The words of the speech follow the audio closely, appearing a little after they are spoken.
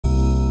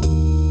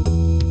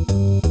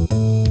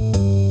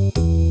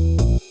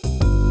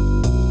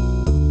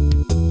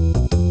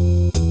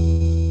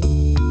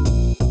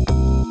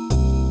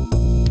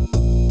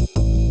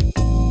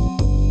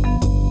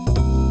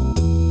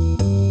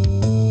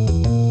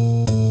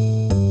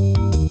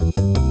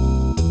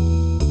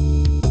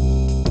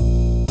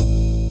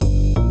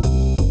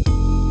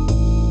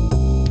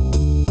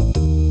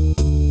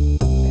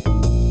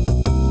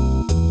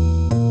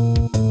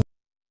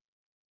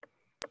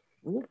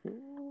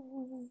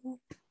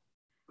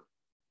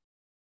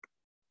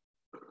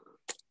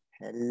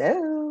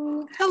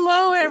Hello.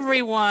 Hello,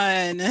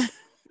 everyone.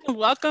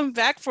 Welcome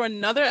back for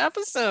another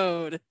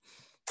episode.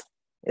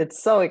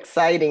 It's so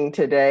exciting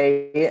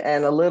today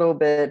and a little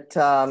bit,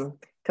 I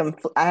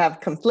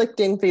have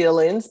conflicting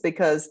feelings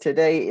because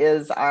today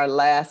is our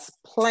last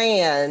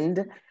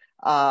planned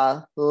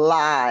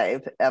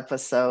live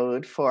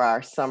episode for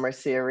our summer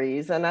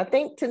series. And I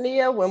think,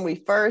 Tania, when we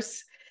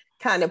first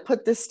kind of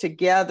put this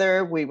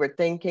together, we were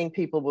thinking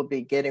people would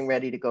be getting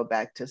ready to go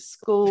back to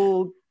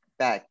school,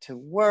 back to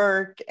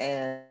work,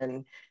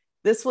 and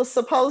this was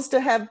supposed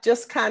to have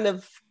just kind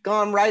of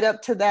gone right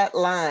up to that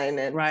line,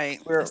 and Right.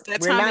 It's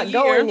that we're time of not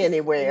year. going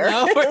anywhere.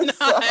 No, we're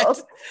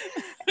not.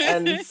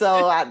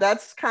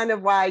 That's kind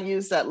of why I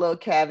use that little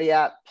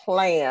caveat,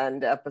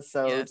 planned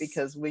episode, Yes.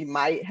 because we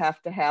might have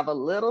to have a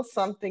little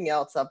something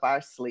else up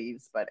our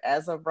sleeves. But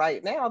as of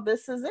right now,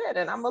 this is it.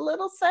 And I'm a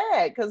little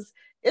sad because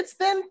it's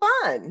been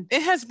fun.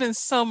 It has been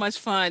so much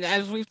fun.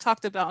 As we've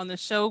talked about on the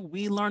show,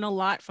 we learn a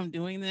lot from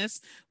doing this.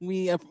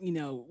 We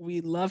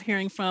love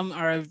hearing from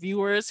our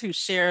viewers who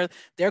share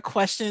their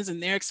questions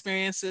and their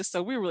experiences.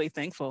 So we're really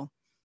thankful.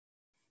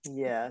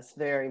 Yes,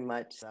 very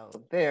much so.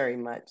 Very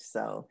much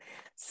so.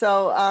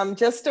 So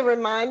just a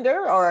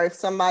reminder, or if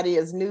somebody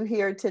is new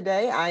here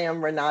today, I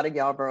am Renata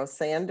Yarborough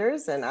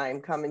Sanders, and I am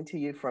coming to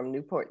you from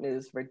Newport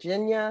News,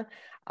 Virginia.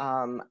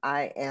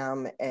 I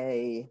am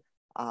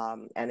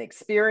an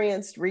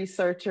experienced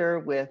researcher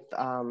with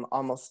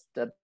almost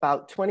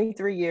about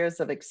 23 years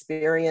of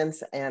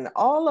experience, and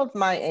all of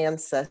my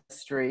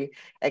ancestry,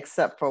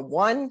 except for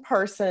one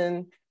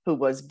person who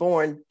was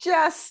born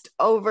just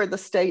over the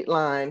state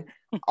line,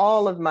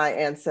 all of my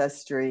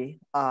ancestry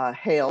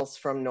hails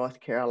from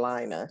North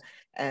Carolina.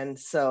 And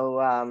so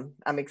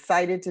I'm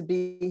excited to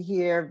be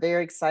here,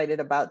 very excited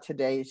about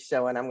today's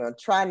show, and I'm going to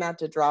try not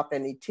to drop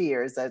any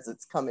tears as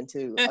it's coming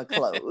to a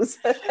close.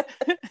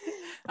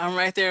 I'm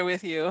right there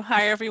with you.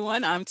 Hi,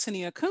 everyone. I'm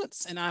Tania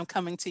Kuntz, and I'm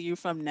coming to you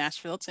from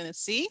Nashville,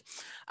 Tennessee.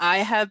 I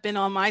have been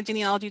on my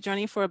genealogy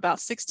journey for about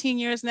 16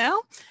 years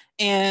now.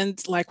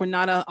 And like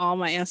Renata, all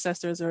my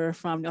ancestors are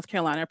from North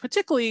Carolina,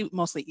 particularly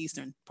mostly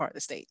eastern part of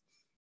the state.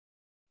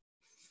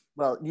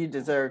 Well, you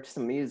deserved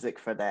some music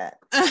for that.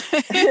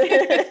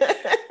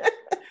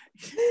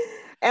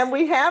 And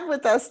we have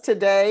with us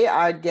today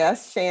our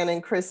guest,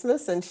 Shannon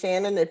Christmas. And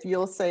Shannon, if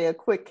you'll say a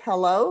quick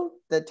hello,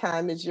 the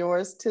time is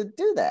yours to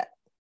do that.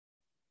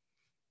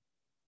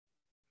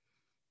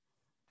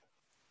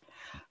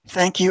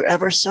 Thank you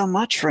ever so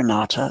much,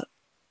 Renata.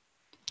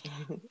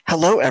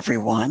 Hello,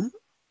 everyone,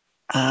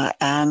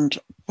 and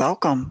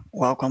welcome.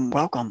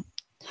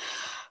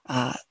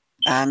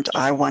 And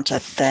I want to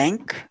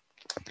thank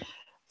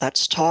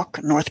Let's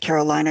Talk North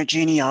Carolina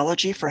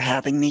Genealogy for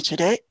having me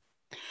today.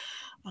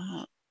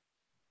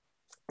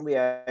 We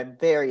are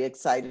very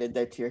excited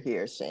that you're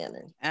here,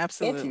 Shannon.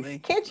 Absolutely.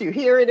 Can't you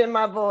hear it in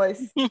my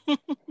voice?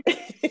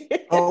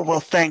 Oh, well,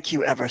 thank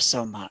you ever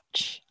so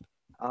much.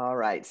 All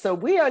right. So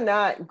we are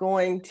not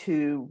going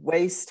to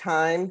waste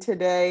time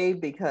today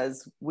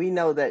because we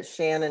know that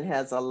Shannon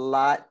has a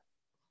lot.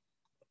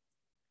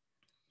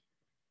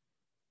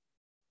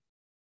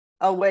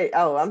 Oh, wait.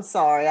 Oh, I'm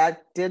sorry. I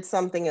did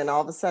something and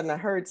all of a sudden I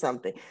heard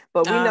something.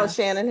 But we know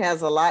Shannon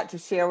has a lot to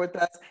share with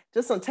us.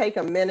 Just want to take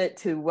a minute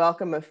to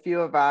welcome a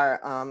few of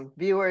our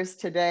viewers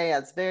today. I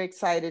was very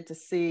excited to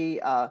see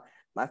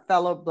my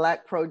fellow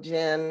Black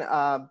Pro-Gen,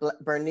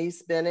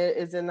 Bernice Bennett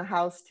is in the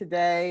house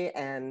today,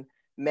 and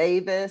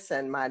Mavis,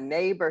 and my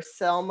neighbor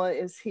Selma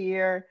is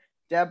here.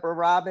 Deborah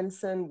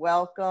Robinson,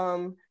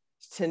 welcome.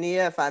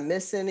 Tania, if I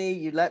miss any,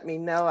 you let me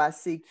know. I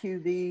see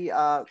QV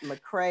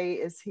McCrae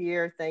is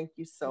here. Thank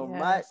you so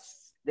much.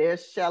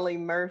 There's Shelly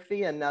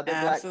Murphy, another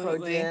Absolutely.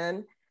 Black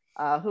Pro-Gen.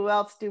 Who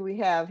else do we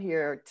have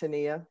here,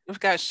 Tania? We've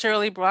got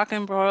Shirley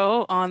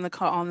Brockenborough on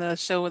the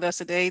show with us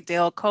today.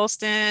 Dale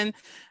Colston.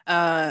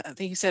 I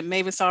think you said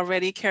Mavis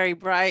already. Carrie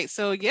Bright.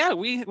 So yeah,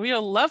 we are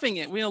loving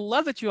it. We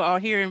love that you are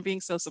here and being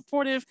so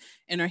supportive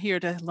and are here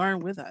to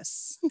learn with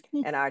us.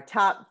 And our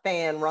top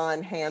fan,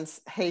 Ron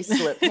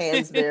Hayslip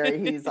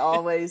Hansberry, he's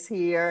always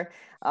here.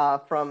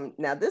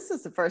 Now this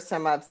is the first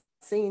time I've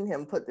seen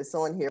him put this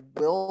on here.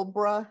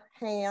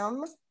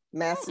 Wilbraham,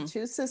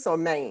 Massachusetts or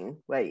Maine?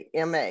 Wait,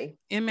 M.A.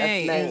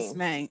 M.A. is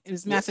Maine. It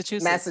was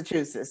Massachusetts.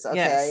 Massachusetts,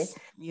 okay.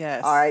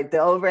 Yes. All right, the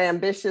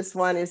overambitious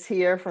one is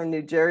here from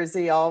New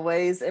Jersey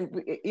always.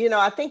 And,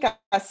 I think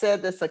I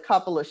said this a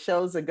couple of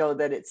shows ago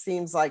that it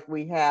seems like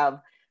we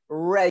have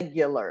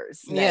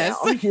regulars now,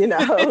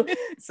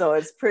 so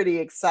it's pretty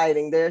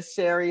exciting. There's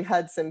Sherry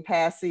Hudson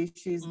Passy.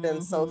 She's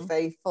been so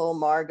faithful.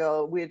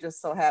 Margot, we're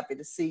just so happy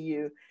to see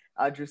you.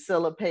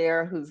 Drusilla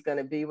Pear, who's going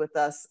to be with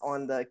us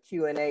on the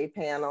Q&A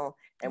panel.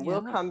 And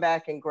we'll come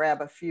back and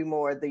grab a few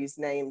more of these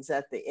names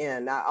at the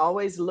end. I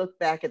always look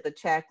back at the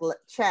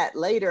chat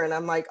later and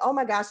I'm like, oh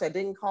my gosh, I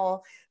didn't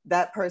call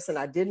that person.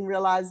 I didn't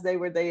realize they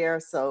were there.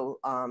 So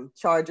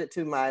charge it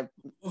to my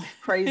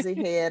crazy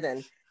head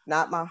and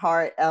not my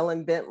heart.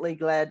 Ellen Bentley,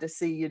 glad to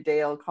see you.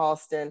 Dale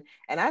Colston.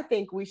 And I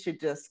think we should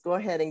just go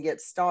ahead and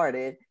get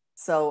started.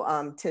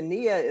 So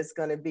Tania is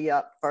going to be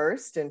up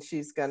first, and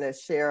she's going to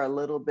share a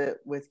little bit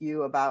with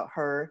you about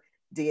her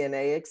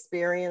DNA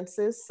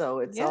experiences. So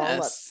it's all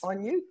up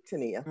on you,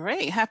 Tania.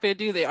 Great, happy to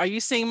do that. Are you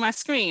seeing my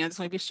screen? I just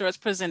want to be sure it's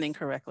presenting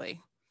correctly.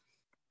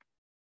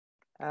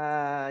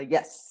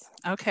 Yes.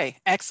 Okay,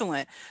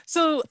 excellent.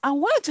 So I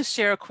wanted to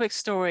share a quick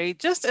story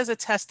just as a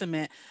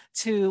testament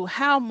to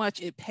how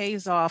much it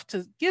pays off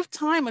to give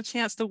time a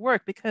chance to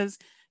work, because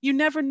you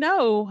never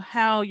know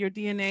how your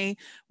DNA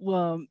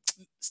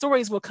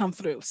stories will come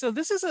through. So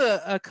this is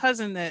a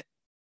cousin that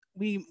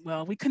we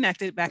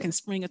connected back in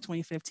spring of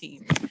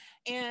 2015.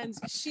 And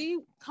she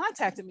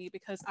contacted me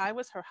because I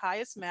was her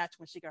highest match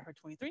when she got her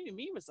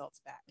 23andMe results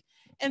back.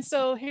 And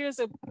so here's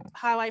a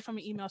highlight from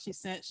an email she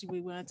sent. We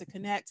wanted to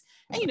connect.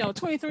 And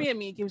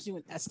 23andMe gives you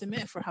an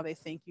estimate for how they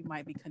think you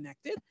might be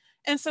connected.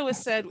 And so it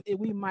said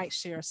we might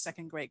share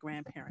second great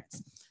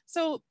grandparents.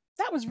 So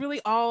that was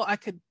really all I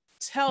could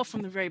tell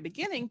from the very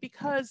beginning,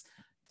 because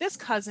this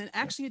cousin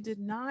actually did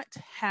not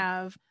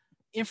have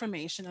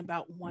information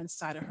about one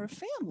side of her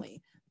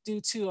family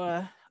due to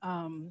a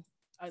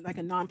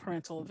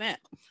non-parental event.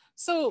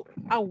 So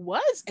I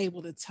was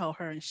able to tell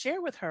her and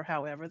share with her,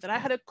 however, that I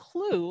had a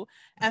clue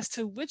as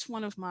to which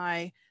one of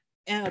my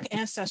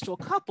ancestral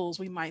couples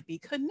we might be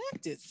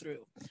connected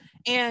through.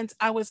 And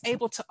I was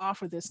able to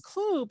offer this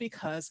clue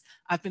because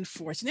I've been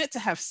fortunate to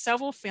have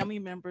several family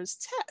members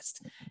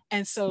test.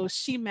 And so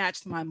she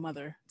matched my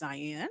mother,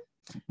 Diane.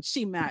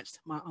 She matched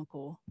my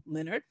uncle,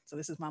 Leonard. So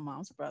this is my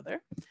mom's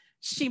brother.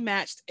 She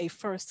matched a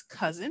first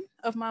cousin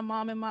of my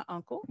mom and my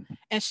uncle,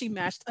 and she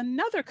matched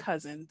another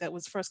cousin that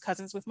was first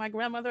cousins with my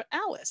grandmother,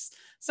 Alice.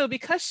 So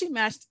because she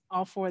matched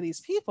all four of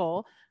these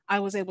people, I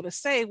was able to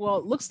say, well,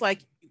 it looks like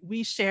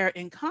we share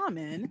in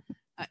common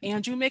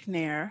Andrew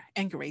McNair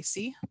and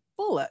Gracie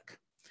Bullock.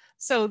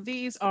 So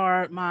these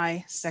are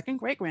my second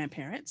great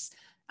grandparents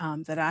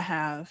that I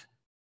have.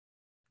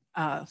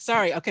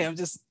 Sorry, okay,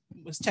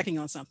 was checking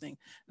on something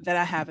that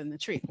I have in the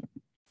tree.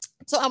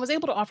 So I was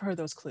able to offer her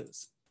those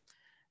clues.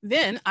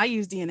 Then I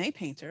used DNA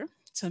Painter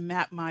to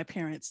map my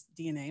parents'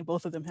 DNA.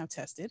 Both of them have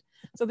tested.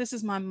 So this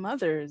is my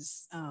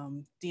mother's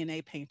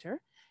DNA Painter.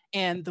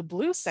 And the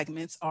blue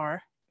segments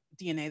are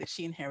DNA that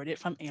she inherited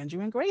from Andrew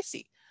and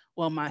Gracie.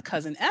 Well, my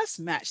cousin S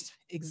matched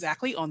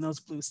exactly on those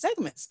blue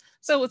segments.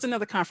 So it's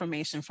another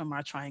confirmation from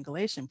our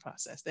triangulation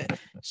process that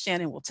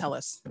Shannon will tell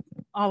us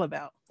all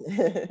about.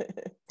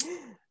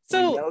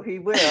 So we know he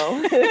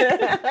will.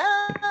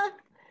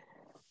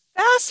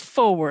 Fast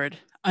forward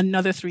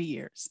another 3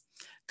 years.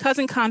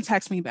 Cousin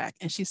contacts me back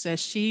and she says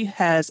she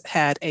has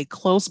had a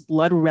close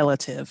blood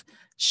relative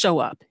show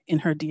up in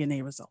her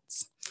DNA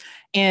results.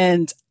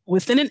 And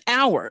within an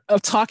hour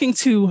of talking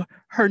to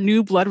her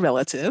new blood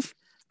relative,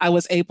 I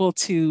was able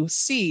to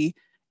see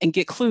and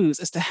get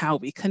clues as to how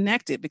we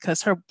connected,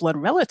 because her blood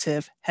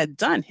relative had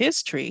done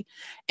his tree.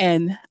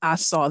 And I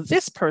saw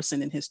this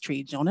person in his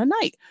tree, Jonah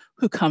Knight,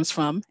 who comes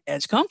from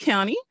Edgecombe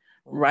County,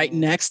 right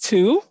next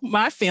to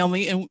my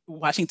family in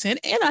Washington,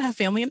 and I have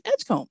family in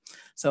Edgecombe.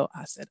 So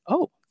I said,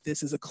 oh,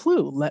 this is a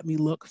clue. Let me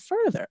look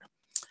further.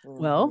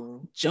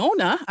 Well,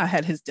 Jonah, I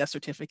had his death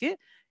certificate,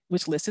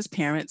 which lists his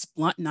parents,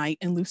 Blunt Knight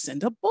and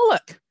Lucinda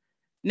Bullock.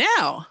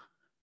 Now,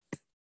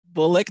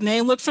 Bullock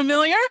name look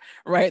familiar?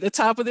 Right at the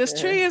top of this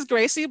tree is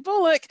Gracie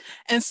Bullock.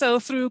 And so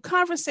through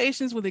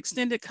conversations with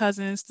extended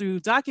cousins,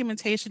 through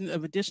documentation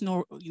of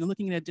additional,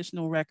 looking at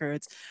additional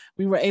records,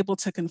 we were able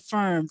to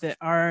confirm that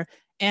our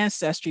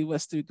ancestry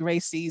was through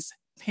Gracie's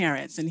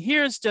parents. And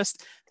here's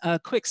just a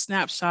quick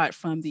snapshot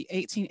from the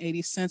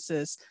 1880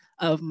 census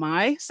of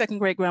my second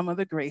great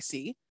grandmother,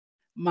 Gracie,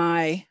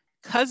 my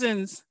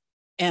cousin's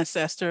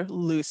ancestor,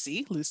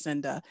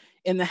 Lucinda,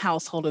 in the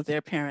household of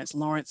their parents,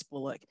 Lawrence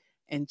Bullock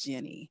and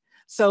Jenny.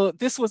 So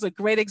this was a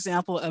great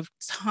example of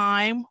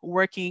time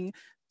working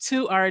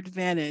to our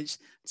advantage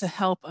to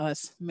help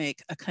us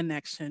make a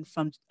connection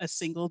from a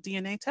single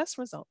DNA test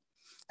result.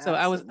 So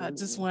I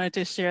just wanted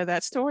to share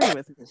that story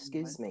with you.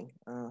 Excuse me.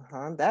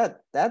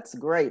 That's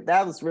great.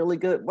 That was really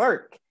good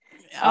work.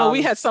 Oh,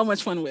 we had so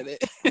much fun with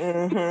it.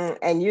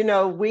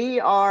 And we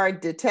are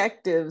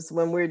detectives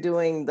when we're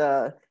doing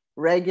the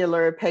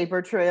regular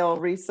paper trail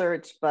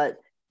research, but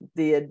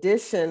the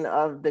addition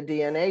of the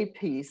DNA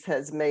piece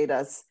has made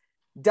us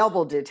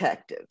double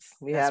detectives.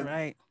 We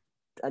have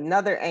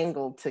another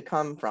angle to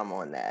come from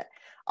on that.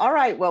 All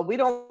right. Well, we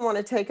don't want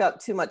to take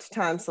up too much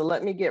time, so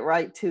let me get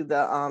right to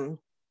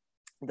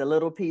the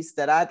little piece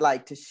that I'd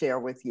like to share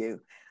with you.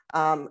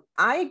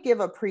 I give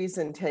a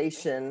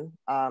presentation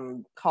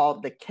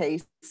called the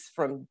case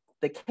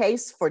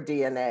for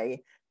DNA,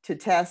 to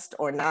test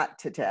or not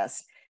to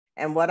test.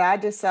 And what I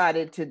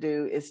decided to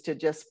do is to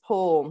just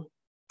pull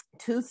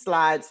 2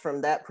 slides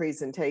from that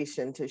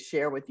presentation to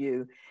share with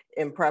you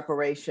in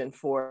preparation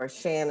for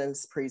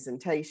Shannon's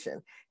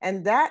presentation.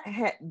 And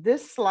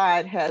this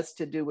slide has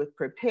to do with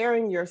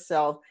preparing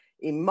yourself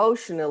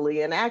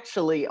emotionally and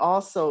actually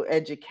also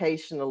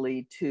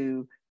educationally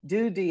to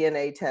do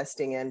DNA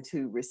testing and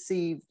to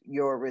receive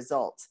your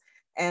results.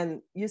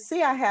 And you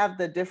see, I have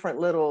the different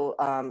little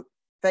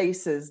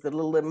faces, the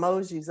little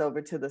emojis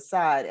over to the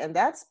side. And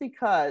that's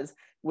because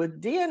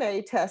with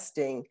DNA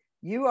testing,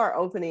 you are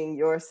opening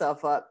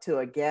yourself up to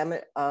a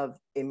gamut of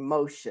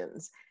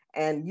emotions.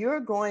 And you're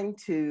going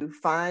to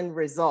find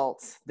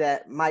results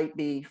that might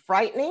be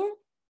frightening,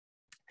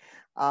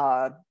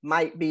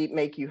 might be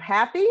make you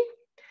happy.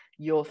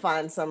 You'll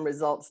find some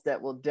results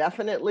that will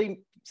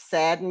definitely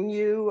sadden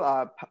you,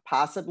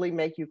 possibly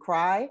make you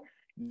cry.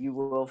 You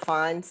will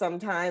find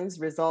sometimes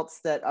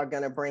results that are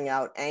going to bring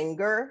out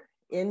anger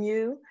in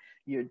you.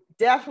 You're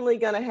definitely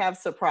going to have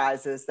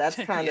surprises. That's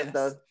kind Yes.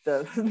 of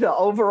the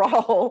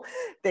overall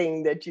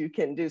thing that you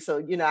can do. So,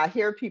 you know, I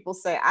hear people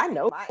say, I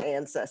know my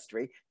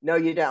ancestry. No,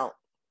 you don't.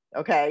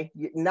 Okay.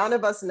 None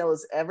of us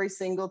knows every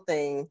single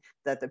thing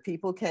that the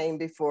people came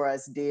before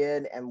us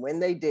did and when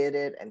they did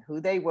it and who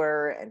they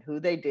were and who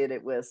they did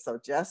it with. So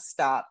just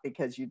stop,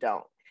 because you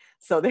don't.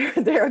 So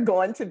there are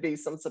going to be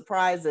some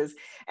surprises.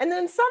 And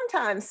then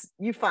sometimes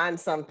you find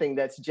something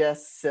that's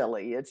just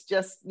silly. It's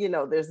just, you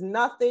know, there's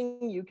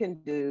nothing you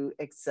can do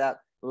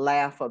except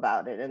laugh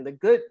about it. And the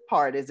good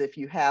part is if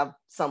you have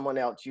someone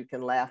else you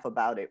can laugh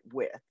about it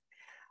with.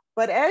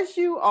 But as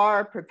you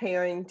are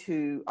preparing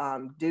to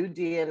do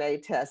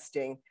DNA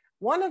testing,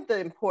 one of the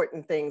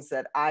important things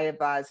that I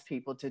advise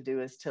people to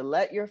do is to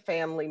let your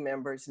family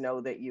members know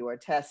that you are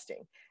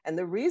testing. And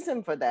the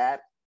reason for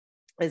that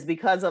is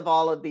because of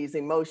all of these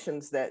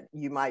emotions that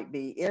you might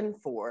be in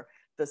for,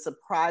 the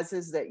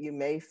surprises that you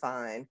may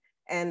find.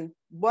 And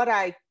what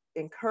I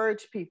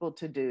encourage people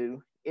to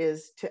do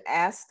is to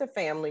ask the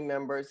family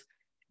members,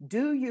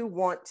 do you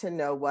want to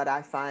know what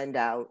I find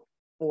out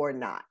or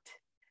not?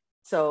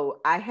 So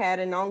I had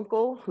an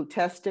uncle who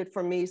tested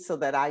for me so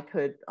that I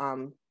could,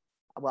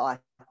 I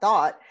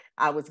thought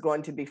I was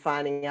going to be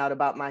finding out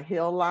about my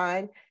Hill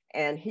line.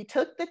 And he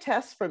took the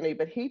test for me,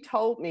 but he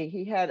told me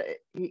he had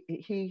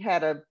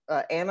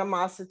a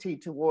animosity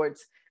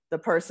towards the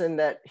person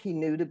that he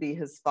knew to be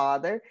his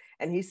father.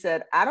 And he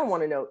said, I don't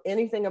want to know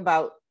anything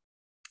about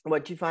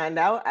what you find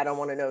out. I don't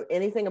want to know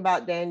anything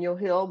about Daniel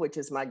Hill, which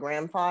is my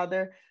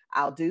grandfather.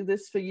 I'll do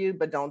this for you,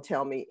 but don't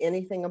tell me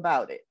anything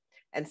about it.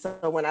 And so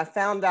when I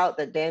found out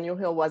that Daniel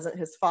Hill wasn't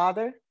his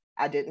father,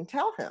 I didn't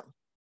tell him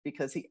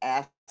because he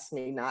asked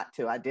me not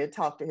to. I did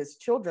talk to his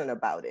children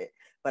about it,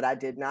 but I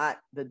did not.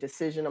 The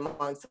decision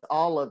amongst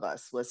all of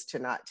us was to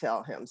not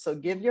tell him. So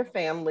give your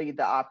family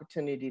the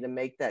opportunity to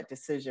make that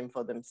decision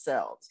for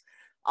themselves.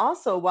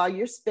 Also, while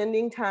you're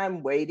spending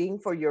time waiting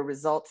for your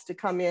results to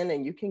come in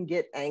and you can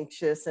get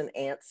anxious and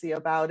antsy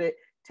about it,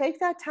 take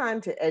that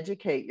time to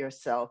educate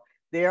yourself.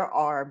 There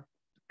are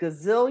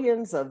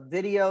gazillions of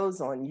videos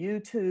on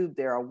YouTube.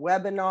 There are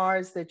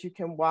webinars that you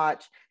can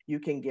watch. You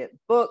can get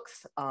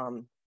books,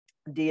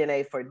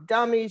 DNA for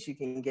Dummies. You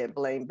can get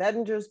Blaine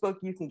Bettinger's book.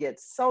 You can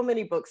get so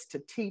many books to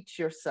teach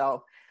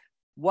yourself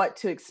what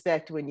to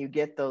expect when you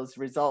get those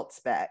results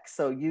back.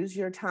 So use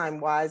your time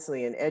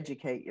wisely and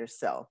educate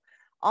yourself.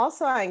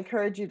 Also, I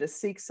encourage you to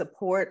seek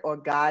support or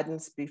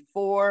guidance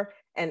before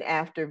and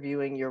after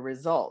viewing your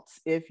results.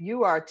 If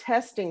you are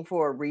testing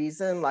for a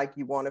reason, like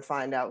you want to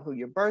find out who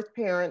your birth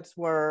parents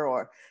were,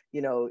 or,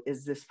 you know,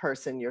 is this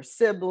person your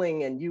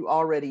sibling, and you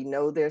already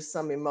know there's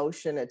some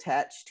emotion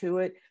attached to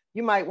it,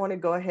 you might want to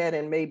go ahead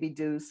and maybe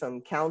do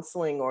some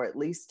counseling or at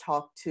least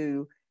talk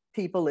to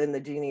people in the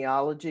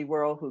genealogy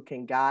world who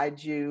can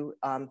guide you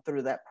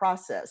through that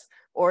process.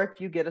 Or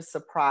if you get a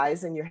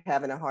surprise and you're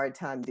having a hard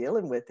time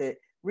dealing with it,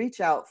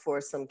 reach out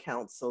for some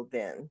counsel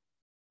then.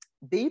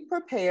 Be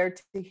prepared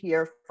to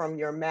hear from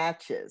your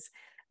matches.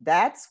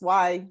 That's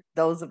why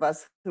those of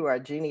us who are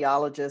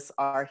genealogists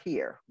are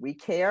here. We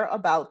care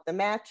about the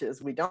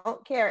matches. We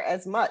don't care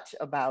as much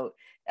about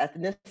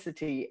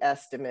ethnicity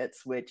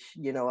estimates, which,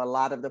 you know, a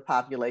lot of the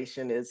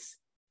population is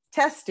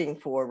testing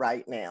for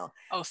right now.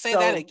 Oh, say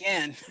that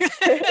again.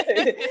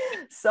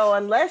 So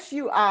unless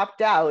you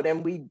opt out,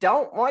 and we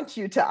don't want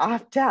you to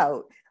opt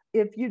out,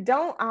 if you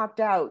don't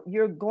opt out,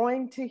 you're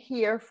going to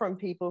hear from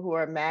people who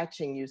are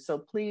matching you. So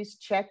please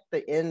check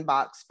the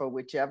inbox for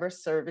whichever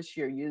service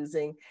you're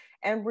using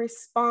and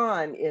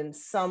respond in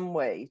some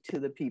way to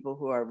the people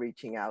who are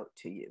reaching out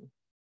to you.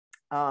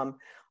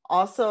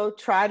 Also,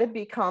 try to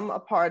become a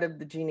part of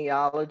the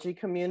genealogy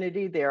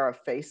community. There are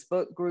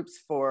Facebook groups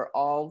for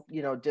all,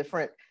 you know,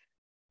 different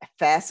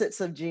facets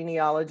of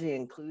genealogy,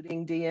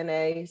 including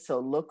DNA. So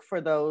look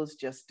for those,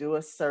 just do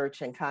a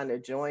search and kind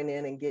of join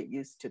in and get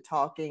used to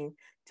talking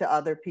to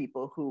other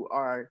people who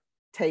are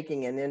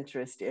taking an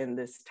interest in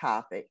this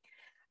topic.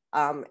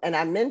 And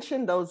I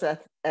mentioned those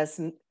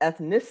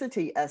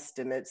ethnicity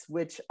estimates,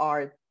 which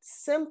are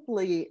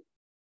simply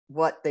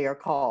what they are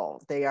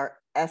called. They are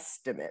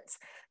estimates.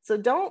 So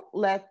don't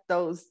let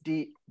those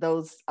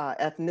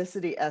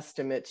ethnicity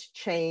estimates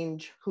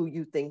change who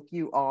you think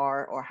you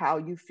are or how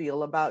you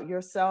feel about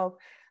yourself.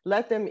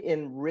 Let them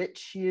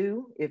enrich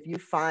you. If you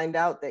find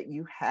out that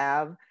you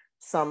have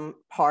some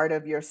part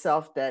of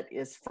yourself that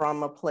is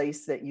from a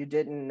place that you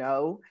didn't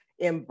know,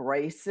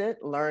 embrace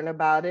it, learn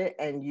about it,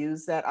 and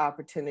use that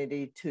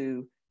opportunity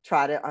to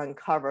try to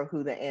uncover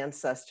who the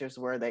ancestors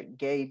were that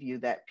gave you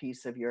that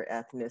piece of your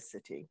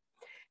ethnicity.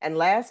 And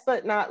last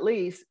but not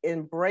least,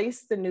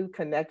 embrace the new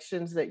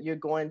connections that you're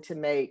going to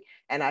make.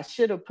 And I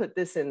should have put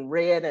this in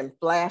red and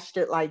flashed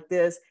it like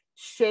this.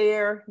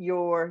 Share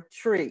your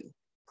tree.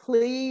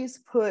 Please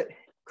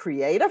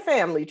create a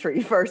family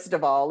tree, first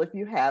of all, if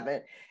you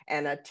haven't,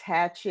 and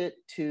attach it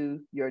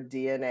to your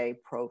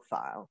DNA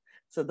profile.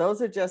 So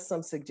those are just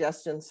some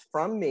suggestions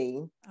from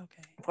me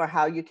for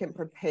how you can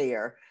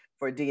prepare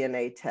for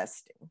DNA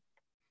testing.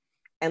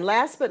 And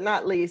last but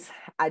not least,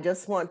 I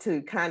just want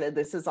to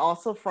this is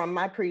also from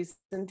my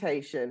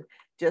presentation,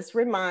 just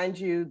remind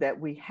you that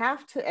we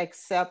have to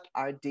accept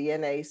our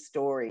DNA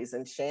stories.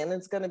 And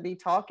Shannon's going to be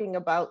talking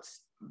about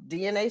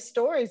DNA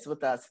stories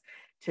with us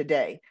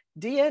today.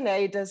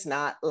 DNA does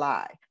not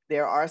lie.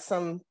 There are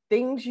some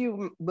things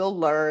you will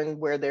learn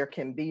where there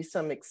can be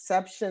some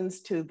exceptions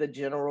to the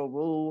general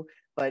rule,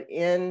 but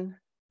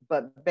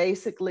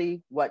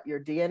basically what your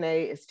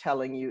DNA is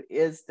telling you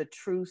is the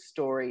true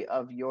story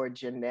of your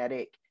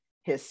genetic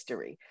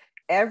history.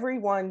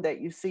 Everyone that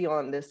you see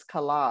on this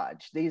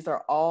collage, these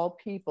are all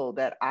people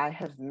that I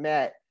have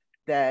met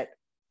that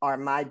are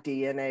my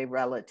DNA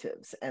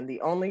relatives. And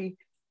the only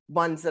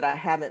ones that I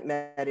haven't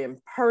met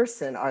in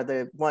person are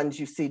the ones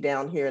you see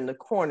down here in the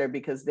corner,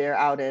 because they're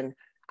out in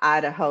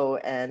Idaho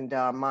and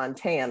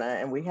Montana.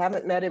 And we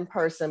haven't met in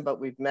person, but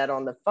we've met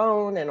on the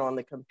phone and on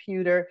the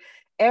computer.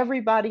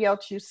 Everybody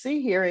else you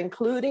see here,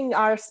 including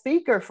our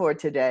speaker for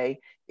today,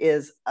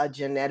 is a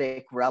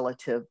genetic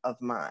relative of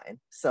mine.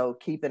 So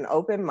keep an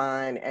open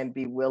mind and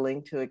be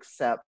willing to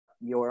accept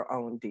your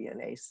own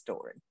DNA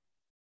story.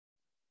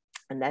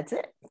 And that's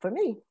it for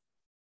me.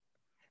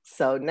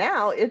 So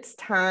now it's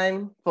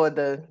time for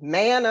the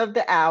man of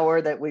the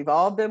hour that we've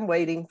all been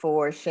waiting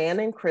for,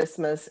 Shannon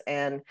Christmas.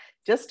 And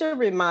just a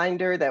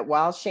reminder that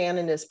while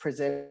Shannon is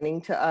presenting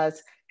to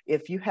us,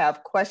 if you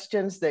have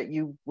questions that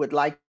you would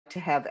like to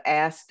have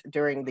asked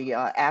during the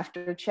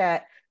after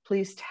chat,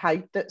 please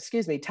type them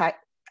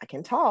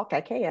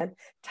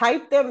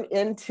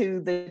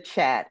into the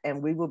chat,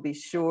 and we will be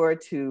sure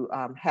to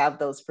have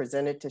those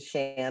presented to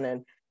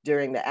Shannon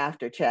during the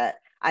after chat.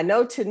 I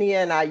know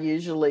Tania and I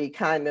usually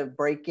kind of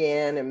break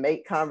in and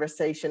make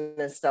conversation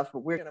and stuff, but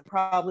we're going to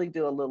probably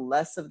do a little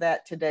less of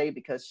that today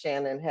because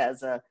Shannon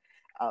has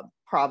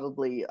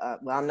probably,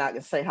 well, I'm not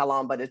going to say how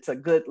long, but it's a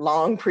good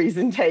long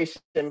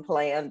presentation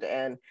planned,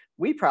 and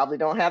we probably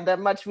don't have that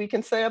much we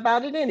can say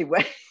about it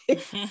anyway.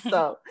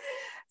 So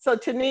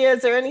Tania,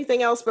 is there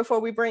anything else before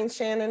we bring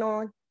Shannon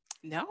on?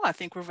 No, I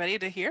think we're ready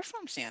to hear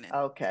from Shannon.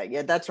 Okay,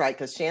 yeah, that's right,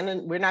 because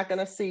Shannon, we're going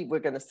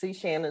to see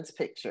Shannon's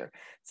picture.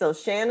 So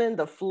Shannon,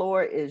 the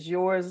floor is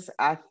yours.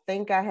 I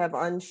think I have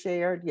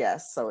unshared.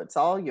 Yes, so it's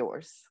all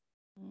yours.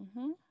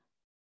 Mm-hmm.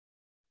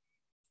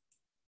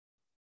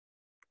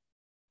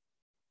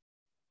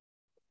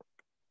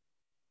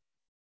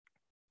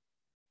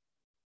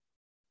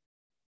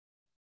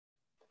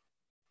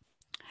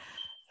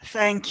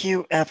 Thank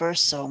you ever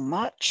so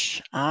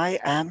much. I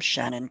am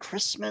Shannon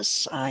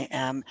Christmas. I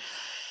am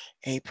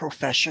a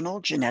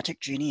professional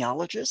genetic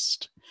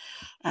genealogist,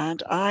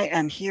 and I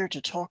am here to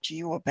talk to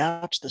you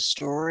about the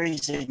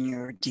stories in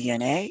your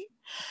DNA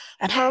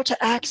and how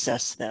to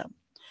access them.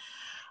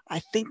 I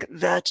think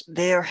that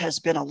there has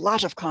been a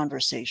lot of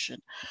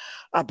conversation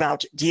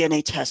about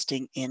DNA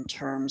testing in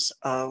terms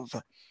of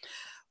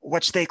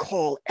what they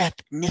call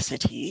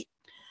ethnicity,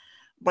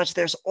 but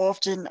there's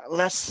often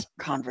less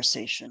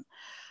conversation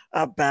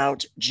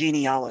about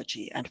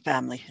genealogy and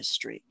family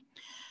history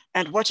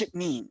and what it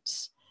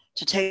means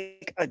to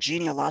take a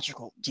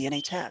genealogical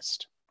DNA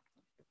test.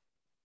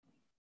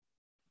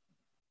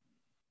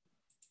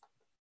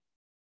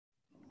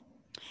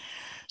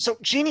 So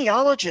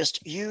genealogists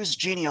use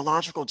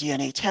genealogical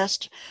DNA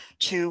tests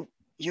to,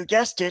 you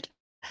guessed it,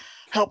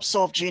 help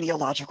solve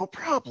genealogical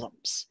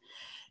problems.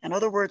 In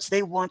other words,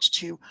 they want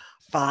to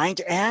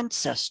find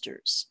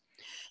ancestors.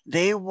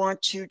 They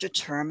want to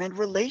determine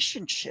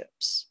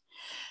relationships.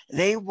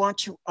 They want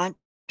to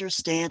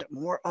understand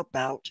more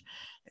about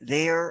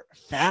their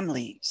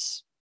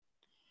families.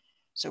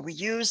 So we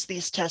use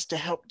these tests to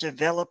help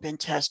develop and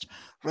test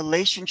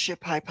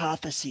relationship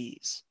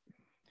hypotheses,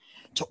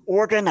 to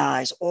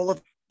organize all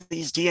of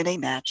these DNA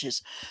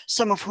matches,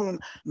 some of whom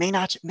may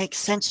not make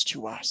sense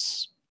to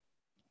us,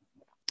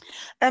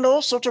 and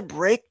also to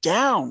break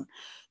down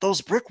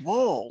those brick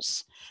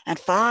walls and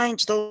find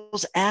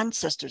those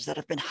ancestors that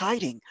have been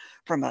hiding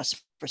from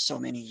us for so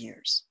many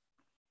years.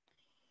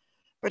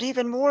 But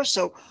even more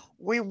so,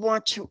 we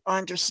want to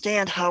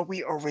understand how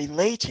we are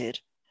related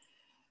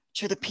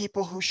to the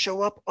people who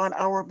show up on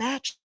our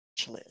match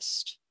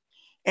list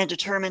and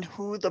determine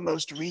who the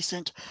most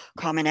recent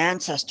common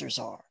ancestors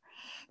are,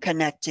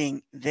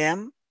 connecting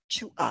them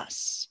to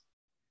us.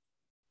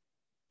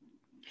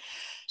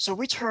 So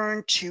we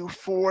turn to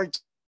 4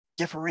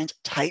 different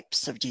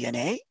types of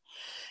DNA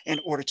in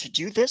order to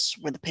do this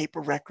when the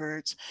paper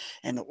records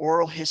and the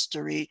oral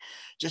history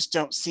just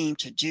don't seem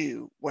to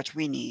do what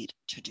we need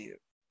to do.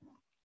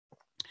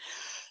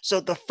 So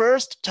the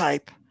first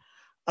type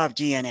of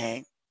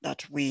DNA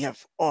that we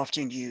have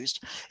often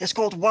used is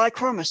called Y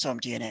chromosome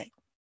DNA.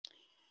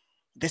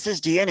 This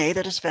is DNA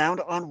that is found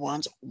on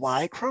one's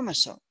Y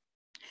chromosome.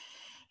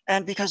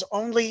 And because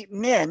only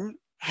men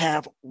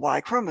have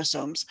Y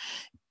chromosomes,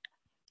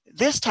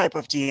 this type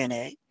of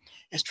DNA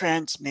is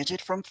transmitted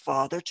from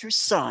father to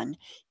son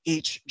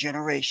each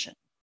generation.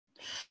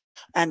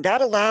 And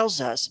that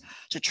allows us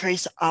to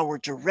trace our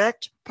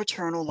direct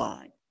paternal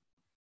line,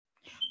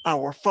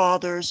 our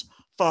father's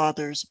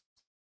father's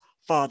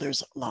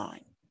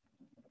line.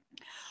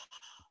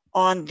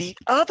 On the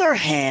other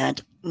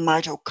hand,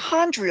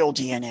 mitochondrial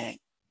DNA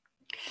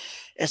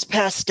is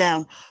passed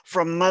down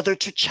from mother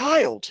to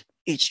child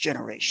each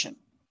generation.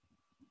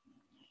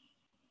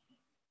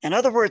 In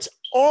other words,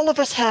 all of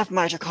us have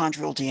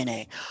mitochondrial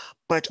DNA,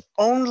 but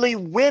only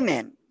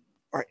women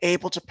are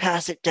able to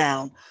pass it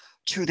down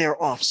to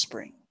their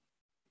offspring.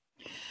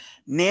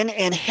 Men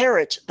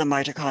inherit the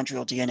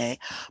mitochondrial DNA,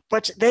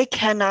 but they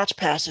cannot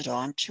pass it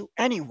on to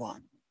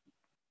anyone.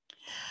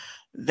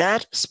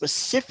 That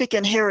specific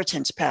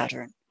inheritance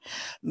pattern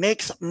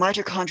makes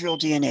mitochondrial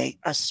DNA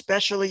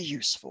especially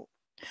useful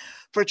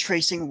for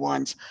tracing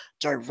one's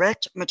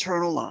direct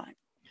maternal line,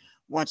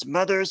 one's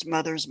mother's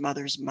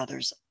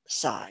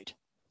side.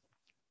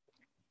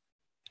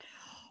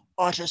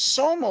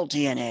 Autosomal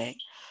DNA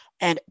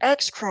and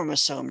X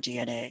chromosome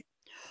DNA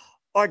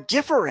are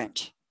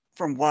different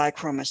from Y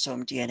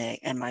chromosome DNA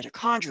and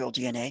mitochondrial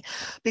DNA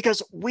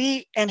because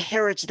we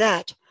inherit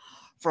that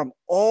from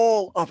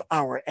all of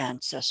our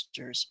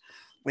ancestors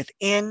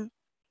within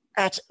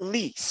at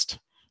least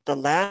the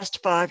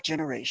last 5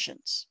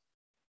 generations,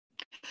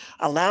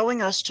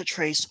 allowing us to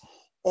trace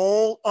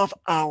all of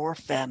our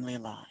family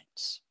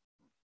lines.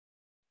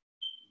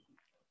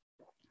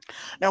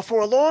 Now,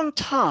 for a long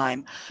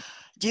time,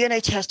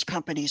 DNA test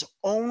companies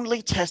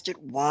only tested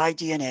Y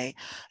DNA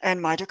and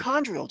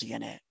mitochondrial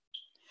DNA.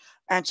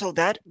 And so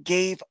that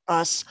gave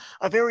us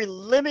a very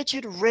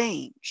limited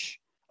range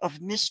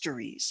of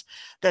mysteries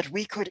that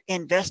we could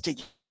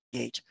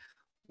investigate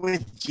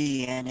with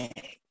DNA.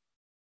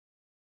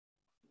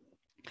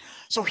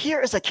 So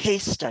here is a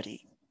case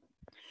study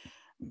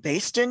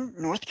based in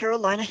North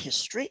Carolina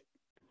history,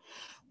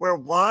 where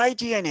Y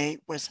DNA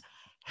was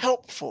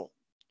helpful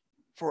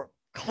for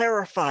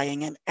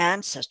clarifying an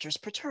ancestor's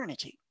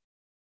paternity.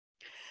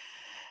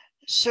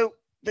 So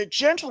the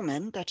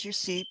gentleman that you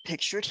see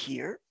pictured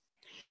here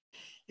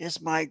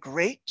is my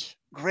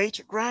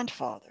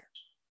great-great-grandfather,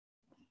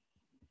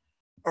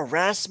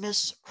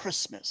 Erasmus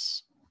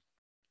Christmas.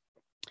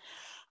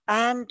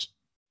 And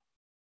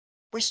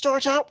we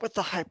start out with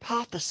the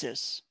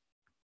hypothesis,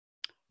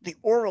 the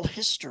oral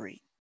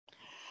history,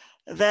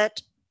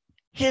 that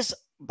his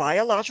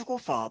biological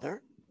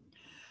father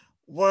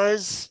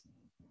was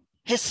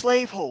his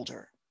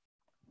slaveholder,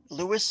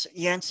 Louis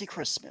Yancey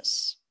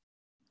Christmas.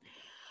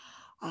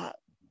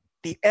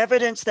 The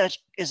evidence that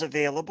is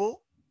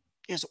available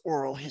is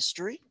oral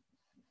history.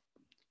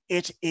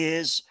 It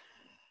is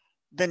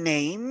the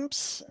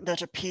names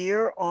that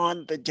appear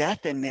on the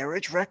death and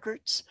marriage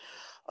records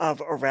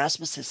of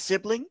Erasmus's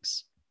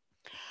siblings.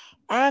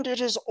 And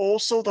it is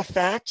also the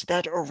fact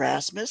that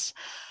Erasmus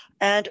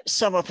and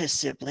some of his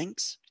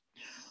siblings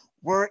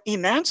were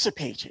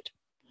emancipated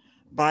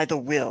by the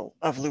will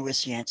of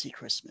Louis Yancey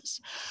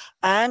Christmas.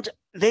 And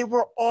they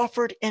were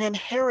offered an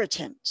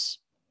inheritance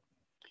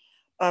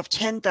of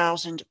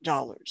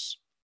 $10,000.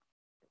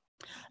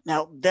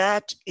 Now,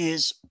 that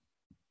is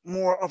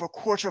more of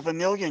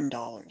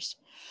 $250,000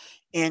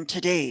 in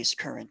today's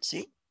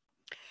currency.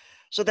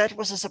 So that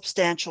was a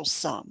substantial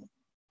sum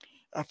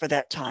for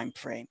that time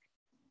frame.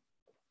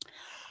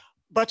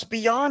 But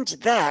beyond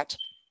that,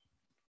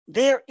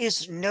 there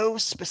is no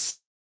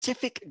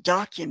specific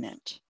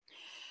document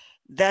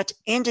that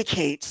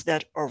indicates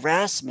that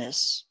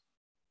Erasmus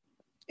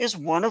is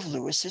one of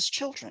Louis's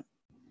children.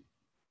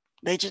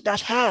 They did not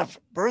have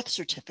birth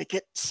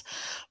certificates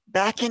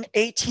back in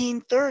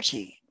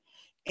 1830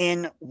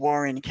 in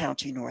Warren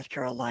County, North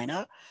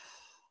Carolina,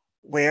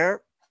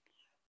 where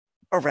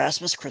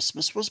Erasmus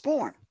Christmas was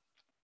born.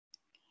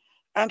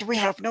 And we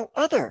have no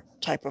other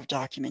type of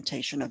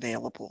documentation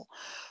available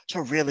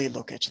to really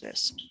look at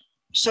this.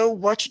 So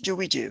what do?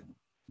 We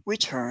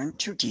turn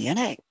to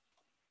DNA.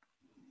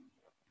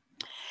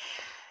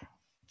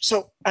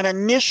 So an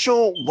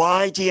initial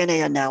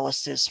Y-DNA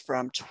analysis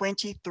from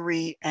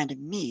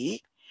 23andMe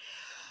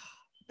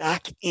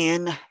back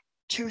in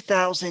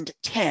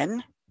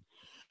 2010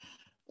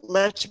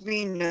 let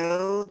me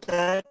know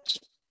that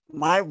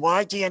my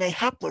Y-DNA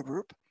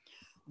haplogroup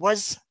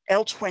was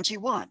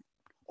L21,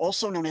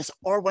 also known as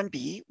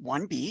R1b,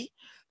 1b,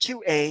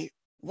 2a,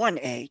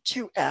 1a,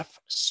 2f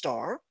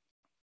star,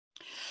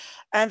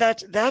 and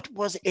that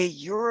was a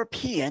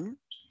European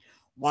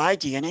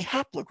Y-DNA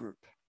haplogroup.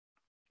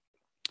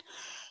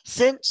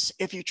 Since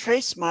if you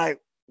trace my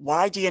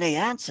Y-DNA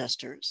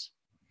ancestors,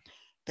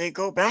 they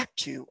go back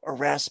to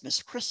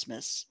Erasmus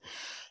Christmas,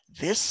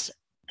 this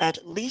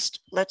at least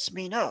lets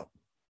me know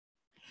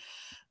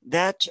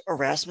that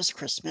Erasmus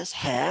Christmas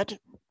had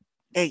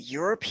a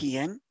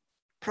European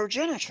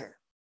progenitor.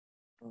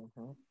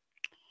 Mm-hmm.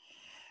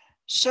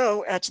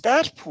 So at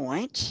that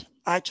point,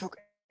 I took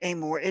a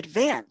more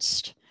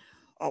advanced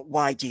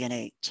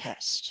Y-DNA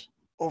test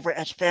over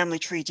at Family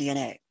Tree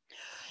DNA,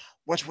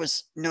 what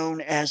was known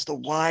as the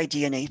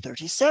Y-DNA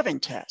 37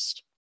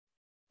 test.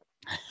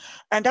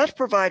 And that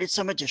provided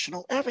some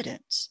additional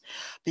evidence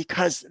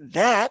because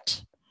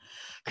that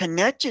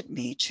connected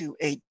me to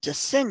a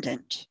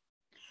descendant,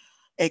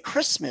 a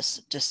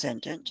Christmas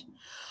descendant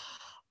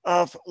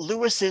of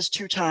Lewis's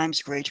 2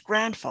 times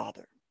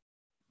great-grandfather.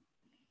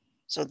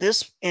 So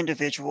this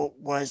individual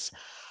was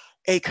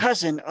a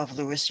cousin of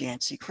Lewis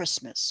Yancey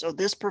Christmas. So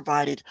this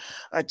provided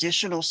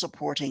additional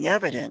supporting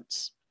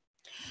evidence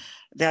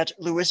that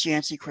Lewis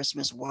Yancey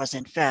Christmas was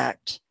in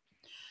fact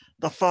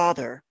the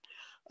father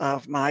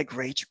of my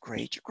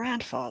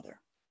great-great-grandfather.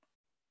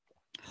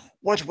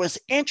 What was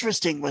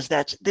interesting was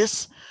that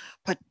this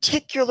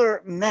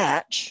particular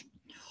match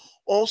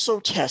also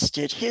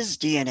tested his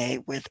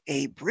DNA with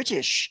a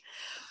British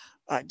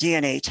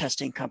DNA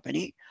testing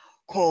company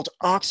called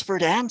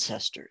Oxford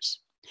Ancestors,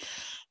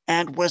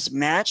 and was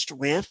matched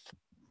with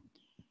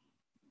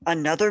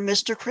another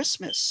Mr.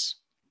 Christmas,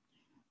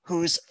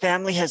 whose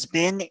family has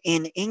been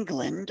in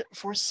England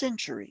for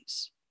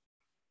centuries.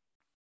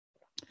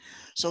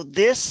 So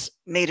this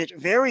made it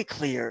very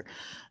clear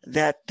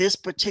that this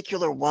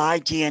particular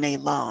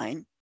Y-DNA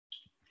line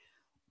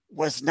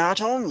was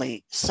not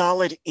only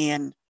solid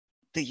in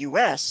the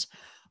US,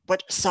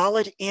 but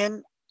solid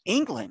in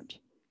England,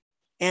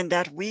 and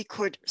that we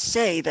could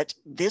say that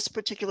this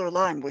particular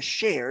line was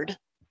shared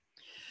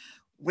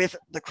with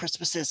the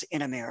Christmases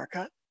in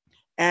America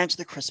and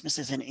the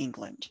Christmases in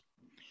England,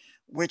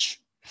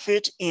 which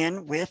fit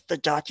in with the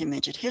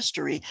documented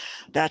history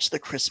that the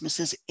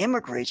Christmases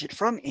immigrated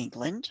from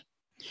England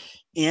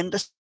in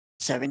the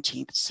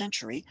 17th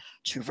century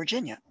to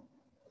Virginia.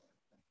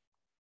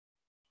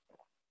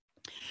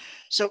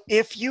 So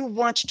if you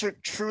want to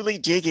truly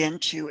dig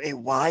into a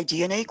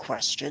Y-DNA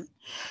question,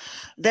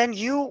 then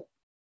you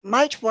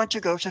might want to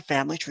go to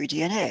Family Tree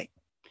DNA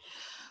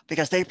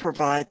because they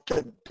provide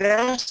the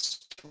best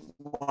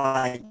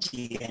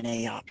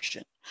Y-DNA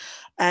option.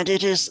 And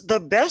it is the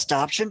best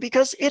option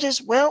because it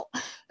is, well,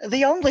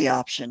 the only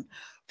option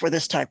for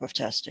this type of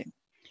testing.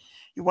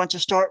 You want to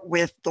start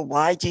with the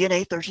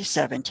Y-DNA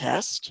 37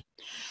 test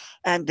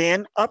and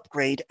then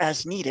upgrade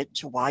as needed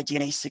to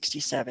Y-DNA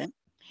 67.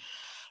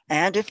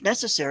 And if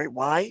necessary,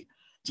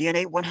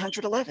 Y-DNA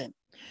 111.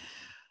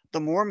 The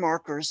more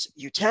markers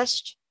you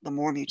test, the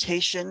more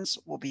mutations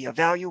will be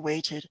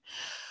evaluated,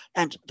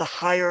 and the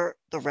higher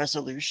the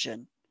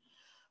resolution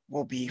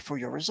will be for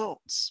your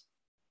results.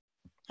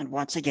 And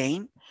once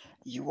again,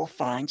 you will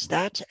find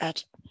that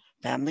at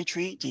Family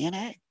Tree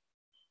DNA.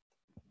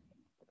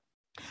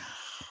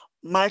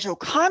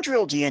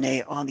 Mitochondrial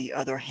DNA, on the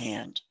other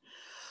hand,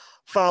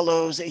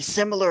 follows a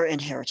similar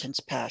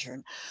inheritance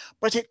pattern,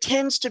 but it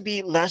tends to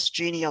be less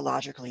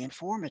genealogically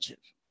informative.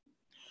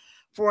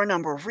 For a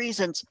number of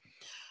reasons,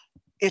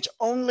 it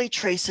only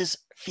traces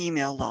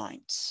female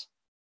lines,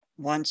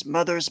 one's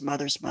mother's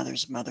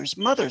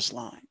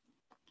line.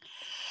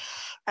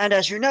 And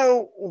as you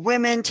know,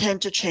 women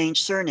tend to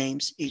change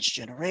surnames each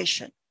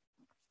generation.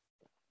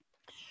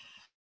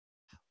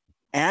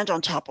 And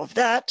on top of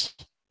that,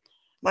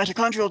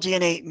 mitochondrial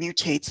DNA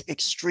mutates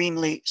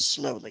extremely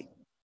slowly,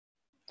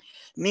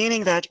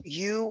 meaning that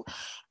you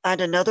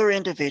and another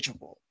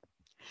individual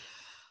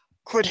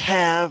could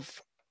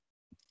have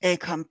a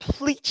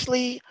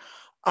completely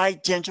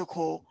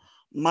identical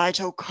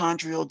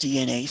mitochondrial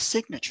DNA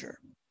signature.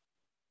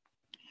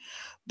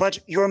 But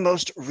your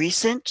most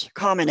recent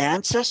common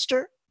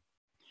ancestor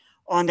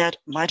on that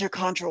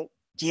mitochondrial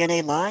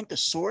DNA line, the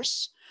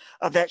source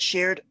of that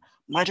shared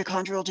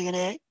mitochondrial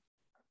DNA,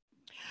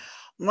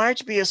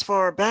 might be as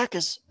far back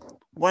as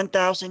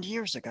 1,000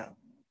 years ago.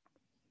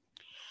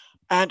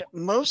 And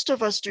most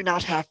of us do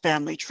not have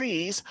family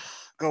trees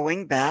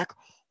going back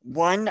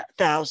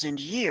 1,000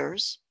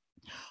 years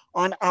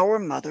on our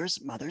mother's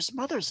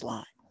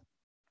line.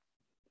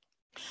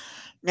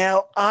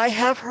 Now, I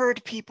have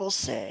heard people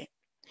say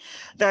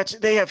that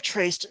they have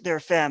traced their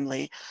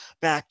family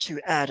back to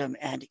Adam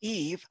and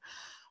Eve,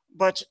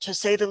 but to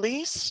say the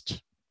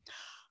least,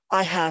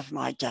 I have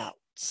my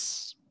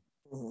doubts.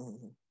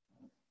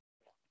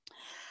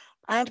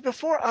 And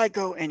before I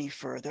go any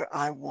further,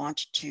 I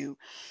want to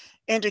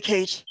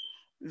indicate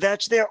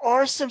that there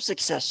are some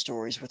success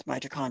stories with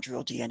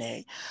mitochondrial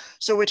DNA,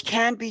 so it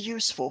can be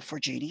useful for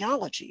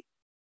genealogy.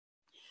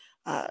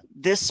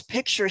 This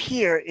picture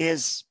here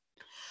is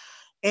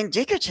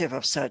indicative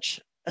of such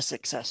a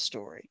success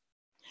story.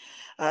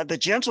 The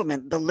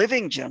gentleman, the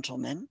living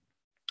gentleman,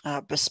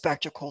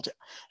 bespectacled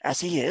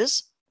as he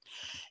is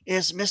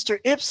Mr.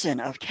 Ibsen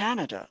of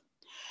Canada.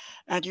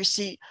 And you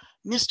see,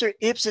 Mr.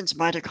 Ibsen's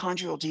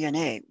mitochondrial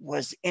DNA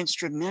was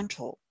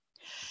instrumental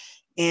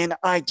in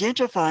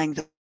identifying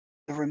the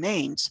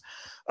remains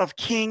of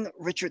King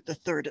Richard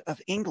III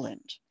of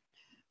England,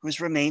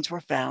 whose remains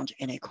were found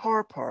in a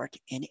car park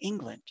in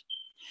England.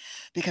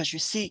 Because you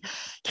see,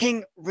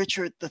 King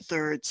Richard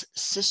III's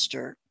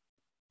sister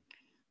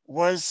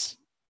was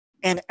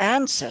an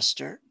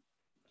ancestor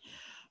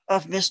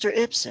of Mr.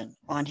 Ibsen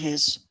on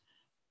his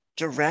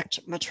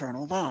direct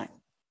maternal line.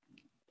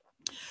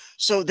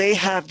 So they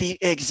have the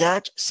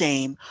exact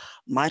same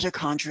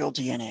mitochondrial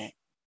DNA.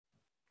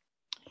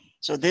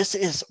 So this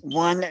is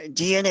one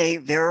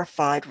DNA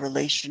verified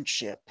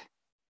relationship,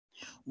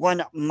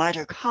 one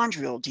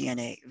mitochondrial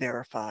DNA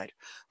verified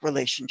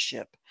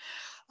relationship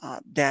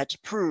that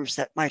proves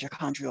that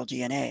mitochondrial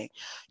DNA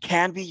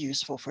can be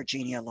useful for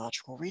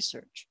genealogical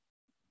research.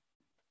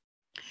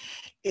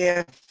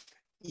 If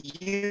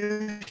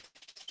you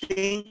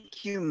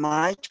think you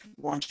might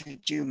want to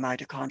do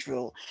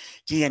mitochondrial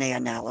DNA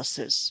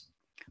analysis,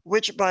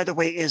 which, by the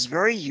way, is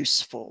very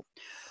useful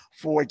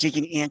for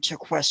digging into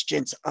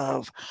questions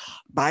of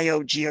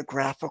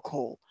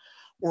biogeographical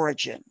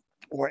origin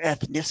or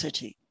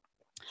ethnicity,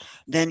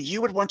 then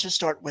you would want to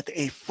start with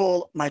a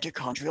full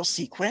mitochondrial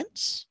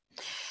sequence.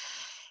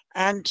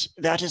 And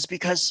that is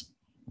because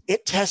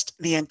it tests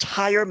the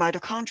entire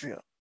mitochondria.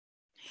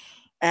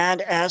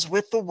 And as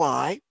with the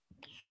Y,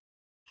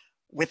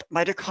 with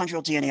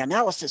mitochondrial DNA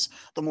analysis,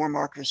 the more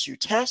markers you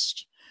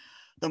test,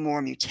 the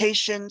more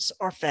mutations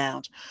are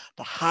found,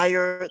 the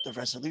higher the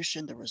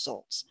resolution, the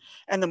results,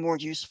 and the more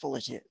useful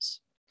it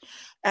is.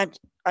 And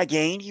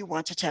again, you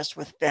want to test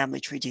with family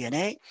tree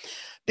DNA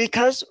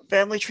because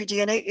family tree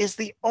DNA is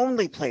the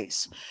only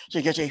place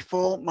to get a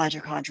full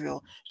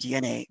mitochondrial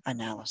DNA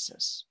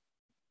analysis.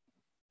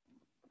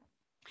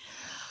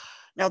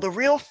 Now, the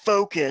real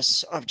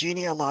focus of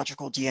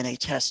genealogical DNA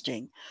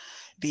testing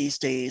these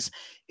days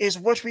is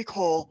what we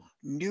call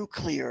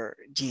nuclear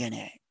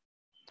DNA.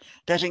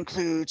 That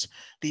includes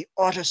the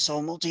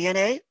autosomal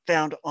DNA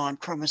found on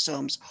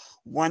chromosomes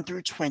 1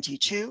 through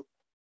 22,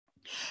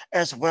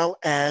 as well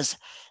as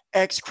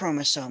X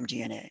chromosome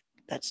DNA.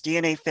 That's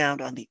DNA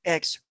found on the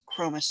X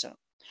chromosome.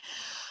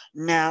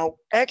 Now,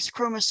 X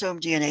chromosome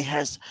DNA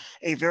has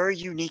a very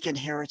unique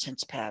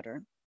inheritance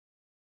pattern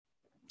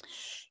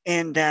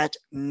in that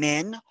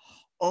men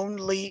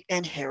only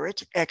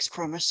inherit X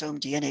chromosome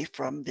DNA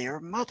from their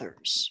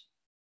mothers,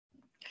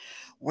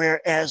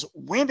 whereas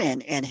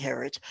women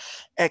inherit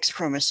X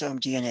chromosome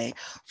DNA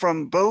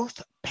from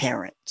both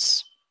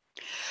parents.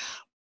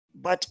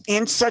 But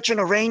in such an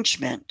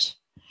arrangement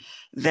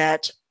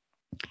that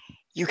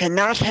you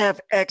cannot have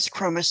X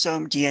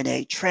chromosome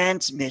DNA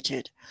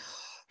transmitted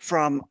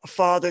from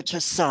father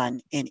to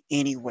son in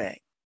any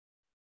way.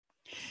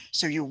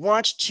 So you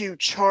want to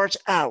chart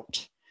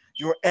out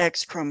your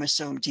X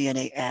chromosome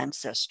DNA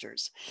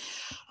ancestors.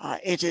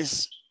 It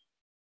is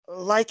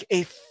like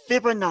a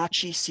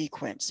Fibonacci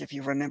sequence, if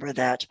you remember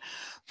that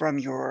from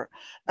your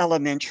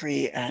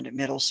elementary and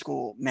middle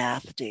school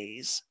math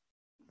days.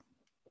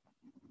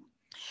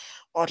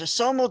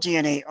 Autosomal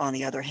DNA, on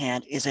the other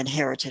hand, is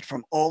inherited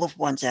from all of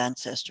one's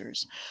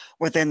ancestors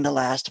within the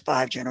last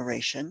 5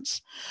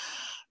 generations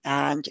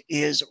and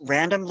is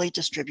randomly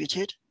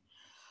distributed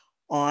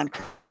on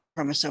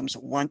chromosomes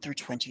 1 through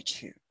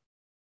 22.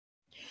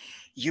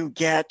 You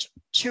get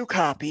 2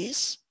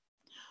 copies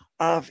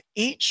of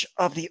each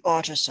of the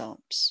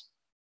autosomes.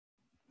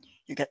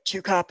 You get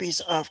 2 copies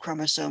of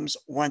chromosomes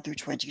 1 through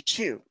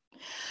 22.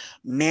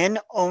 Men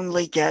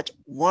only get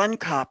 1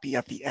 copy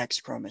of the X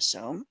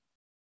chromosome.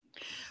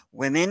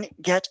 Women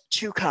get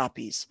 2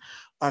 copies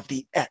of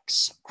the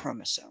X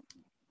chromosome.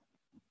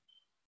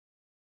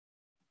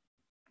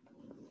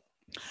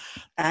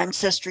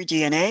 Ancestry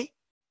DNA,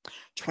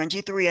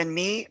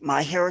 23andMe,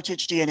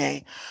 MyHeritage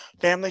DNA,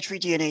 Family Tree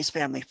DNA's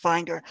Family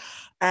Finder,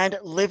 and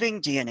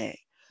Living DNA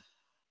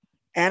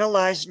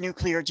analyze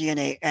nuclear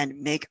DNA and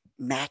make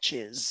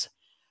matches,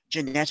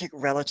 genetic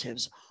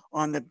relatives,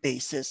 on the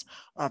basis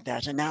of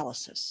that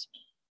analysis.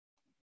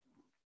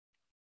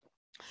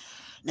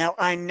 Now,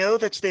 I know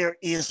that there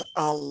is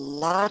a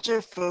lot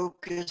of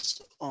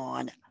focus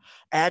on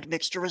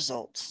admixture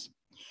results.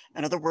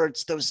 In other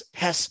words, those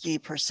pesky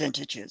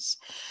percentages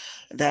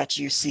that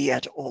you see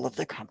at all of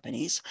the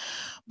companies.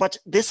 But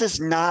this is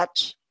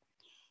not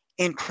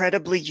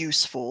incredibly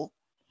useful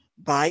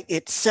by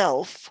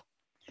itself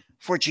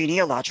for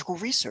genealogical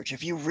research.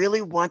 If you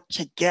really want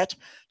to get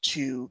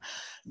to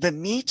the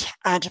meat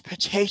and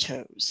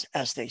potatoes,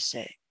 as they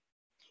say,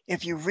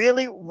 if you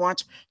really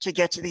want to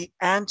get to the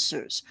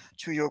answers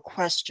to your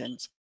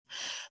questions,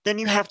 then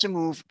you have to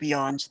move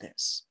beyond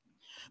this.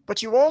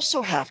 But you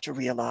also have to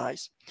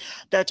realize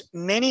that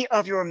many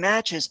of your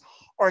matches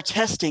are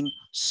testing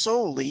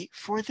solely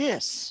for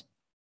this.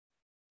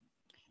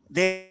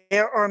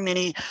 There are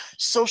many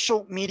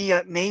social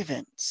media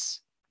mavens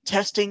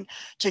testing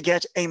to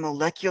get a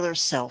molecular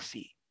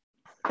selfie.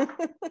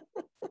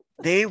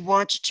 They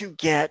want to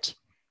get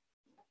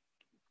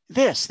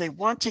this. They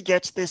want to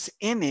get this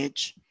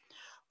image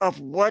of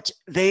what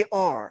they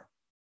are,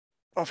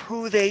 of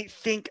who they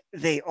think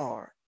they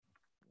are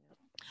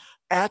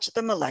at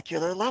the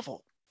molecular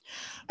level,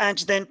 and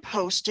then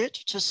post it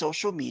to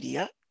social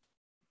media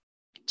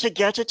to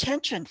get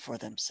attention for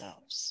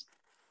themselves.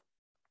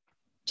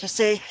 To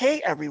say,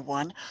 hey,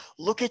 everyone,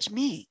 look at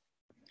me.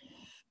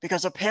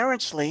 Because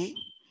apparently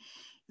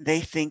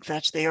they think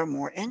that they are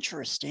more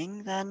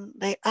interesting than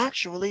they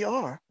actually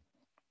are.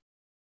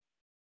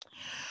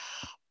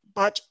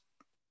 But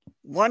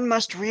one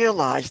must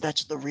realize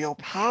that the real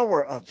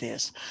power of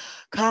this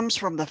comes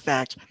from the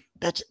fact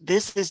that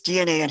this is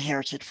DNA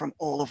inherited from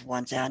all of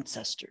one's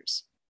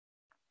ancestors.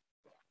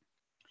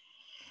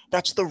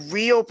 That's the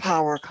real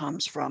power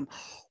comes from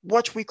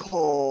what we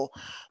call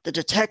the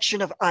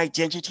detection of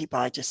identity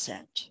by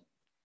descent.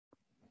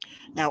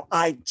 Now,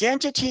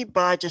 identity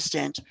by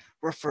descent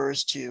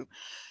refers to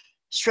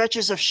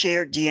stretches of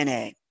shared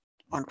DNA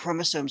on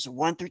chromosomes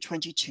 1 through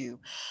 22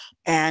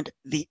 and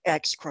the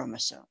X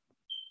chromosome.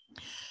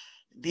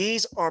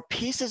 These are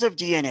pieces of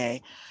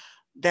DNA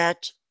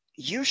that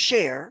you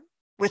share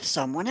with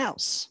someone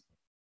else.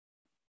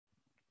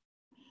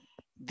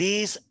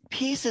 These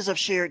pieces of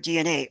shared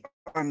DNA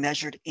are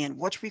measured in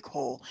what we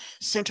call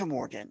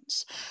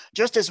centimorgans,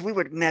 just as we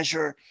would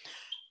measure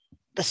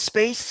the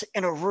space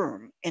in a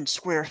room in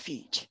square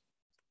feet.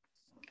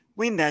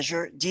 We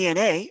measure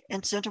DNA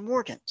in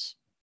centimorgans.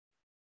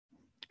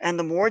 And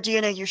the more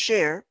DNA you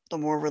share, the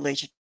more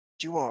related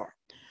you are.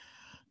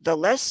 The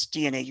less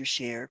DNA you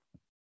share,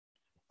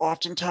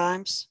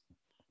 oftentimes,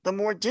 the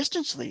more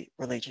distantly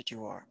related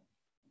you are.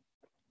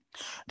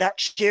 That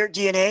shared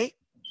DNA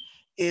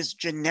is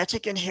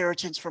genetic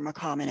inheritance from a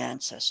common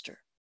ancestor.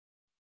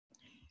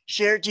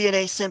 Shared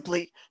DNA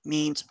simply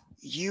means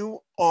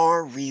you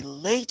are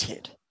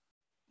related.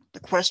 The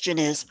question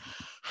is,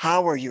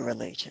 how are you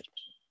related?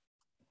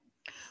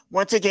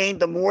 Once again,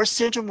 the more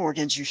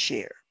centimorgans you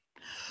share,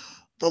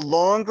 the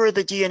longer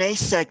the DNA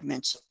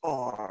segments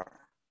are,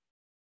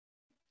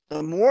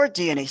 the more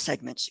DNA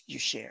segments you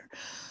share,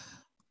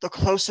 the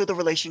closer the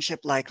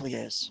relationship likely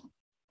is.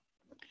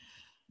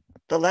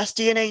 The less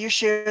DNA you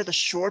share, the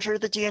shorter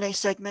the DNA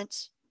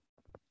segments,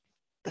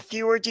 the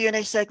fewer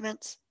DNA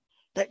segments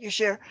that you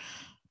share,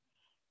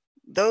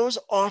 those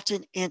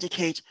often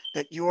indicate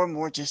that you're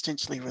more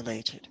distantly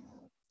related.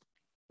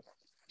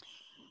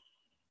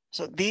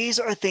 So these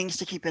are things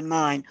to keep in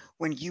mind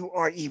when you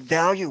are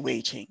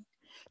evaluating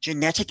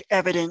genetic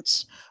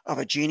evidence of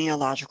a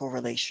genealogical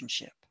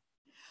relationship.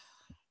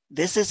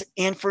 This is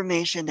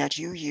information that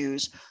you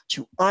use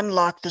to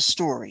unlock the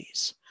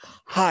stories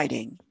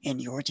hiding in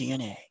your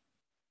DNA.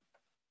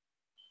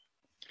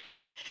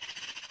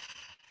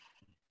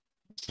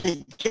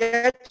 To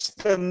get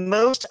the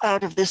most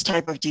out of this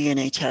type of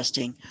DNA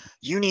testing,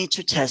 you need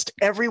to test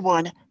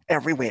everyone,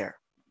 everywhere.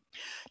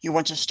 You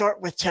want to start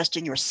with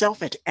testing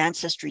yourself at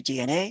Ancestry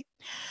DNA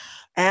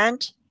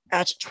and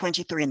at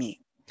 23andMe.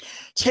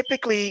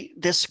 Typically,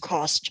 this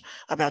costs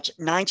about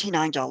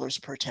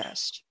 $99 per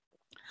test.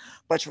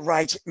 But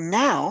right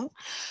now,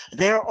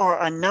 there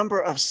are a number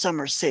of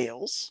summer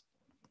sales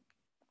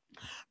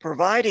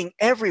providing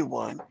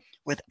everyone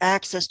with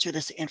access to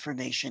this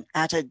information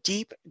at a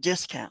deep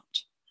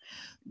discount.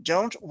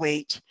 Don't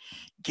wait,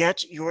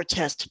 get your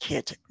test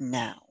kit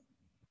now.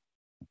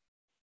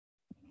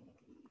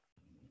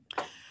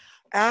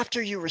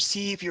 After you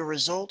receive your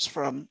results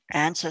from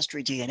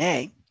Ancestry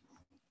DNA,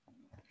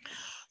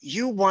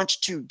 you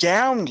want to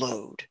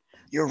download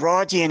your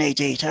raw DNA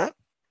data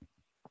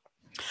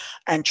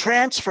and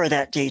transfer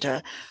that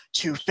data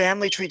to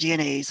Family Tree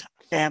DNA's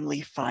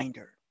Family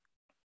Finder.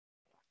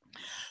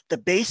 The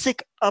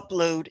basic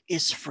upload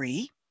is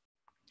free,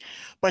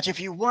 but if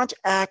you want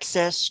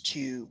access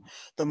to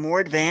the more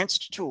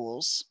advanced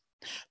tools,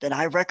 then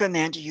I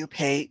recommend you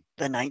pay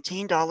the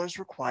 $19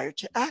 required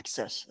to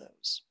access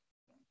those.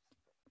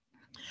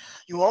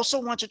 You also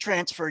want to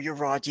transfer your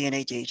raw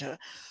DNA data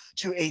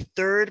to a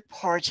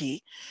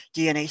third-party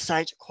DNA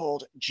site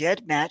called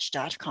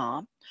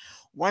gedmatch.com.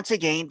 Once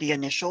again, the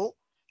initial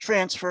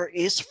transfer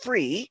is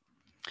free,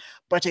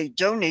 but a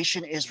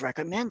donation is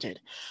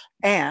recommended.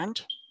 And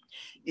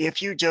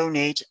if you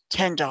donate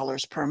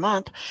 $10 per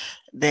month,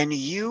 then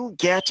you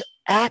get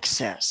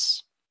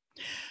access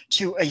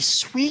to a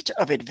suite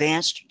of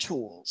advanced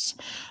tools.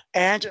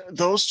 And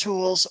those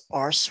tools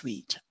are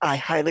sweet. I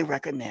highly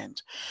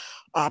recommend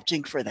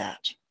opting for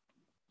that.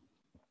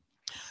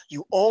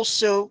 You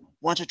also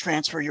want to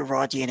transfer your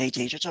raw DNA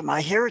data to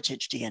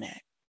MyHeritage DNA.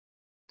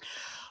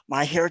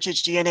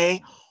 MyHeritage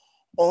DNA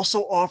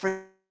also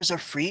offers a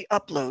free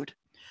upload,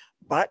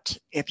 but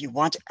if you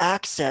want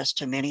access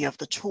to many of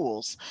the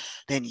tools,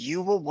 then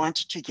you will want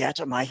to get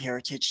a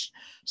MyHeritage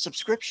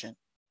subscription.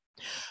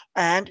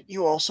 And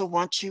you also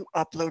want to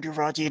upload your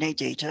raw DNA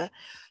data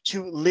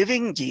to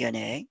Living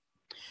DNA.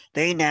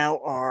 They now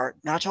are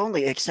not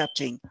only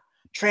accepting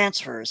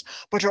transfers,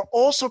 but are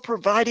also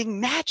providing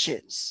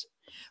matches,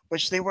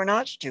 which they were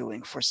not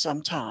doing for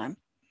some time.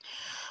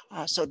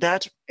 So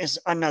that is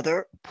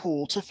another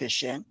pool to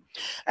fish in.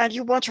 And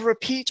you want to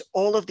repeat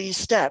all of these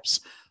steps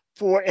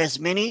for as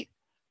many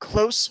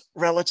close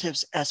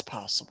relatives as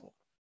possible.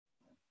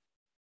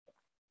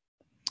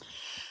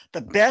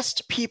 The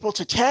best people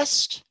to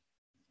test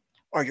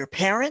are your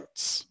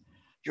parents,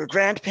 your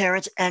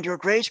grandparents, and your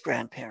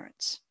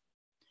great-grandparents.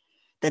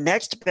 The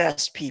next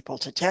best people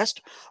to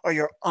test are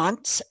your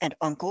aunts and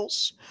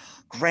uncles,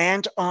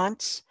 grand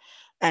aunts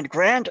and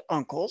grand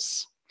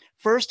uncles,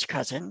 first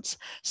cousins,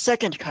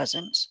 second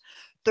cousins,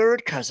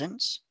 third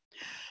cousins,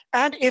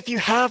 and if you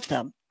have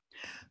them,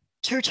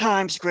 2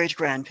 times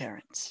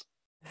great-grandparents.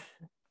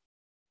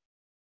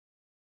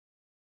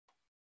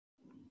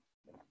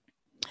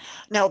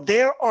 Now,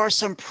 there are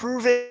some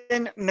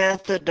proven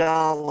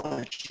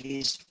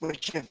methodologies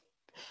which have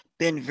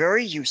been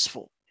very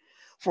useful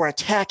for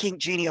attacking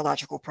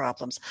genealogical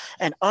problems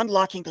and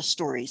unlocking the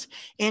stories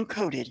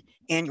encoded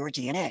in your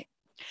DNA.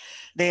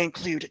 They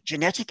include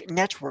genetic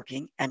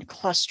networking and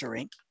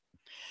clustering,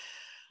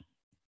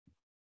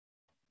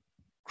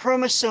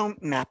 chromosome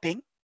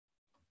mapping,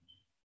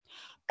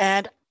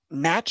 and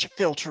match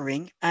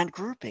filtering and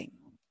grouping,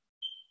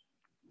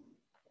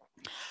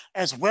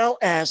 as well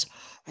as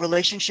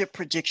relationship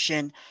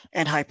prediction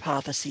and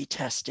hypothesis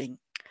testing.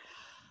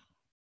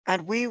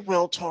 And we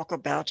will talk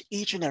about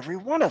each and every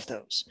one of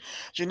those.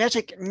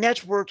 Genetic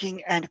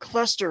networking and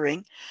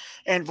clustering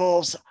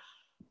involves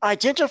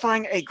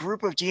identifying a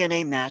group of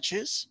DNA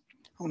matches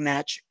who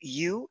match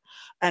you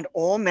and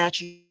all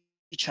match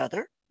each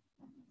other.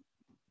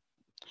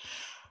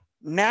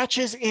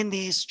 Matches in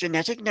these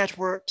genetic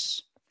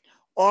networks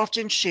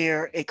often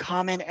share a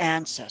common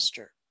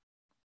ancestor.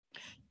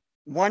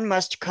 One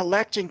must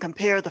collect and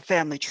compare the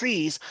family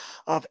trees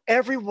of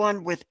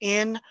everyone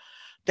within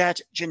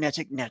that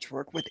genetic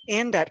network,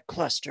 within that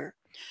cluster,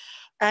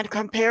 and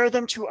compare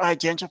them to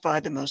identify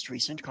the most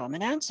recent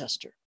common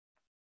ancestor.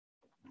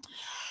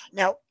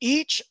 Now,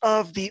 each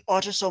of the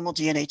autosomal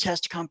DNA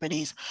test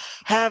companies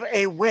have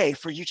a way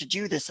for you to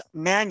do this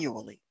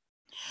manually.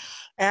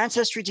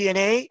 Ancestry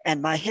DNA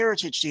and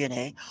MyHeritage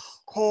DNA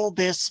call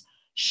this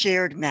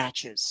shared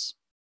matches.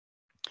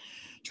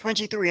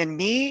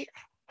 23andMe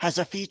has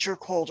a feature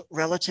called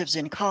Relatives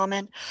in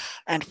Common,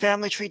 and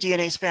Family Tree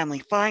DNA's Family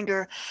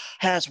Finder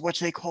has what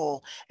they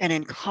call an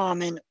In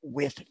Common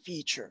With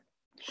feature.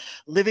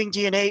 Living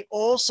DNA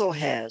also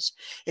has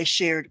a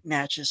shared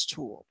matches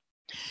tool.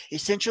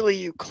 Essentially,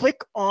 you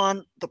click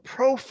on the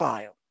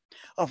profile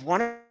of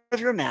one of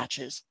your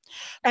matches,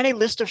 and a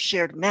list of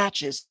shared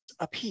matches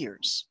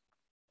appears.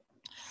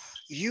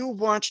 You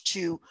want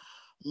to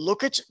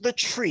look at the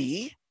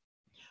tree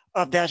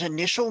of that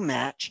initial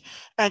match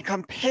and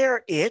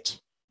compare it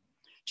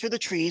to the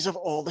trees of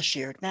all the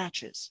shared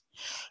matches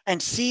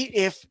and see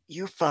if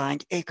you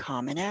find a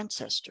common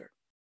ancestor.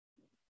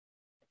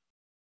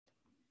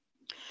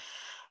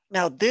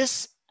 Now,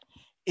 this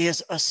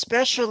is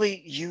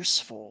especially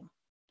useful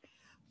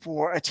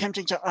for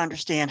attempting to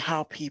understand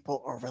how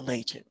people are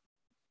related.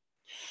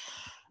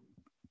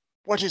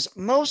 What is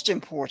most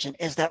important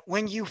is that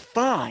when you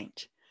find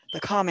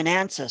the common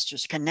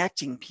ancestors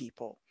connecting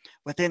people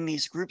within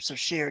these groups of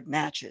shared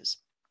matches,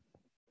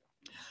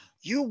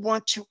 you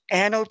want to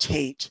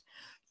annotate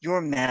your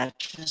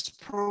matches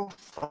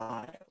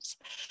profiles.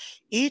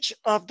 Each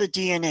of the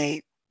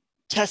DNA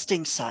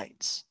testing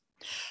sites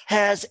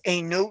has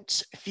a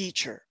notes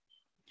feature,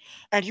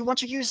 and you want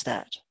to use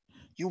that.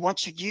 You want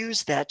to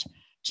use that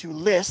to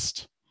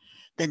list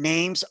the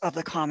names of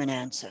the common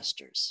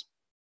ancestors.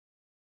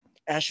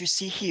 As you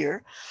see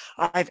here,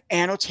 I've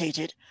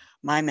annotated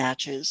my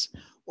matches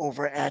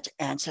over at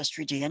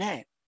Ancestry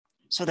DNA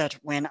so that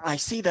when I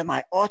see them,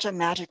 I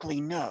automatically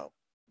know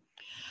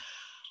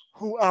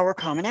who our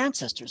common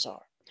ancestors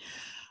are.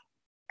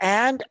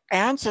 And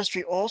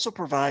Ancestry also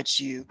provides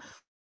you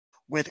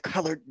with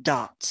colored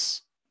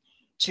dots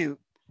to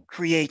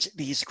create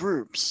these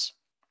groups.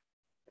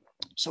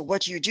 So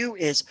what you do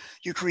is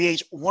you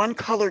create one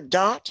colored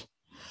dot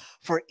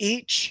for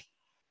each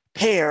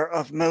pair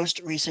of most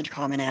recent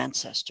common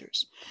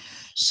ancestors.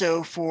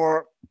 So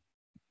for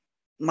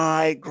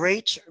my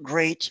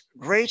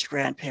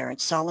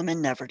great-great-great-grandparents,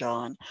 Solomon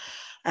Neverdon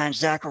and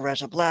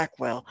Zacharetta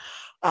Blackwell,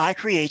 I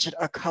created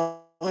a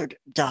colored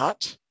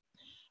dot,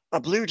 a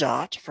blue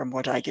dot from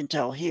what I can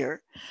tell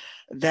here,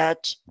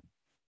 that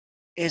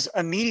is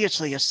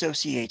immediately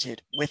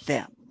associated with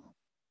them.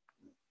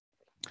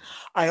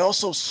 I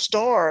also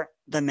star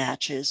the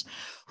matches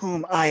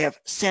whom I have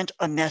sent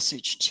a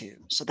message to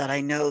so that I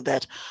know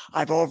that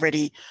I've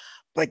already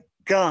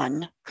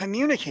begun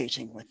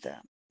communicating with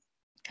them,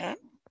 okay?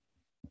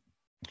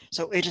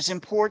 So it is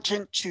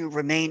important to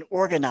remain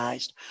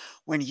organized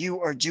when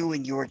you are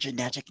doing your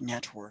genetic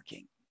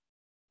networking.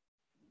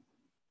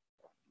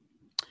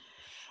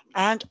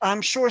 And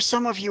I'm sure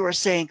some of you are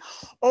saying,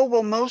 oh,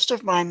 well, most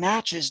of my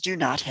matches do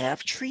not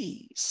have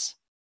trees.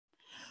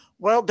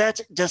 Well,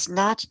 that does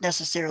not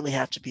necessarily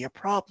have to be a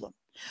problem.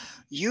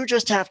 You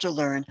just have to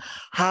learn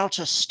how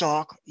to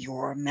stalk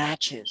your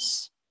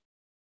matches.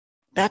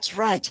 That's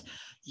right.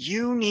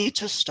 You need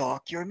to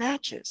stalk your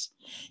matches.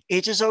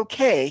 It is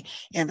okay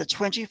in the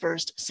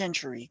 21st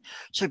century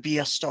to be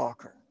a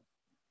stalker.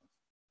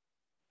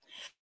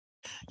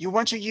 You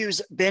want to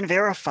use Been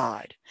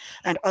Verified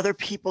and other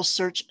people's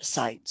search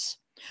sites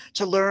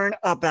to learn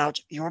about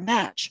your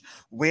match,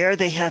 where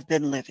they have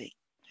been living,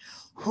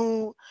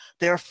 who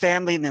their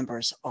family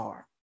members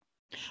are.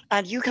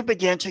 And you can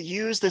begin to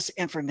use this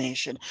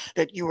information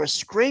that you are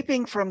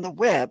scraping from the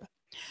web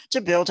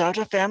to build out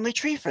a family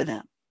tree for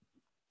them.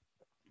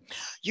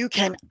 You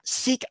can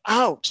seek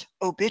out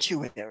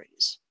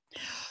obituaries.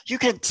 You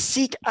can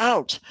seek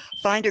out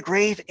find a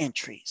grave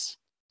entries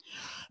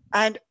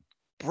and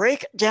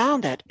break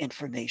down that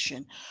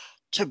information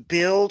to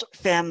build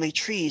family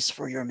trees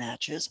for your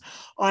matches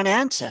on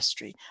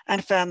Ancestry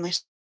and Family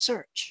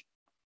Search.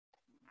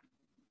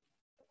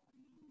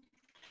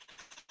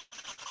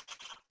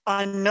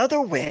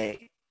 Another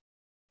way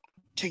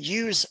to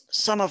use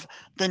some of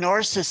the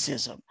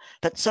narcissism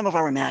that some of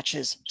our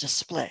matches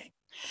display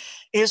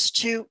is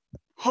to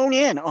hone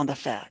in on the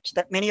fact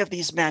that many of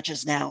these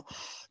matches now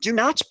do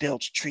not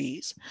build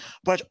trees,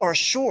 but are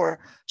sure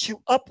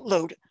to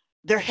upload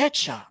their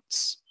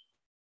headshots.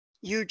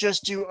 You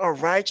just do a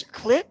right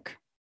click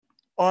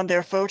on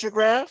their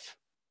photograph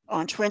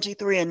on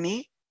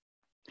 23andMe.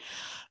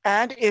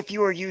 And if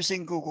you are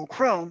using Google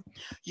Chrome,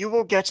 you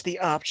will get the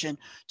option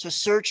to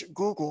search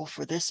Google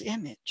for this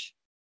image.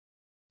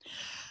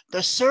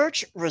 The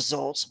search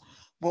results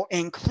will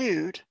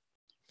include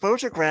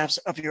photographs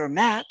of your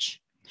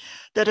match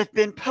that have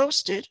been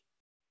posted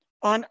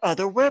on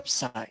other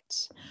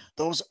websites.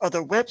 Those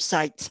other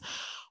websites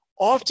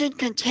often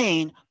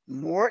contain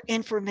more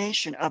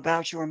information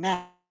about your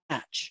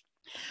match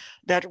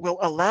that will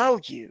allow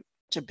you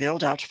to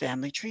build out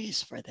family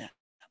trees for them.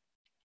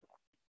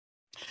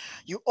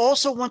 You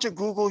also want to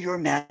Google your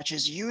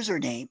match's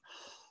username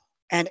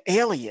and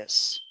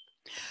alias,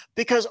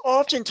 because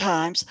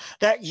oftentimes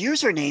that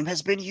username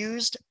has been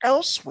used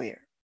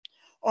elsewhere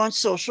on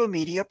social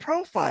media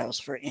profiles,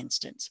 for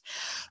instance.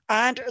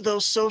 And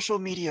those social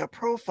media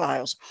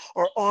profiles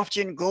are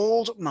often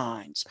gold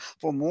mines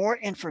for more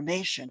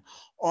information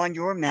on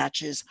your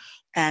match's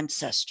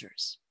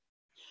ancestors.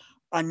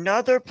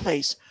 Another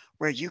place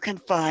where you can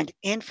find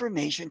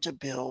information to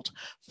build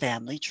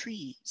family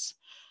trees,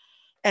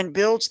 and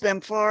builds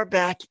them far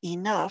back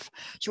enough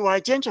to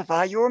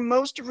identify your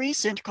most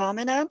recent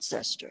common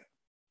ancestor.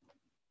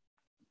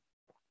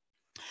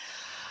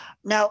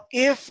 Now,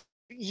 if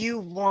you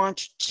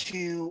want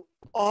to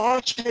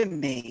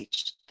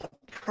automate the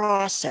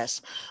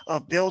process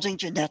of building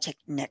genetic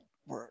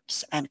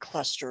networks and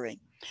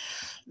clustering,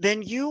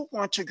 then you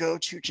want to go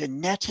to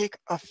Genetic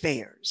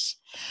Affairs.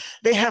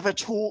 They have a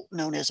tool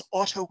known as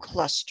Auto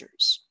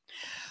Clusters,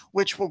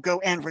 which will go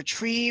and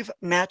retrieve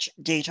match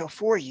data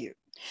for you,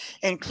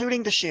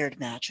 including the shared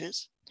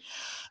matches,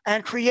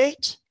 and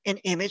create an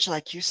image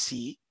like you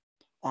see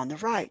on the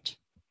right.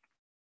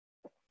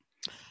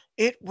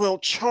 It will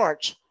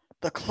chart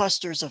the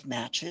clusters of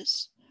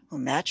matches who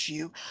match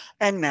you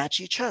and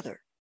match each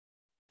other.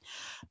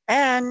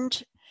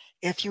 And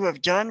if you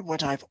have done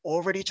what I've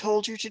already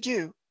told you to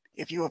do,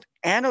 if you have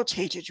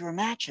annotated your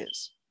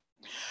matches,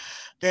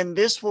 then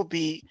this will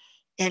be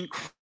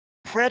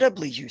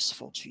incredibly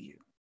useful to you.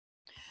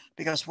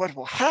 Because what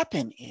will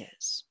happen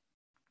is,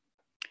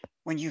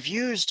 when you've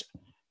used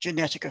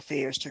Genetic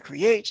Affairs to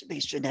create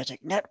these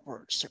genetic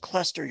networks to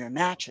cluster your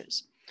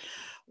matches,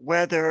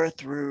 whether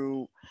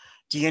through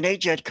DNA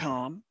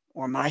GEDCOM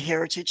or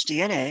MyHeritage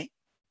DNA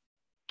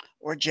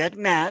or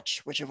GEDmatch,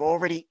 which have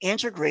already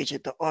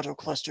integrated the auto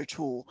cluster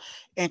tool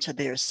into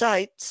their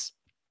sites,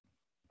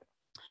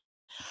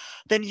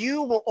 then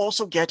you will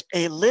also get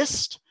a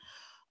list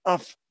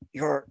of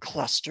your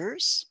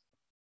clusters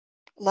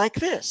like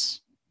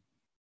this.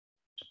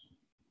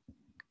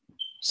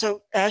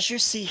 So as you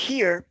see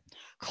here,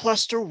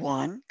 cluster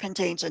 1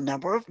 contains a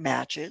number of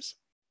matches,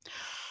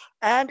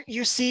 and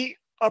you see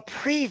a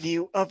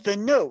preview of the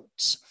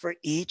notes for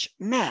each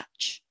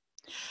match.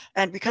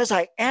 And because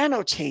I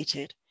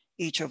annotated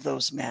each of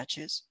those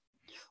matches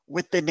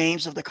with the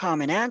names of the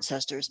common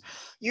ancestors,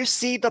 you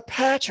see the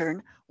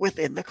pattern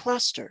within the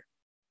cluster.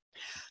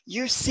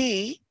 You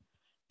see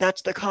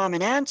that the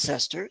common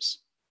ancestors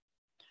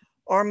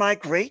are my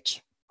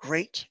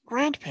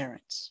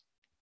great-great-grandparents,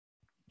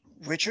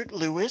 Richard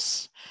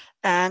Lewis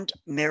and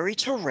Mary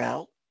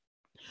Terrell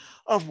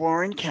of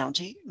Warren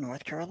County,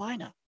 North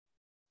Carolina.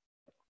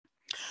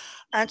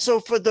 And so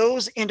for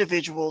those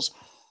individuals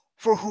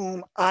for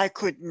whom I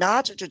could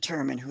not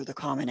determine who the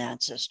common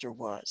ancestor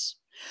was,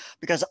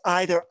 because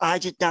either I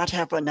did not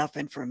have enough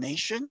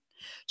information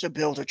to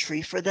build a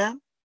tree for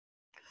them,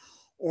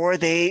 or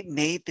they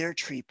made their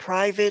tree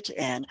private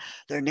and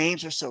their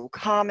names are so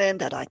common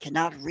that I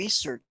cannot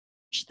research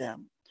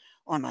them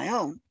on my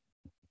own,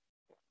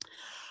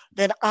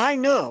 then I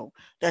know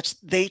that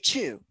they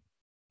too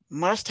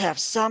must have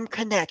some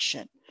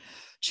connection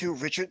to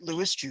Richard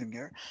Lewis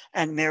Jr.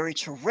 and Mary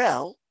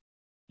Terrell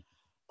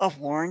of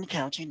Warren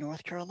County,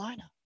 North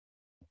Carolina.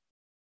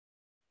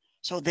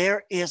 So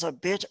there is a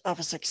bit of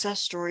a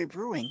success story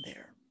brewing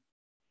there.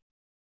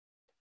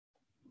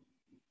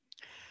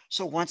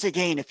 So once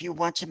again, if you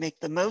want to make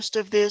the most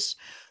of this,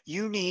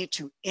 you need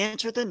to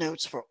enter the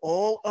notes for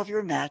all of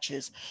your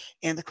matches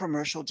in the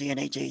commercial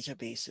DNA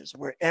databases,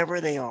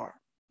 wherever they are,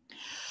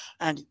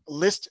 and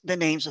list the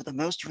names of the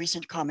most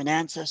recent common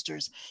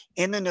ancestors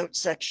in the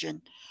notes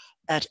section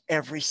at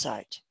every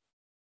site.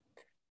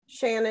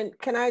 Shannon,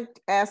 can I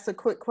ask a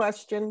quick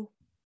question?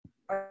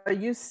 Are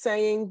you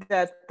saying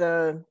that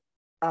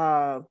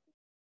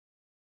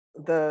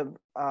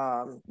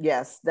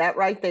yes, that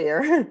right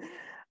there,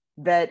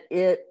 that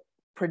it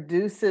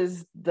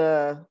produces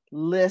the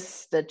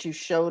list that you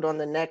showed on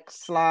the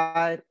next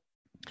slide?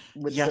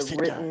 with Yes, the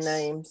it written does.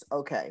 names?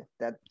 Okay,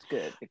 that's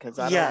good because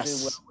I don't do well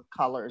Yes. with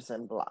colors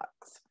and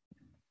blocks.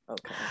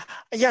 Okay.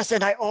 Yes,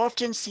 and I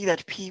often see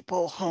that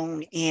people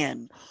hone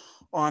in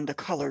on the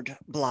colored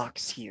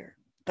blocks here,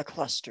 the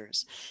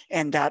clusters,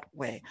 and that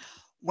way.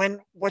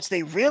 When what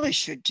they really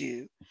should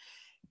do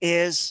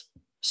is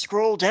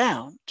scroll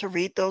down to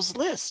read those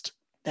lists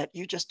that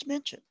you just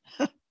mentioned.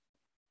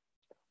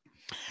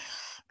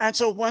 And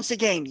so once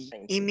again,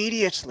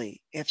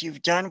 immediately, if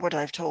you've done what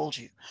I've told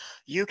you,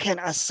 you can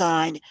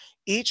assign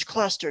each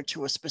cluster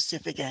to a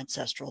specific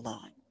ancestral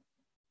line.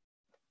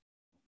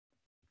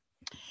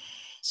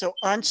 So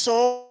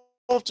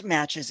unsolved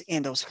matches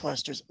in those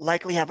clusters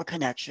likely have a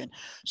connection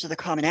to the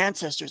common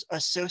ancestors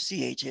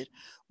associated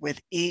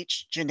with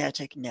each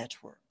genetic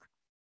network.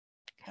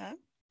 Okay.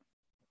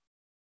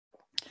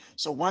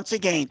 So once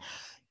again,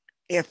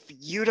 if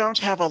you don't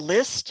have a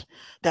list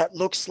that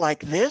looks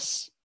like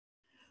this,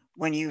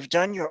 when you've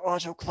done your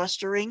auto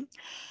clustering,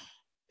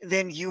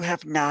 then you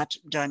have not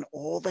done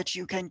all that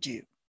you can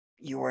do.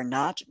 You are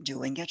not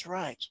doing it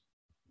right.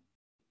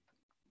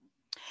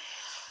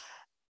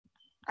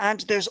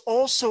 And there's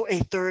also a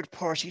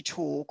third-party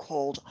tool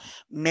called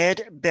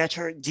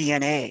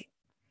MedBetterDNA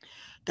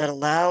that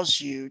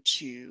allows you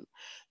to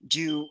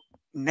do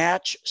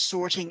match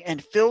sorting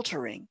and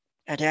filtering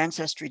at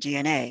Ancestry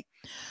DNA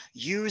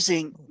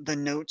using the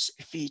notes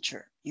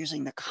feature,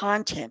 using the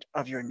content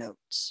of your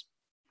notes.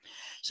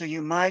 So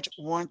you might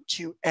want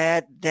to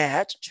add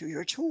that to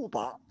your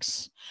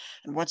toolbox.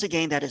 And once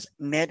again, that is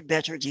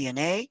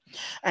MedBetterDNA,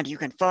 and you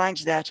can find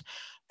that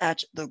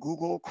at the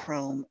Google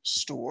Chrome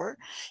store.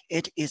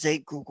 It is a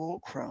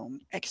Google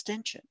Chrome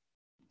extension.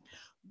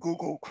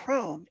 Google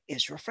Chrome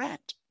is your friend.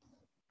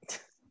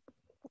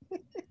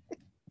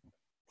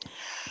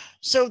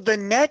 So the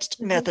next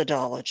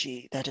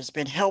methodology that has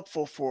been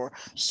helpful for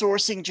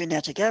sourcing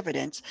genetic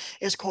evidence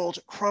is called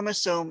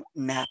chromosome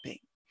mapping.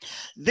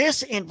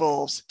 This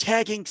involves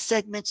tagging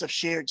segments of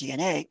shared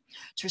DNA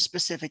to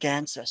specific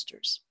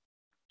ancestors.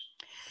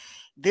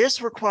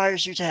 This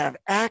requires you to have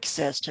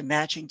access to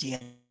matching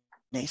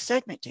DNA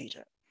segment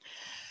data.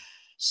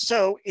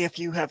 So if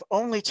you have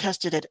only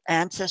tested at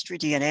Ancestry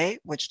DNA,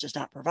 which does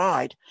not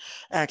provide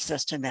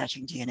access to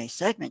matching DNA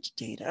segment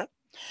data,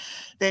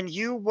 then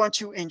you want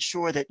to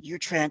ensure that you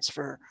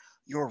transfer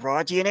your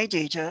raw DNA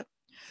data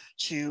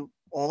to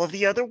all of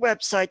the other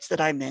websites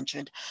that I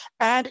mentioned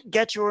and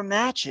get your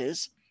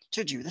matches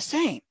to do the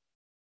same.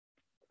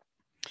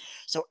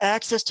 So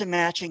access to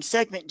matching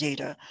segment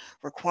data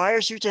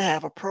requires you to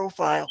have a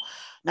profile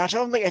not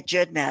only at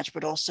GEDmatch,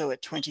 but also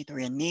at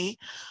 23andMe,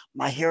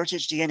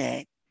 MyHeritage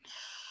DNA,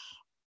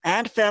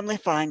 and Family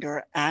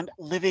Finder and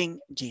Living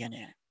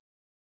DNA.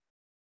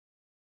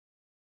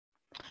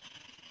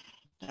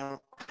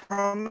 Now,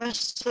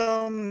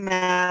 chromosome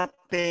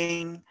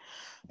mapping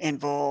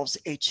involves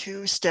a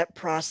two-step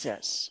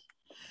process.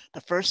 The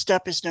first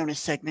step is known as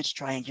segment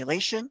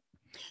triangulation.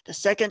 The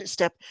second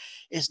step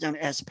is known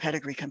as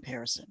pedigree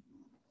comparison.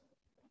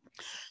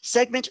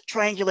 Segment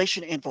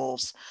triangulation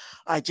involves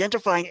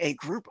identifying a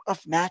group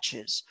of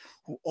matches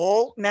who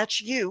all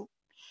match you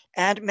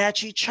and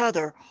match each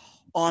other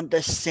on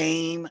the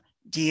same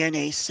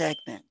DNA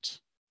segment.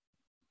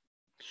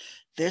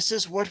 This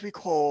is what we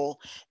call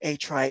a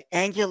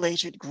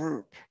triangulated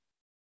group.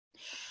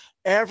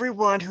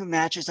 Everyone who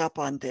matches up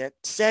on that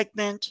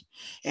segment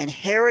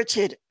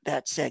inherited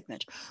that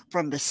segment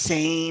from the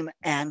same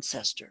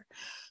ancestor.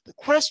 The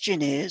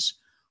question is,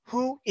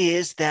 who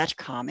is that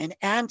common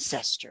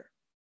ancestor?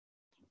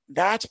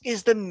 That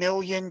is the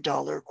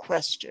million-dollar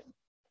question.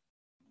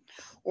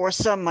 Or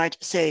some might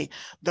say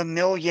the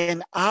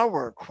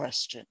million-hour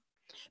question,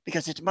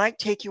 because it might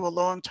take you a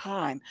long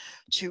time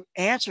to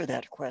answer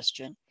that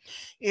question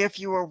if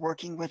you are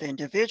working with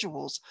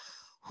individuals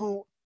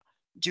who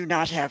do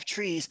not have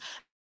trees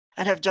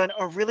and have done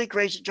a really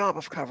great job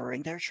of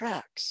covering their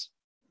tracks.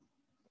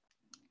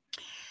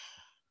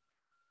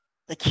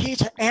 The key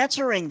to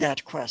answering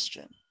that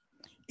question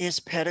is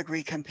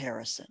pedigree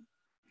comparison.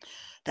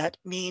 That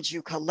means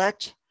you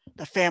collect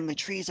the family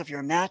trees of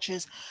your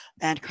matches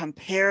and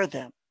compare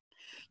them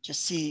to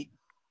see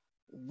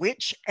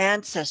which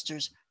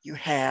ancestors you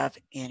have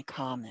in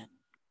common.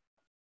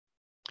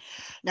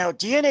 Now,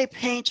 DNA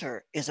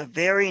Painter is a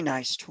very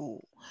nice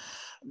tool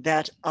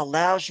that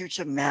allows you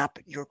to map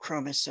your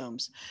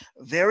chromosomes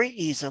very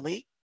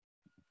easily.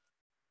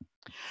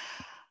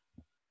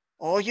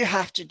 All you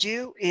have to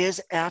do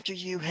is, after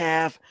you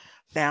have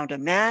found a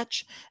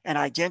match and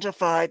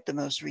identified the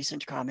most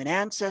recent common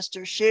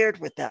ancestor shared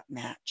with that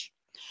match,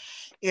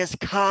 is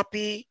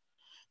copy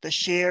the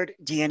shared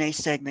DNA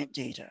segment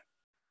data.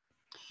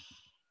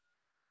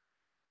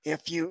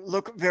 If you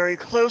look very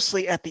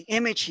closely at the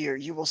image here,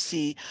 you will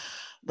see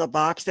the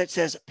box that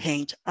says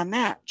paint a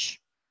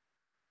match.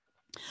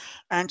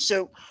 And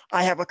so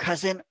I have a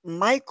cousin,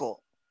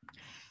 Michael,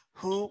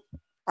 who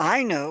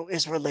I know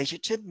is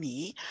related to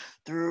me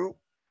through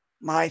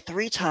my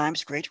 3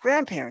 times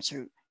great-grandparents,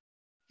 who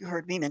you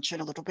heard me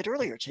mention a little bit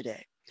earlier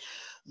today,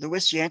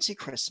 Louis Yancey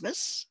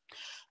Christmas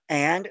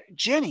and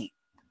Jenny.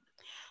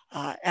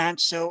 And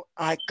so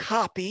I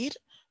copied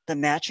the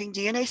matching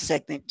DNA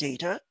segment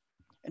data.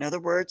 In other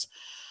words,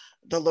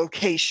 the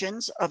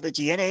locations of the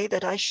DNA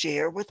that I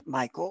share with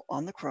Michael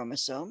on the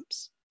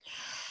chromosomes.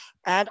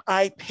 And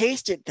I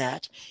pasted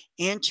that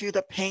into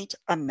the Paint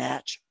a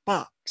Match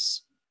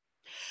box.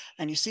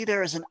 And you see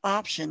there is an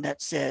option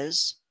that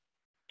says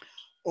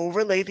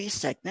overlay these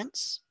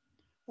segments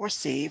or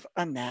save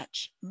a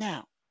match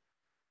now.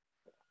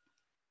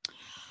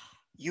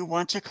 You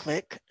want to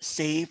click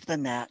Save the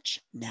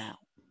Match Now.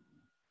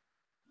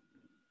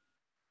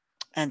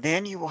 And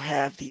then you will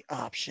have the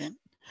option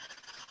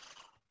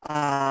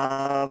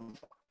of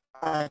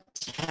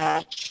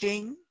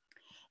attaching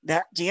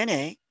that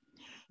DNA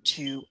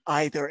to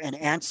either an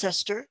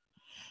ancestor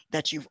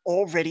that you've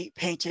already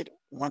painted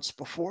once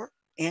before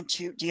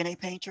into DNA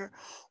Painter,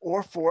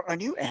 or for a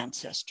new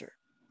ancestor.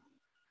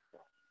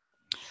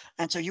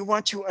 And so you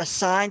want to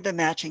assign the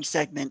matching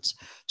segments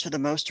to the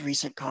most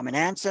recent common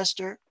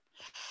ancestor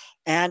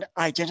and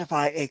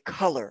identify a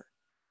color,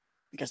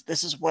 because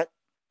this is what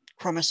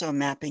chromosome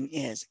mapping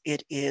is.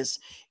 It is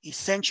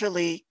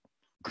essentially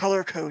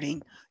color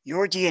coding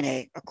your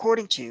DNA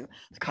according to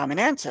the common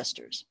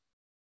ancestors.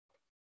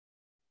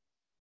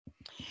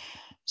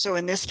 So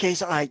in this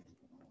case, I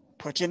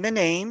put in the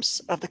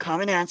names of the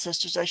common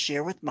ancestors I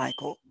share with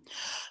Michael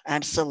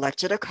and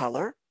selected a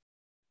color.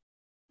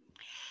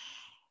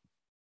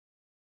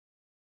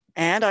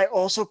 And I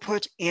also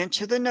put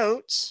into the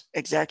notes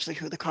exactly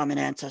who the common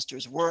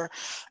ancestors were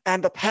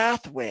and the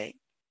pathway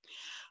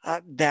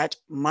that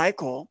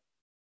Michael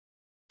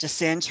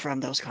descends from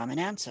those common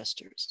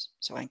ancestors.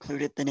 So I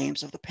included the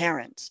names of the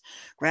parents,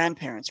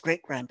 grandparents,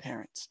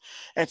 great-grandparents,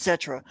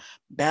 etc.,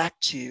 back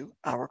to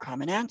our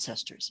common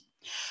ancestors.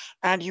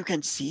 And you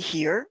can see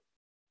here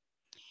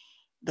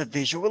the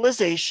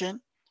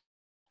visualization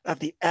of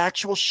the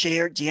actual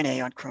shared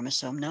DNA on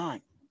chromosome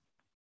 9.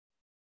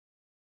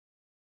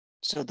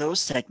 So those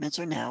segments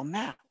are now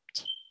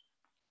mapped.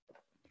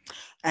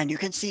 And you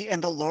can see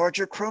in the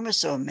larger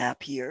chromosome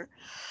map here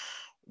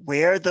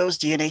where those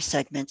DNA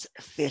segments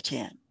fit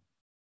in.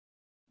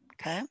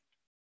 Okay.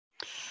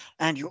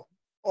 And you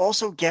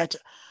also get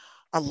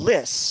a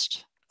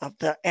list of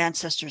the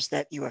ancestors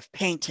that you have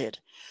painted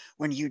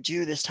when you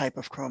do this type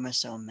of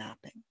chromosome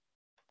mapping,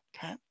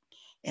 okay,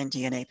 in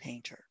DNA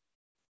Painter.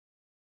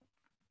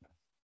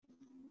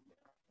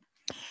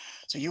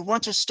 So you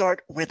want to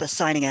start with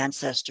assigning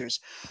ancestors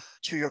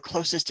to your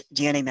closest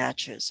DNA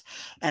matches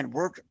and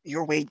work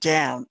your way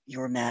down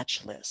your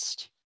match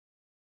list.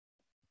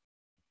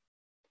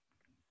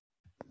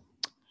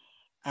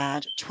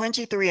 And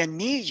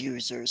 23andMe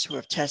users who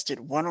have tested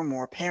one or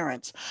more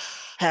parents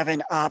have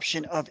an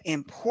option of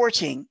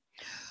importing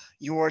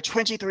your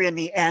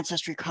 23andMe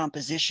ancestry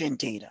composition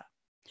data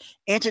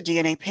into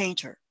DNA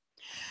Painter.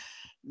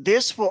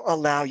 This will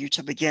allow you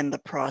to begin the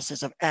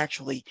process of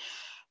actually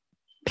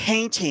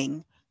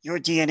painting your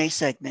DNA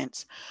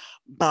segments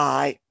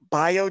by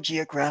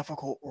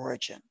biogeographical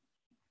origin.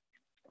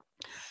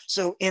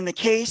 So in the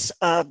case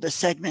of the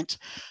segment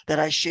that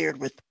I shared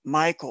with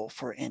Michael,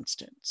 for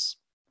instance,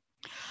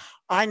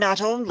 I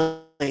not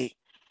only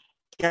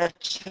get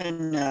to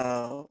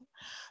know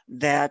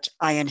that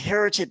I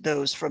inherited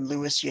those from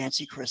Louis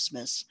Yancey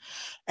Christmas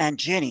and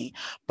Jenny,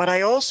 but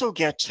I also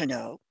get to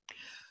know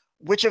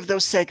which of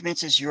those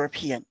segments is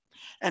European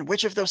and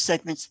which of those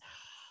segments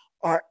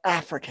are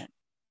African.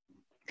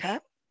 Okay,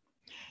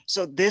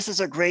 so this is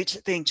a great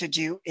thing to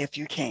do if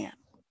you can.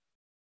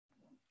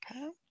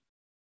 Okay,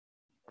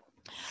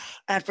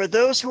 and for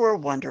those who are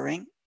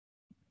wondering,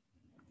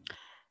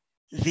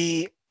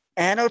 the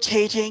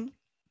annotating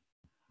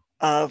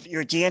of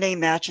your DNA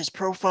matches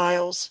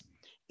profiles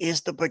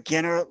is the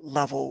beginner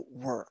level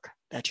work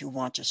that you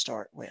want to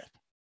start with.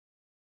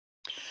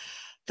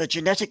 The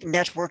genetic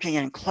networking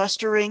and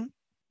clustering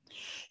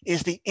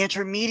is the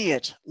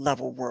intermediate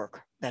level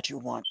work that you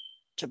want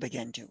to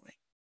begin doing.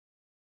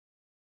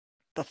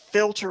 The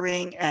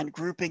filtering and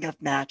grouping of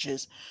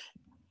matches,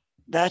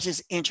 that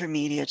is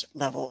intermediate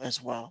level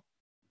as well.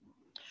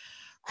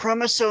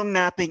 Chromosome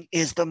mapping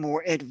is the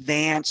more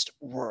advanced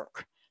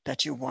work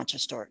that you want to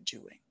start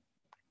doing.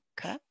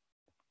 Okay.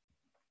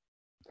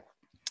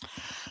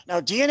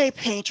 Now, DNA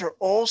Painter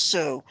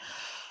also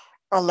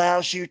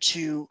allows you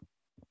to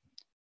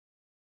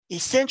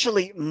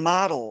essentially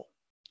model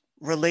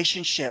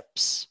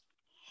relationships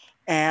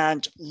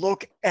and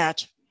look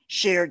at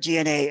shared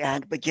DNA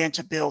and begin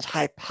to build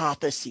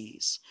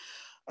hypotheses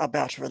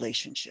about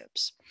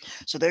relationships.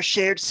 So their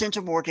shared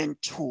centimorgan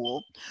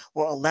tool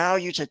will allow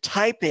you to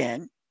type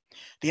in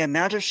the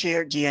amount of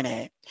shared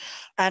DNA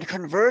and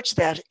convert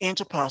that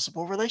into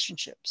possible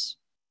relationships.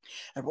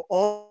 It will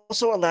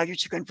also allow you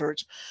to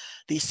convert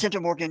the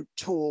centimorgan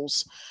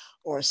tools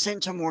or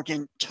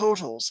centimorgan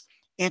totals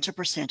into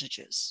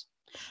percentages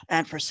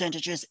and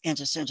percentages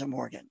into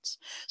centimorgans.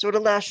 So it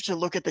allows you to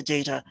look at the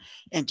data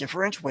in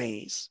different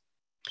ways,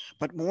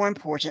 but more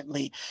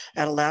importantly,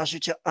 it allows you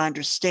to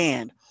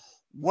understand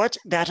what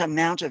that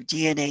amount of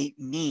DNA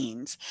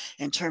means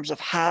in terms of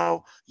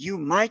how you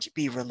might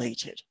be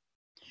related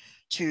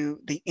to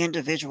the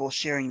individual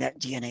sharing that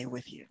DNA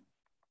with you.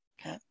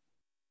 Okay.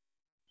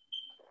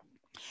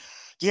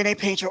 DNA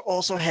Painter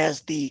also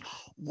has the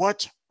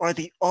what are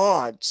the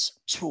odds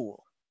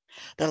tool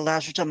that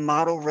allows you to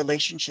model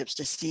relationships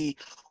to see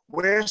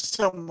where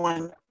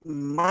someone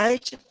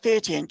might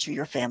fit into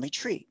your family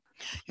tree.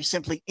 You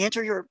simply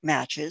enter your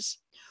matches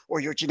or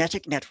your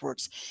genetic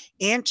networks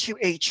into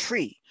a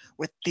tree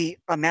with the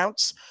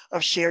amounts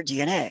of shared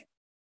DNA.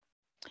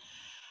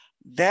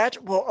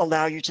 That will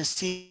allow you to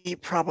see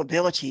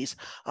probabilities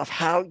of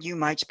how you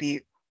might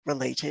be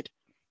related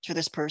to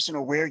this person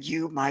or where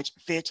you might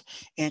fit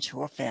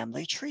into a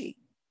family tree.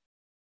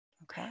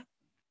 Okay.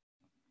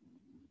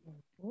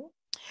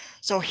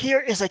 So here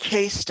is a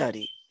case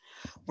study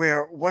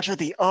where what are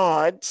the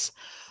odds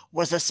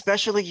was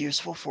especially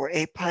useful for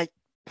a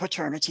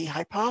paternity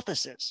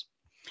hypothesis.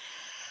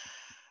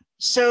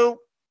 So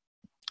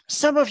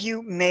some of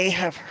you may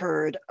have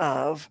heard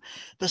of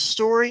the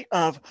story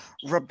of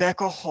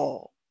Rebecca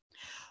Hall,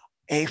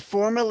 a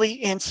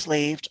formerly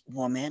enslaved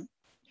woman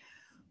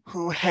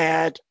who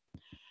had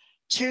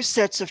 2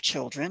 sets of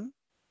children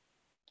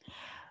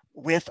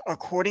with,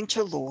 according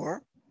to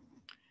lore,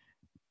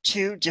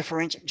 2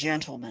 different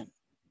gentlemen.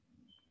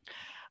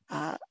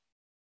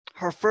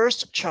 Her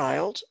first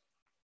child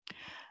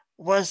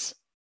was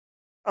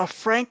a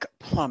Frank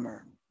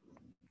Plummer,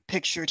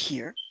 pictured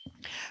here.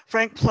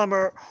 Frank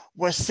Plummer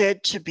was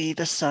said to be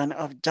the son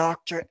of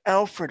Dr.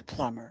 Alfred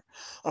Plummer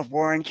of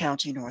Warren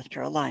County, North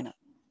Carolina.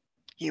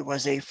 He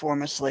was a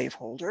former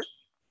slaveholder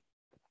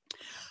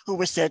who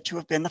was said to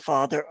have been the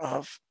father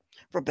of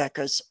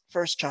Rebecca's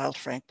first child,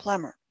 Frank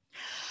Plummer.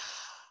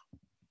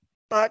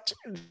 But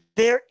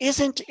there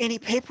isn't any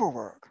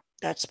paperwork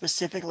that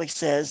specifically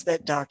says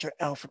that Dr.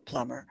 Alfred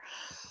Plummer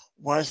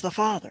was the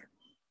father.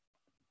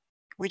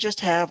 We just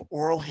have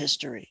oral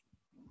history.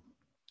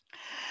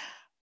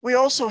 We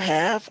also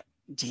have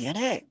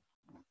DNA.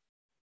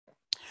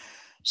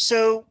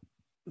 So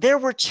there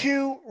were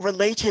 2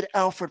 related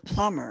Alfred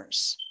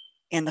Plumbers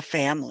in the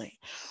family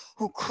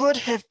who could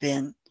have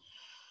been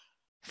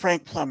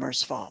Frank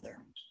Plummer's father.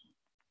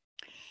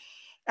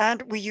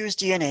 And we use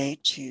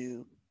DNA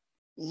to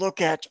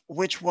look at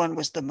which one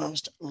was the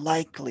most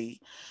likely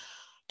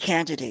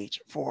candidate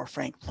for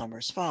Frank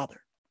Plummer's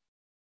father.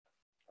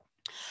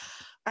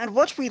 And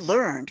what we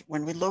learned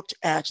when we looked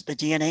at the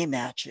DNA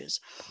matches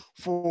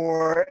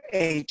for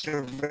a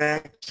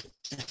direct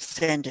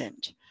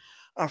descendant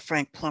of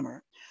Frank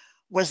Plummer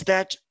was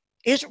that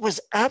it was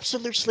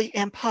absolutely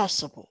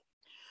impossible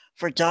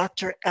for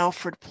Dr.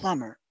 Alfred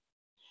Plummer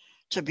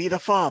to be the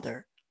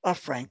father of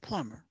Frank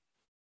Plummer.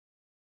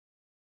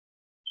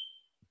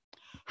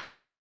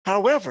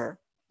 However,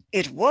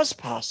 it was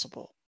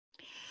possible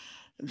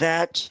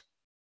that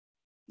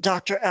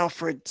Dr.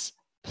 Alfred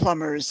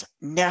Plummer's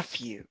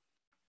nephew,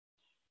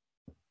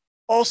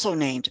 also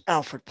named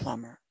Alfred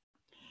Plummer,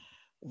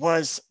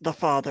 was the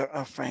father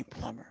of Frank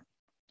Plummer.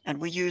 And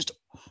we used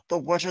the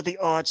what are the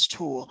odds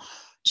tool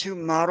to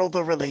model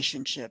the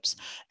relationships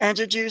and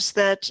deduce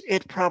that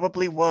it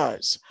probably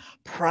was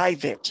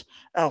Private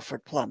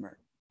Alfred Plummer,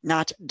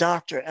 not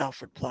Dr.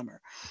 Alfred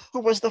Plummer, who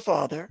was the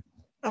father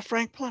of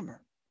Frank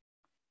Plummer.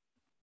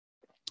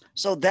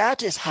 So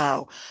that is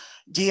how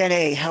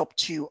DNA helped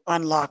to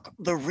unlock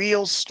the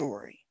real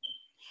story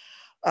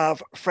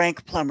of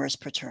Frank Plummer's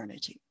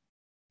paternity.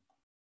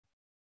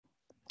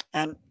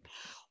 And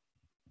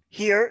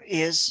here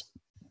is,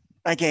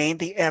 again,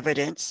 the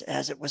evidence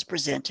as it was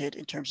presented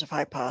in terms of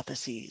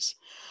hypotheses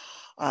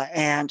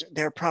and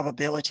their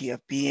probability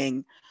of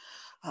being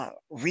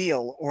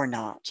real or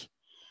not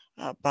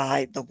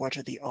by the what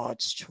are the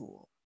odds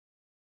tool.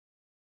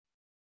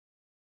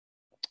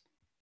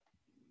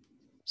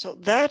 So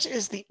that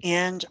is the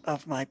end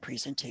of my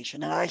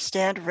presentation, and I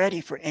stand ready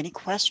for any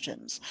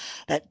questions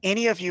that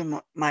any of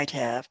you might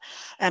have.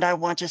 And I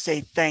want to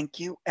say thank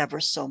you ever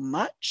so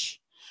much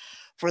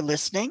for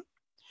listening.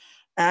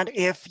 And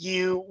if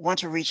you want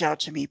to reach out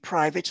to me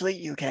privately,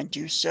 you can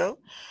do so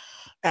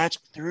at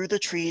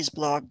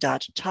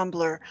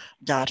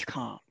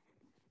throughthetreesblog.tumblr.com.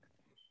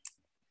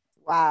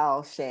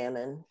 Wow,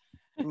 Shannon.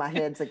 My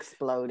head's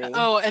exploding.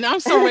 Oh, and I'm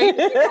so ready to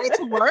get right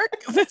to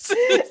work.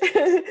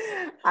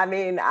 I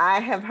mean, I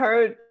have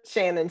heard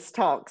Shannon's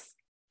talks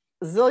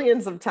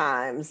zillions of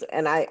times,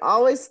 and I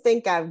always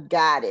think I've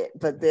got it,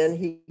 but then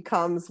he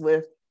comes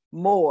with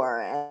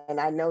more, and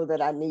I know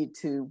that I need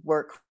to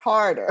work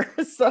harder.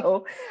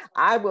 So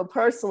I will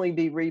personally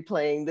be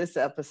replaying this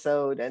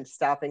episode and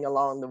stopping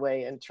along the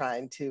way and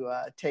trying to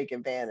take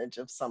advantage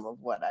of some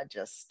of what I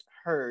just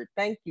heard.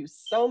 Thank you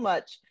so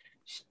much,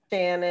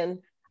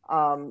 Shannon.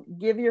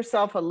 Give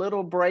yourself a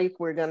little break.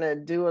 We're going to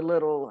do a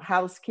little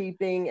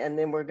housekeeping, and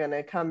then we're going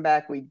to come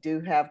back. We do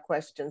have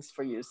questions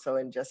for you. So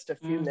in just a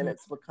few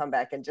minutes, we'll come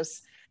back and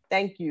just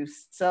thank you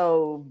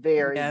so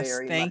very much.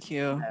 Thank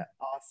you. For that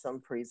awesome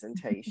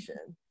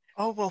presentation.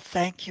 Oh, well,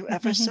 thank you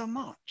ever so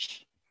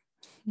much.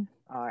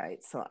 All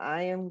right. So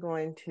I am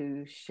going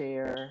to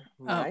share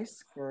my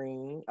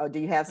screen. Oh, do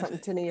you have something,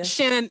 Tania?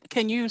 Shannon,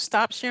 can you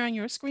stop sharing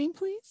your screen,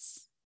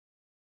 please?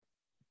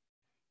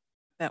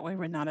 That way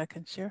Renata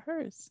can share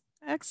hers.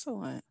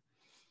 Excellent.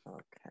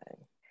 Okay.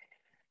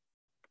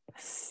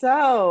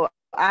 So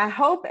I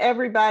hope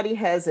everybody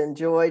has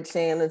enjoyed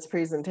Shannon's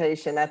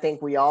presentation. I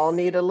think we all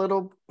need a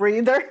little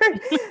breather.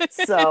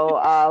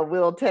 So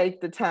we'll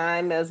take the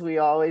time, as we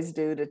always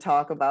do, to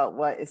talk about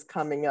what is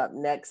coming up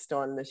next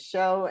on the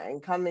show.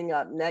 And coming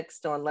up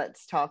next on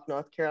Let's Talk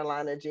North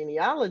Carolina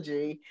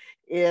Genealogy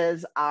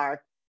is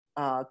our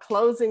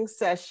closing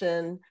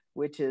session,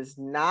 which is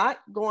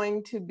not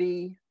going to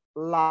be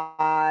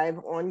live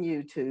on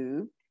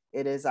YouTube.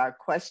 It is our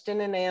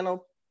question and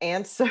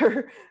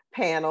answer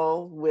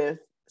panel with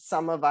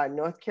some of our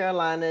North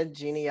Carolina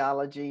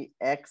genealogy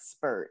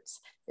experts.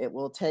 It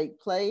will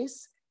take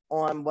place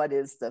on what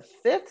is the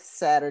 5th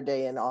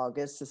Saturday in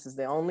August. This is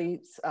the only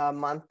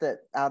month that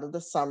out of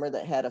the summer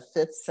that had a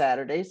 5th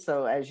Saturday.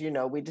 So as you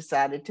know, we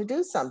decided to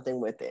do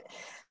something with it.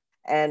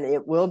 And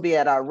it will be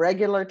at our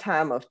regular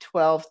time of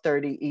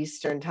 12:30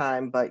 Eastern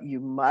time, but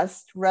you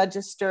must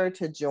register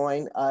to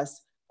join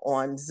us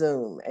on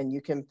Zoom. And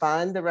you can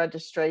find the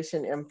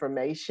registration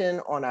information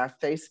on our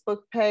Facebook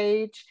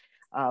page,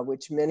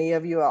 which many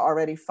of you are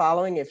already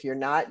following. If you're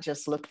not,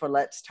 just look for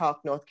Let's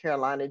Talk North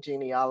Carolina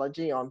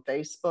Genealogy on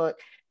Facebook.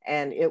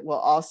 And it will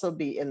also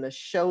be in the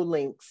show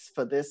links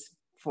for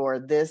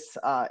this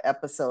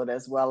episode,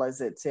 as well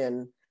as it's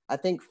in, I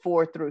think,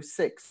 4 through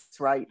 6,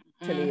 right?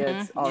 Tania,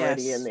 it's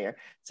already in there.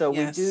 So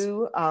we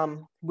do,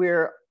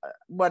 we're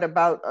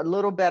about a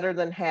little better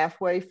than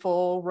halfway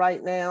full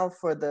right now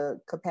for the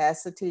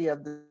capacity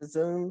of the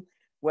Zoom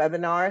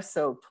webinar.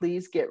 So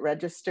please get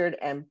registered,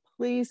 and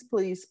please,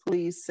 please,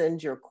 please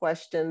send your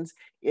questions,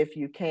 if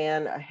you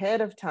can,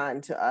 ahead of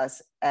time to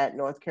us at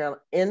North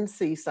Carolina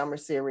NC Summer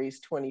Series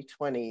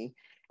 2020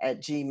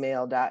 at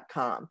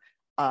gmail.com.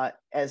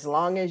 As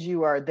long as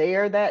you are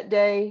there that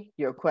day,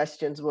 your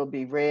questions will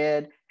be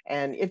read.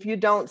 And if you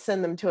don't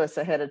send them to us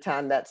ahead of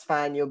time, that's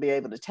fine. You'll be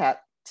able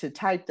to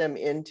type them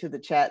into the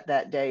chat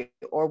that day,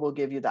 or we'll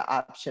give you the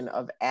option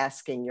of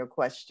asking your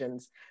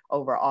questions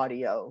over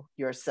audio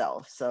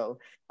yourself. So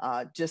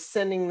just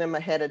sending them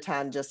ahead of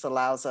time just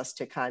allows us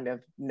to kind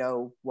of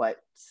know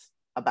what's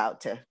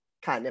about to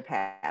kind of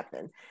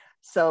happen.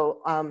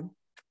 So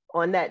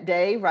on that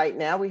day, right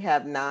now, we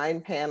have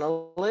 9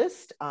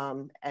 panelists.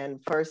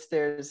 And first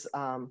there's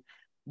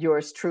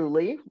yours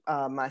truly,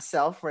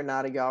 myself,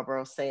 Renata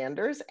Yarborough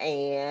Sanders,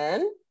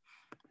 and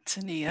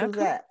Tania. Who's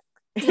that?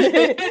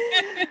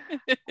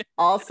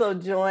 Also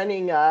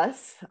joining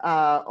us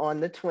on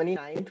the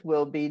 29th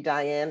will be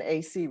Diane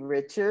A.C.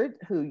 Richard,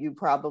 who you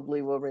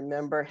probably will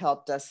remember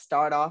helped us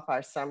start off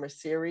our summer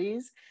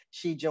series.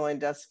 She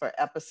joined us for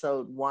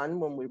episode 1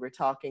 when we were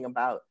talking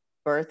about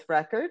birth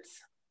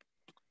records.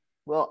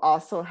 We'll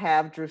also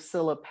have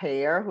Drusilla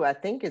Pear, who I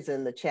think is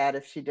in the chat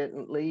if she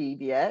didn't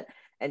leave yet.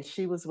 And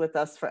she was with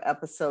us for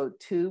episode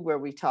 2, where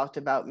we talked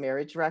about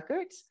marriage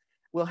records.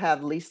 We'll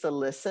have Lisa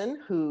Listen,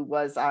 who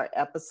was our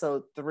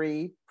episode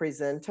 3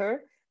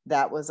 presenter.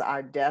 That was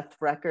our death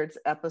records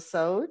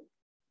episode.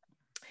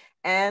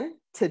 And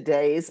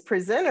today's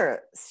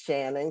presenter,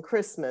 Shannon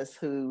Christmas,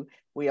 who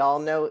we all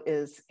know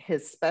is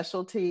his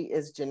specialty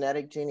is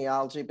genetic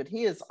genealogy, but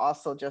he is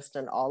also just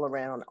an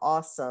all-around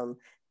awesome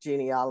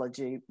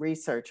genealogy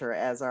researcher,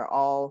 as are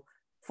all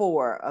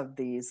 4 of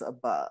these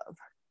above.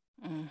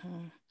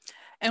 Mm-hmm.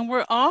 And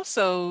we're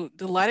also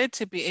delighted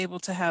to be able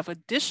to have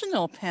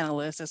additional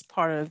panelists as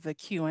part of the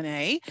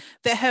Q&A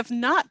that have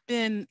not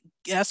been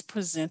guest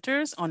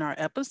presenters on our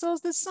episodes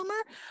this summer,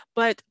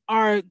 but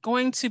are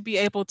going to be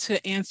able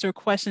to answer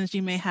questions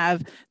you may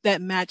have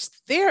that match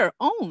their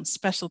own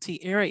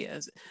specialty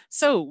areas.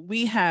 So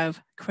we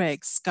have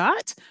Craig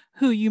Scott,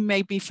 who you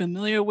may be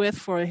familiar with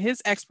for his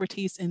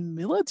expertise in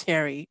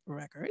military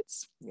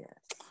records. Yes.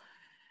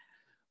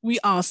 We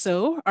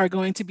also are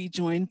going to be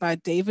joined by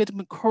David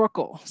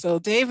McCorkle. So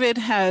David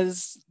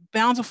has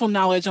bountiful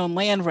knowledge on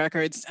land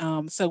records.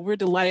 So we're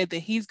delighted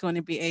that he's going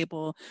to be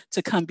able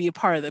to come be a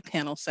part of the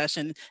panel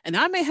session. And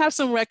I may have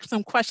some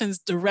questions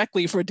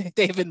directly for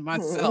David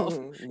myself,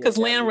 because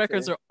land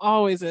records are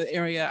always an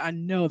area I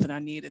know that I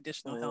need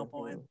additional help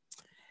on.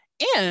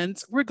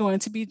 And we're going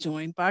to be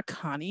joined by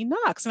Connie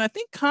Knox. And I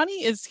think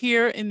Connie is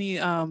here in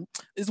the,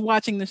 is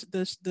watching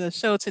the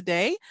show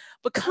today.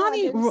 But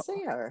Connie, I didn't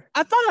see her.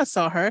 I thought I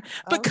saw her,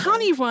 but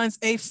Connie runs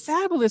a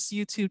fabulous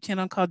YouTube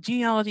channel called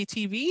Genealogy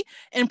TV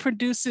and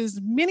produces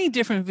many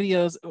different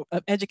videos,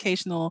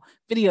 educational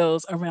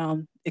videos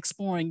around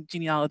exploring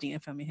genealogy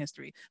and family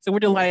history. So we're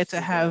delighted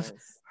to have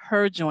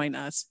her join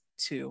us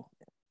too.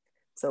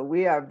 So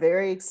we are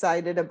very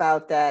excited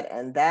about that.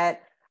 And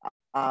that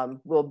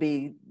will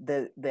be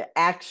the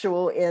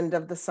actual end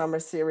of the summer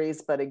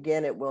series, but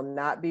again, it will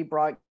not be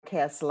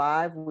broadcast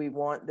live. We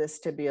want this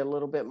to be a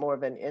little bit more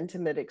of an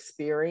intimate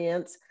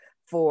experience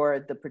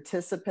for the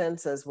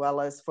participants as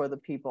well as for the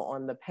people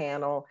on the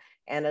panel.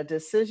 And a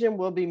decision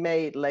will be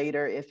made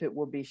later if it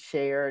will be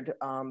shared,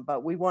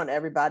 but we want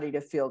everybody to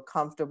feel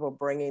comfortable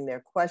bringing their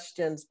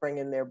questions,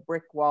 bringing their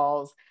brick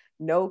walls.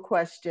 No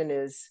question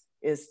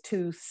is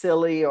too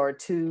silly or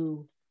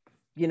too,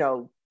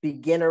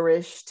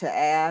 beginnerish to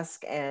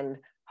ask, and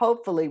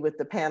hopefully with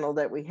the panel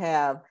that we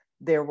have,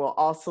 there will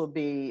also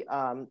be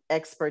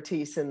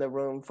expertise in the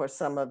room for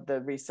some of the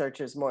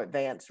researchers, more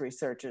advanced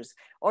researchers,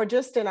 or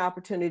just an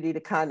opportunity to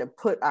kind of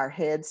put our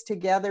heads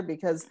together,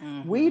 because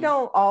we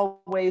don't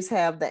always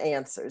have the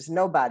answers.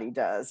 Nobody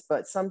does.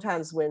 But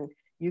sometimes when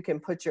you can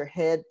put your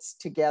heads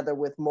together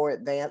with more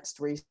advanced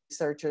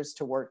researchers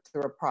to work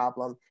through a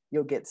problem,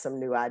 you'll get some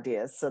new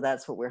ideas. So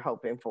that's what we're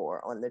hoping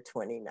for on the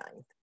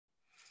 29th.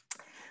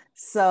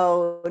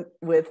 So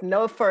with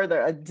no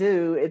further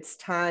ado, it's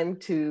time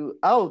to,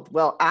 oh,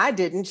 well, I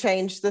didn't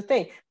change the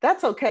thing.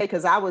 That's okay,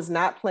 because I was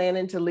not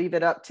planning to leave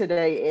it up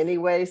today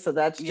anyway. So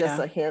that's just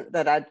a hint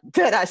that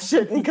I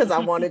shouldn't, because I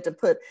wanted to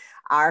put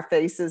our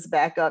faces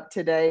back up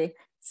today.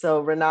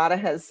 So Renata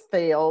has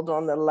failed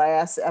on the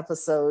last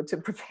episode to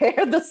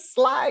prepare the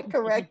slide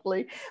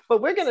correctly, but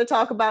we're going to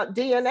talk about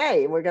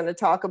DNA. We're going to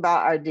talk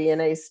about our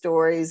DNA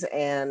stories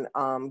and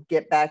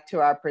get back to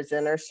our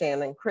presenter,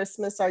 Shannon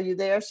Christmas. Are you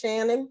there,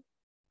 Shannon?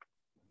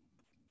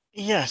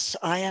 Yes,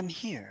 I am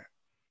here.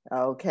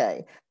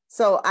 Okay.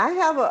 So I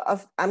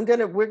have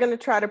we're going to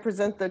try to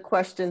present the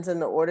questions in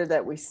the order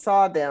that we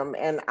saw them.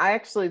 And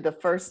the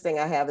first thing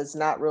I have is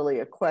not really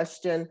a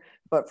question,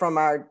 but from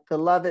our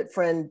beloved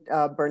friend,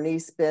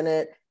 Bernice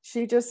Bennett.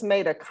 She just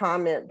made a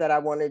comment that I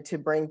wanted to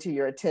bring to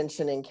your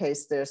attention in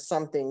case there's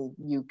something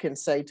you can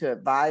say to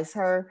advise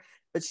her.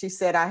 But she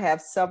said, I have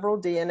several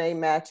DNA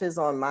matches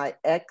on my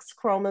X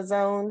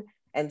chromosome,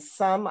 and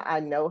some I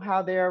know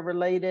how they're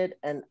related,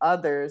 and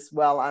others,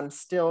 well, I'm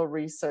still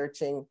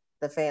researching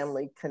the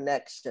family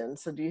connection.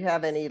 So do you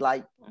have any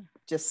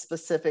just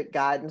specific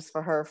guidance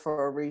for her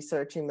for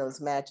researching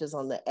those matches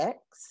on the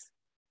X?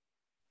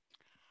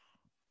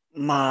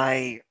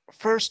 My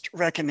first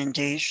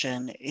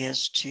recommendation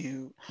is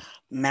to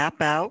map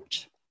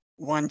out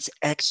one's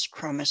X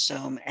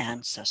chromosome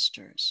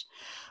ancestors.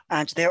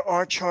 And there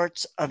are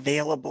charts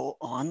available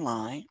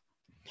online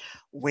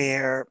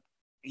where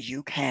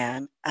you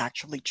can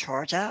actually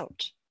chart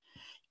out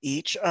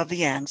each of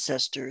the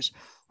ancestors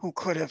who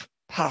could have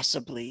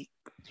possibly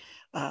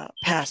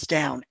passed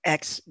down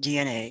X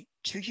DNA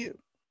to you.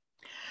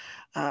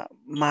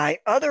 My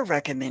other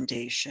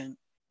recommendation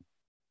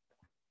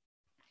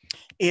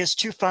is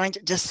to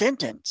find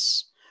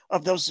descendants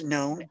of those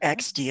known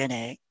X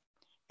DNA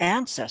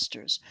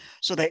ancestors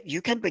so that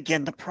you can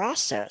begin the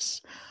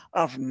process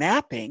of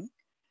mapping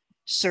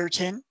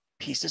certain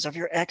pieces of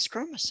your X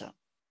chromosome.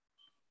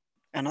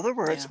 In other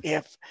words,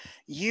 if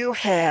you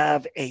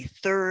have a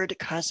third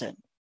cousin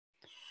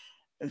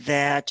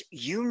that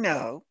you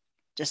know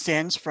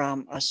descends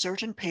from a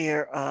certain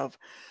pair of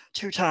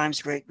 2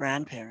 times great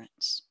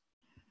grandparents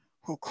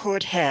who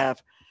could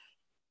have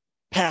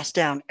passed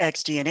down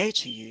X DNA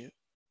to you,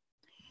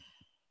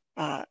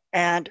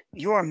 and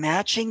you're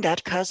matching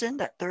that cousin,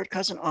 that third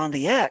cousin on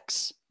the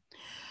X,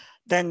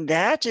 then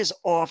that is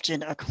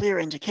often a clear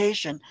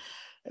indication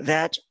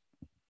that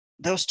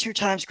those 2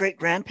 times great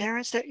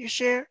grandparents that you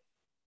share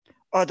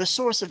are the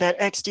source of that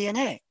X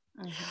DNA.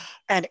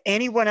 And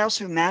anyone else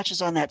who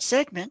matches on that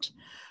segment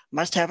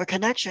must have a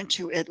connection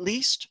to at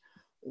least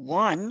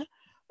one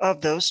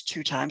of those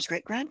 2 times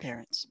great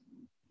grandparents.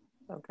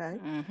 Okay.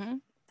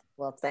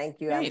 Well,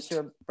 thank you. Great. I'm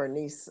sure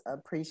Bernice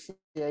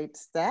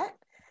appreciates that.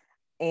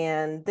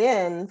 And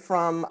then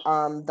from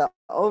the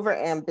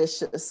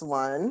overambitious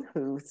one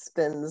who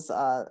spends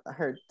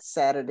her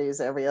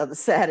Saturdays every other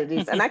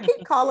Saturdays, and I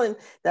keep calling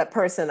that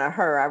person a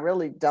her. I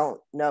really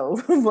don't know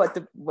who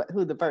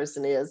the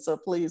person is, so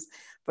please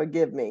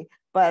forgive me.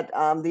 But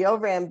the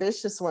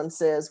overambitious one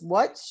says,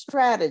 what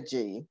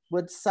strategy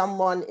would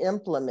someone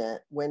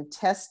implement when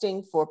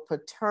testing for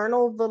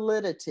paternal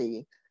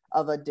validity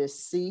of a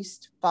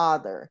deceased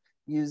father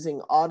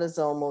using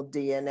autosomal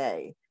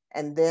DNA?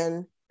 And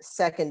then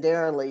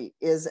secondarily,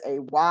 is a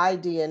Y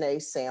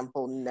DNA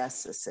sample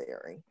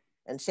necessary?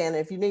 And Shannon,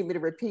 if you need me to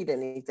repeat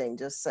anything,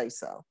 just say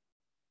so.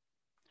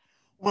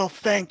 Well,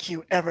 thank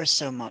you ever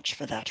so much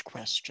for that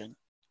question.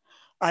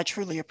 I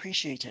truly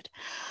appreciate it.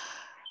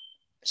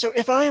 So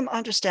if I am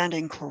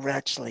understanding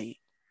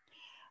correctly,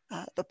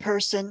 the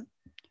person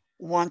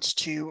wants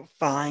to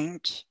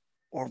find,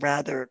 or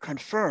rather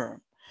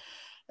confirm,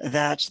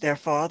 that their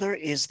father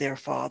is their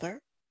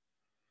father.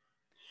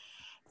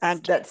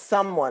 And that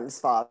someone's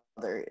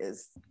father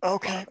is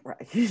okay.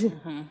 Right.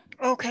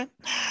 Okay.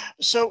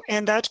 So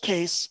in that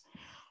case,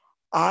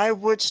 I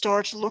would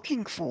start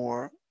looking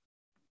for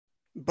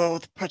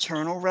both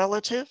paternal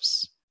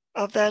relatives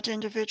of that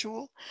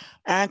individual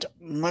and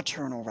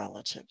maternal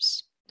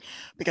relatives,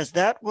 because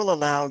that will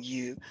allow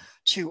you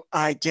to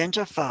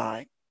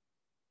identify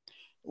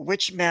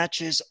which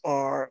matches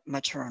are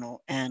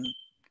maternal and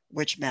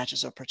which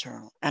matches are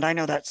paternal. And I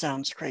know that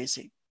sounds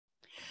crazy,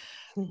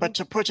 but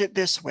to put it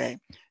this way,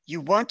 you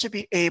want to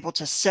be able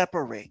to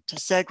separate, to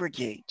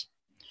segregate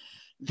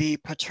the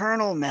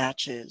paternal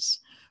matches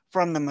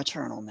from the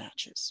maternal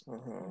matches.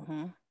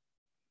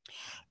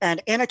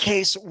 And in a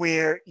case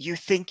where you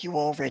think you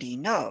already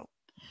know,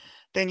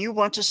 then you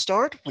want to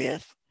start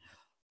with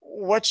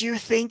what you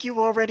think you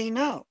already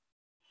know.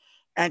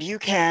 And you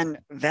can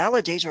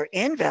validate or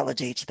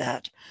invalidate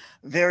that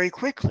very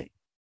quickly.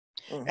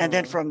 And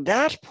then from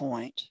that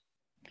point,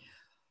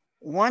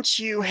 once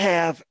you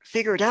have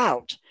figured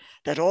out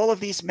that all of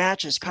these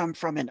matches come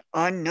from an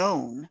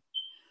unknown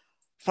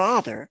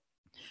father,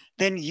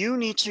 then you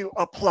need to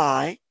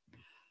apply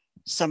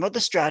some of the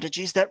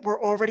strategies that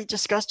were already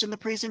discussed in the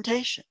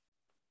presentation,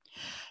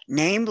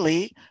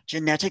 namely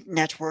genetic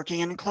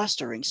networking and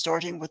clustering,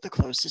 starting with the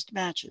closest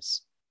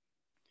matches,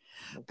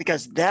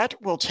 because that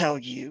will tell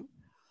you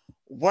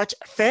what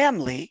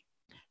family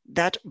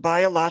that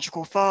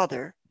biological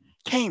father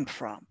came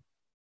from.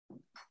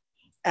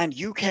 And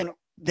you can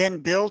then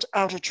build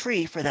out a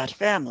tree for that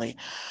family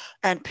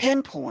and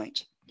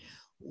pinpoint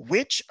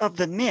which of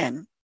the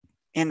men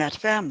in that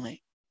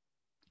family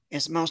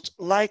is most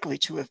likely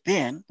to have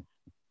been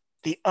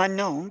the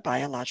unknown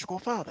biological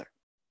father.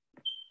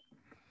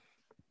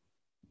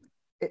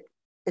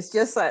 It's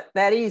just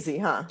that easy,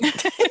 huh?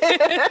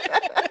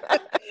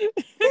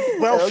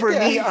 Well, for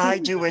me, I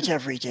do it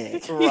every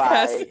day.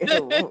 Right,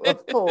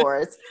 of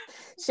course.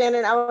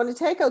 Shannon, I want to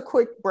take a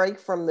quick break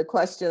from the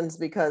questions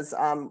because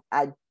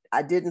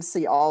I didn't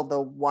see all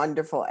the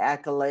wonderful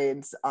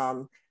accolades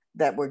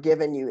that were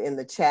given you in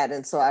the chat.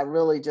 And so I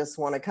really just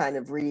want to kind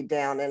of read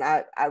down, and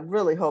I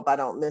really hope I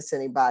don't miss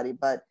anybody,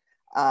 but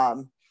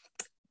I'm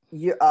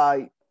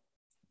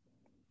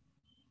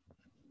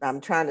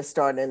trying to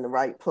start in the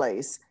right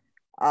place.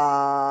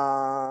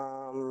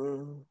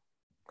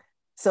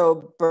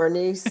 So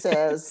Bernice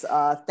says,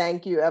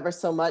 thank you ever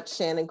so much,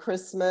 Shannon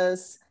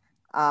Christmas.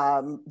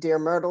 Dear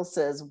Myrtle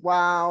says,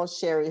 wow.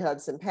 Sherry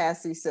Hudson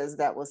Passy says,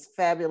 that was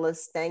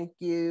fabulous. Thank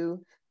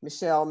you.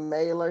 Michelle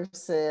Mahler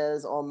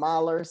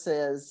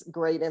says,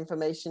 great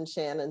information,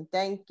 Shannon.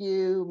 Thank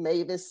you.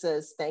 Mavis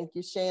says, thank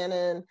you,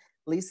 Shannon.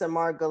 Lisa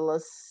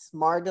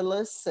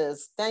Margulis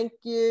says, thank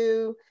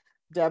you.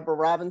 Deborah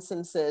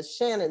Robinson says,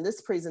 Shannon,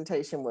 this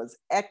presentation was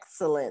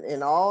excellent,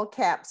 in all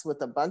caps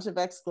with a bunch of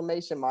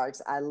exclamation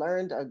marks. I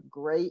learned a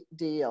great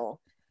deal.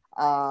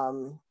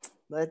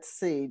 Let's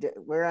see,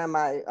 where am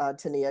I,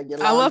 Tania?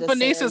 Yolanda I love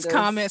Bernice's Sanders.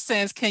 comment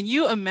says, can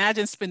you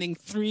imagine spending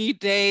 3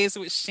 days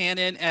with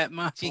Shannon at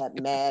Maggie? At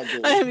Maggie.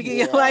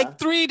 Yeah. Like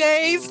 3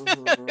 days?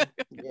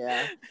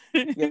 Yeah.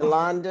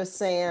 Yolanda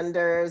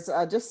Sanders,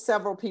 just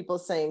several people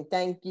saying,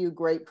 thank you,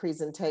 great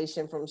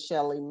presentation from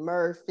Shelley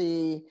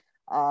Murphy.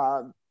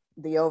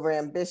 The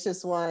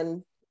overambitious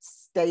one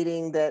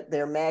stating that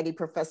their Maggie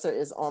professor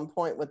is on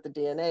point with the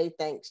DNA.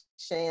 Thanks,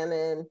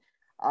 Shannon.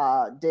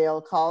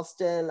 Dale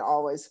Colston,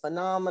 always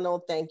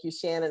phenomenal. Thank you,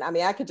 Shannon. I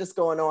mean, I could just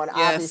go on.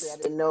 Yes. Obviously, I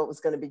didn't know it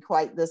was going to be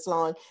quite this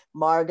long.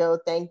 Margot,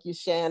 thank you,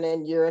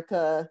 Shannon.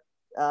 Eureka,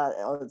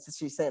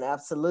 she's saying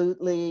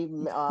absolutely.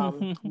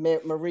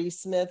 Marie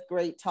Smith,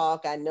 great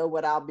talk. I know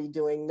what I'll be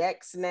doing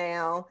next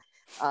now.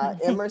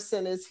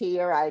 Emerson is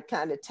here. I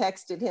kind of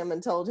texted him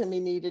and told him he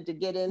needed to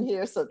get in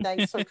here. So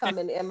thanks for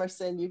coming,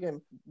 Emerson. You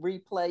can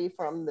replay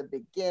from the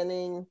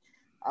beginning.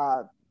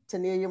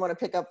 Tania, you want to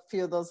pick up a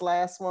few of those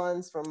last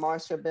ones from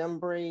Marcia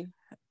Bembry?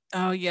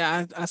 Oh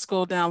yeah, I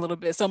scrolled down a little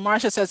bit. So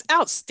Marcia says,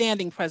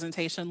 outstanding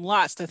presentation,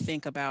 lots to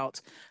think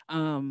about.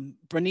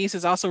 Bernice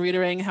is also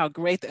reiterating how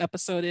great the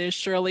episode is.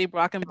 Shirley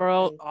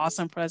Brockenborough,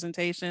 awesome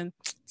presentation.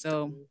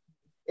 So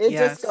it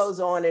just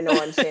goes on and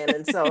on,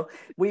 Shannon. So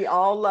we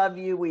all love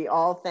you. We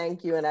all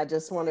thank you. And I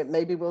just wanted,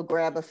 maybe we'll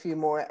grab a few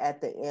more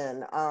at the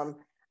end.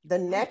 The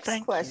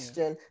next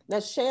question. Now,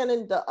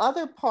 Shannon, the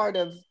other part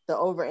of the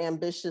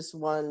overambitious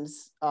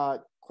one's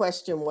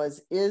question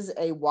was, is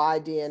a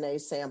Y-DNA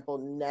sample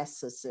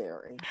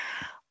necessary?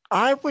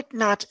 I would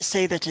not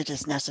say that it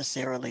is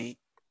necessarily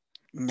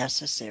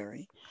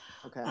necessary.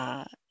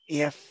 Okay.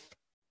 If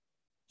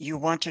you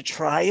want to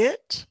try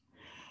it,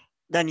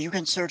 then you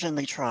can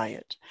certainly try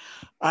it.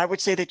 I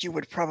would say that you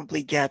would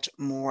probably get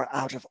more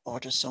out of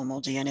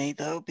autosomal DNA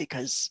though,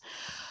 because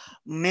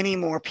many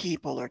more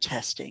people are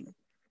testing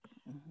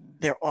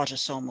their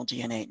autosomal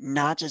DNA.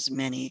 Not as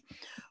many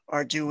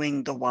are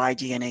doing the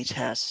Y-DNA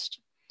test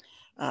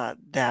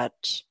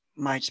that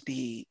might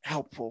be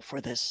helpful for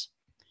this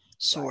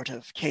sort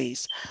of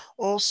case.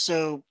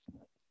 Also,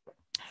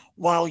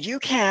 while you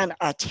can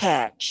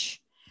attach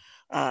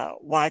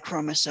Y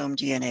chromosome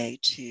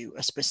DNA to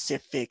a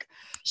specific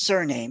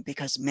surname,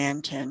 because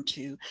men tend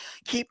to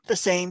keep the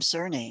same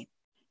surname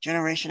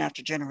generation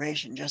after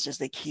generation, just as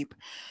they keep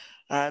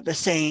the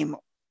same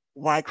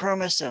Y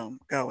chromosome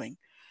going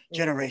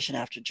generation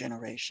after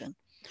generation.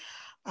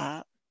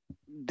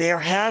 There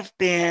have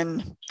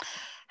been,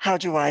 how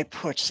do I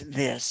put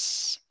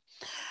this,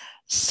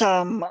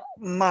 some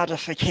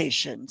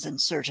modifications in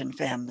certain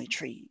family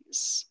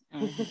trees.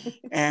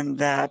 And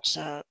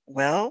that,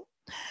 well,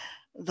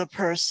 the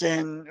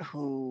person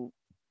who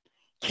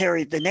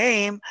carried the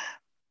name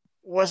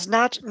was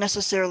not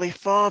necessarily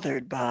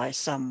fathered by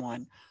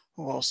someone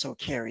who also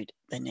carried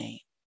the name.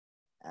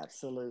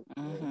 Absolutely.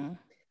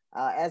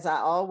 As I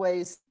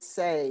always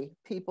say,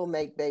 people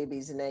make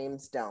babies,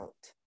 names don't.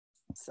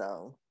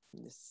 So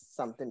it's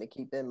something to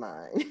keep in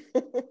mind.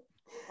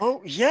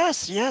 Oh,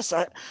 yes, yes.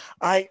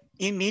 I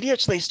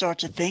immediately start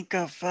to think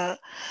of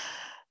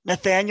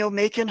Nathaniel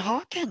Macon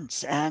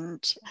Hawkins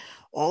and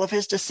all of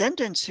his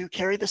descendants who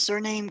carry the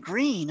surname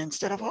Green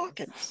instead of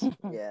Hawkins.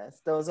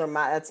 Yes,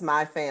 that's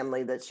my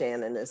family that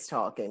Shannon is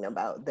talking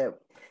about, that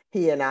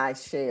he and I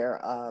share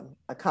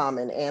a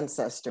common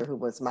ancestor who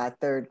was my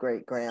third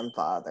great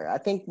grandfather. I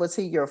think, was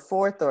he your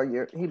fourth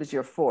he was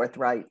your fourth,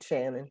 right,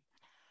 Shannon?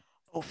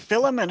 Oh,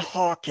 Philemon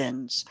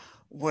Hawkins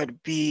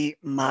would be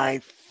my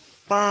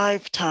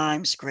 5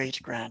 times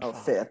great grandfather.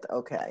 Oh, fifth.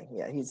 Okay.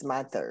 Yeah, he's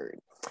my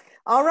third.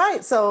 All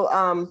right. So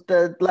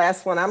the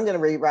last one I'm going to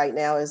read right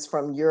now is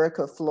from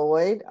Eureka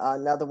Floyd,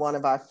 another one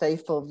of our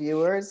faithful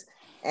viewers.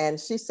 And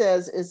she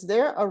says, is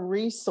there a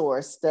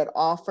resource that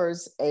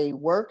offers a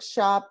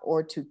workshop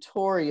or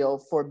tutorial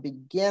for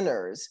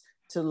beginners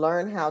to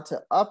learn how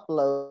to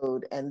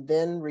upload and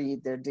then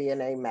read their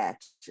DNA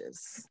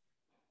matches?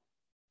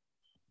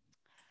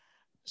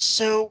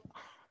 So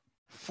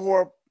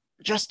for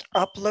just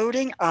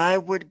uploading, I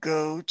would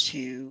go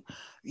to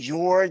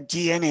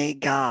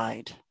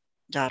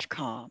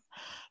yourdnaguide.com,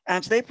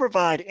 and they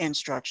provide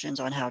instructions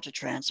on how to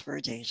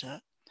transfer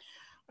data.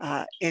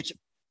 It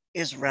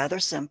is rather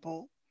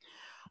simple.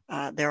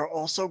 There are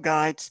also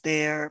guides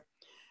there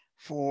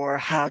for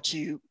how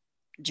to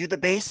do the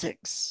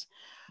basics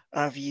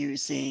of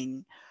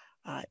using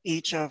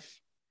each of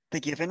the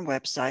given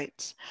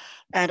websites.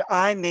 And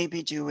I may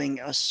be doing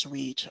a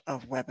suite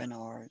of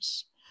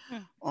webinars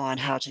on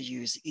how to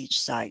use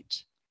each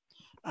site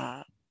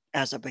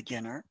as a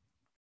beginner.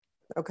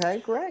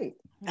 Okay, great.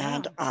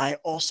 And I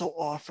also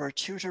offer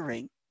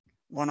tutoring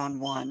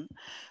one-on-one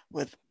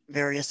with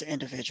various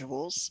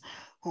individuals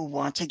who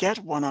want to get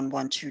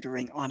one-on-one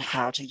tutoring on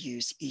how to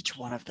use each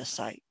one of the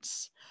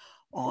sites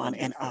on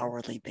an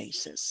hourly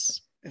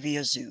basis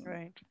via Zoom.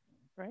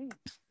 Right.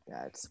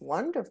 That's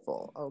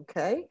wonderful.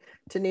 Okay.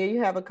 Tania,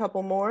 you have a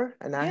couple more?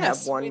 And I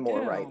have one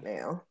more right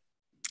now.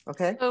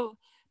 Okay. So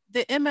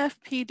the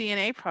MFP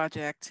DNA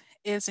project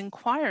is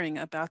inquiring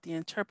about the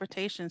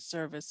interpretation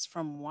service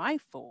from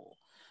YFOL.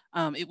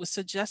 It was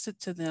suggested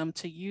to them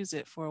to use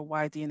it for a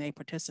Y-DNA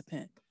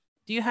participant.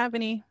 Do you have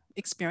any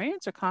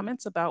experience or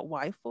comments about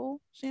YFOL,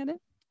 Shannon?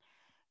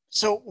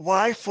 So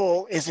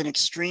YFOL is an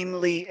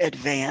extremely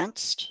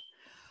advanced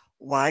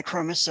Y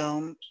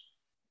chromosome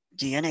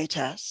DNA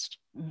test.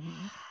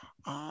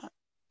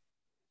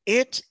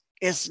 It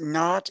is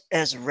not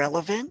as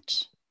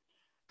relevant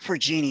for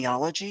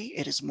genealogy.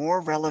 It is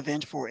more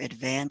relevant for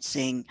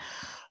advancing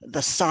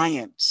the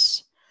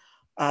science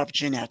of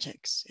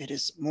genetics. It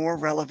is more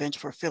relevant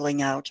for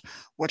filling out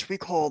what we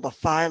call the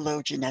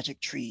phylogenetic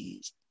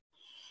trees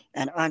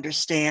and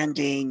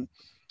understanding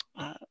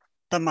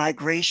the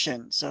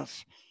migrations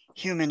of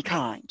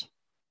humankind.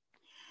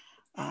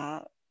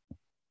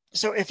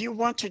 So if you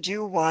want to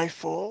do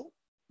YFOL,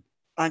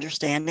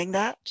 understanding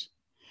that,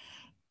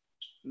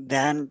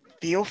 then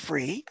feel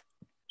free.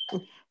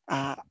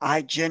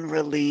 I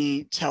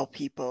generally tell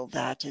people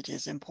that it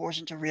is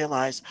important to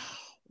realize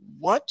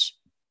what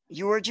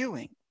you are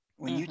doing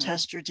when you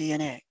test your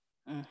DNA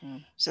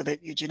so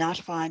that you do not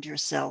find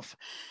yourself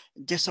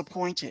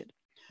disappointed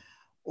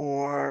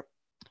or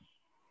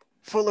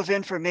full of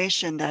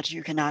information that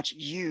you cannot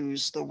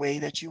use the way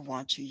that you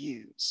want to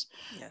use.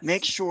 Yes.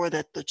 Make sure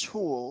that the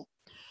tool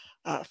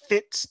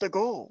fits the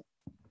goal.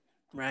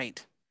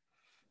 Right.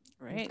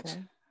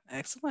 Okay.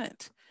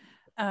 Excellent.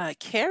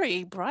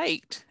 Carrie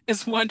Bright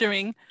is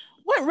wondering,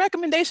 what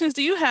recommendations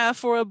do you have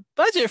for a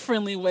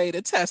budget-friendly way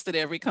to test at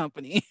every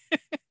company?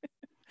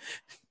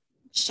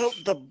 So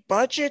the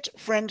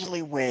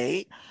budget-friendly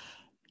way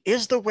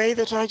is the way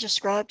that I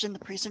described in the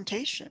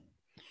presentation,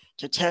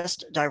 to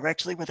test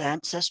directly with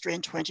Ancestry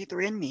and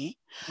 23andMe,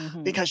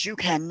 because you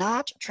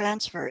cannot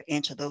transfer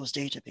into those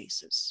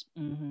databases.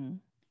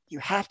 You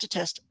have to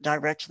test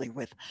directly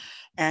with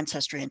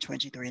Ancestry and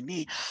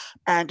 23andMe,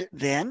 and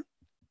then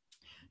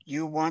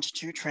you want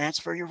to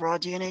transfer your raw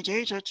DNA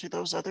data to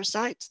those other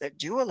sites that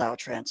do allow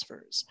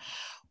transfers.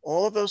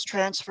 All of those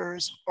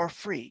transfers are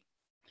free.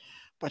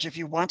 But if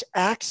you want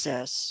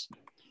access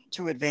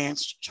to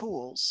advanced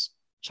tools,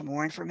 to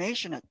more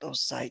information at those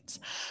sites,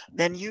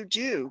 then you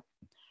do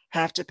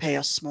have to pay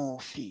a small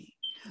fee.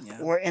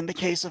 Or in the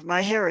case of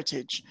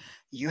MyHeritage,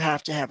 you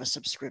have to have a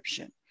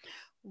subscription,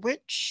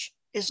 which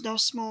is no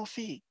small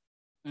fee.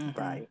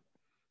 Right.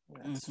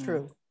 That's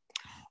true.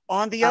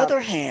 On the other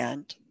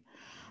hand,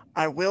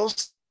 I will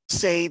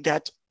say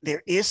that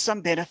there is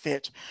some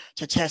benefit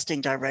to testing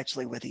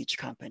directly with each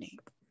company.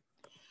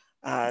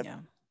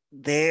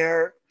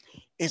 There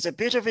is a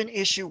bit of an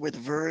issue with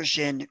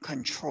version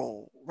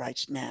control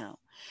right now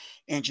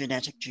in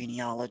genetic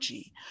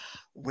genealogy,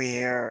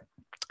 where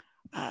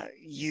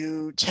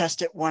you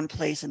test at one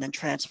place and then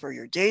transfer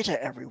your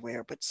data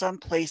everywhere, but some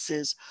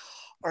places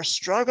are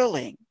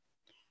struggling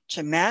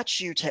to match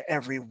you to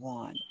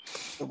everyone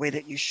the way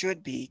that you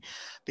should be,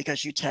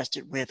 because you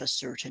tested with a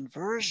certain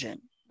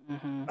version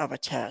of a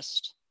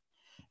test,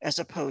 as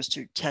opposed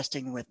to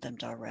testing with them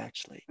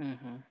directly.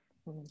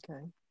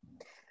 Okay.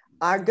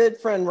 Our good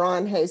friend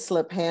Ron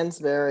Hayslip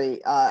Hansberry,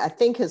 I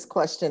think his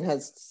question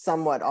has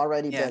somewhat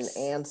already been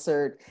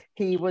answered.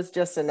 He was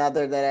just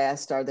another that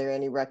asked, are there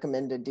any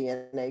recommended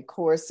DNA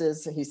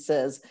courses? He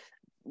says,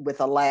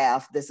 with a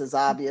laugh, this is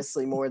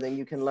obviously more than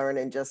you can learn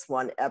in just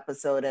one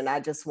episode. And I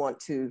just want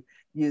to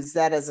use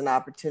that as an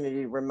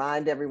opportunity to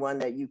remind everyone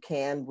that you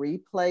can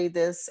replay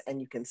this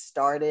and you can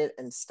start it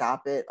and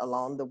stop it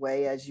along the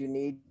way as you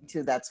need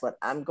to. That's what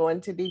I'm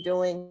going to be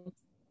doing.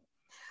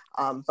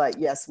 But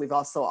yes, we've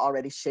also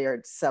already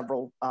shared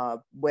several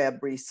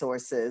web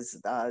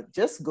resources.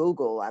 Just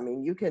Google. I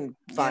mean, you can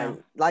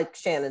find, like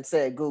Shannon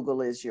said,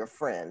 Google is your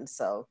friend.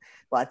 So,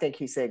 well, I think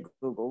he said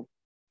Google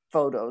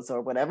Photos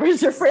or whatever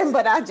is your friend,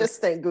 but I just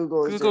think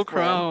Google is your friend. Google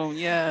Chrome,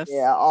 yes.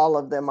 Yeah, all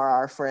of them are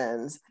our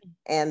friends.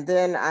 And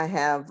then I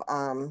have,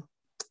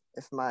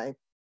 if my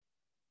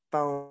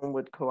phone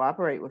would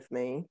cooperate with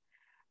me,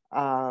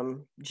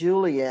 Peggy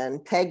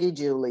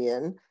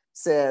Julian,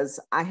 says,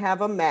 I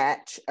have a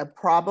match, a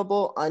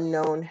probable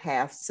unknown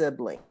half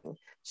sibling.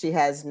 She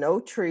has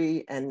no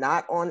tree and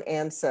not on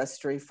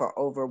Ancestry for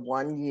over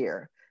 1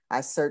 year.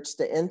 I searched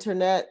the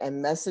internet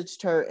and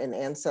messaged her in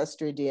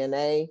Ancestry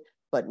DNA,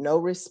 but no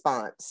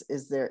response.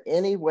 Is there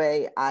any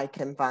way I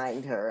can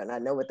find her? And I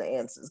know what the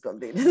answer is going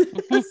to be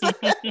to this.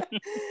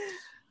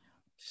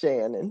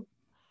 Shannon.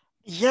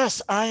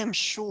 Yes, I am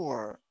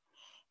sure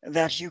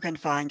that you can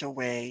find a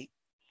way,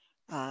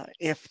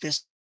 if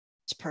this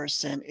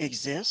person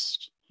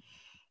exists,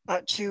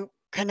 to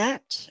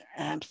connect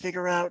and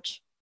figure out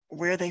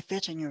where they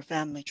fit in your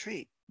family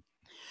tree.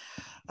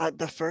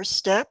 The first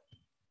step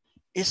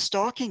is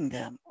stalking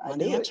them on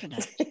the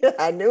internet.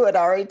 I knew it. I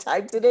already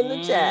typed it in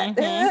the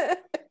chat.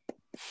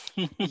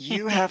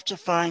 You have to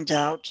find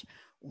out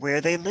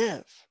where they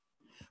live,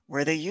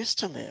 where they used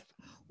to live,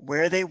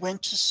 where they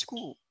went to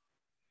school.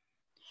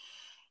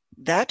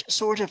 That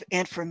sort of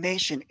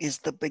information is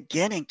the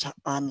beginning to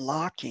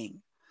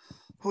unlocking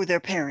who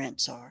their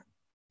parents are,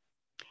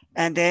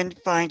 and then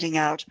finding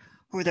out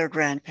who their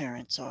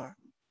grandparents are,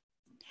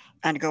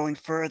 and going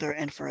further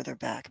and further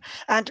back.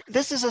 And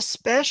this is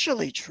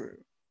especially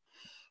true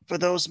for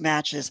those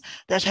matches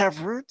that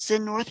have roots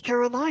in North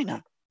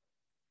Carolina,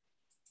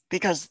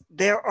 because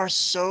there are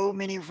so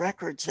many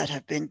records that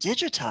have been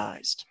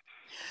digitized,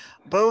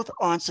 both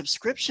on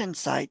subscription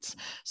sites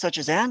such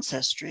as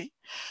Ancestry,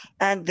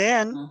 and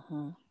then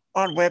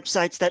on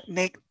websites that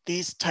make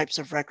these types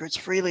of records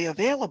freely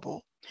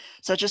available,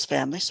 such as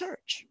Family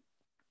Search.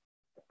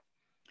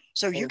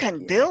 So you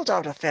can build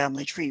out a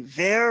family tree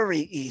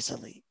very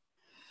easily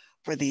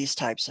for these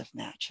types of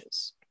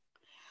matches.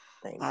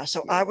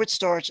 So I would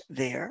start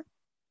there.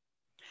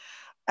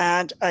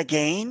 And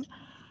again,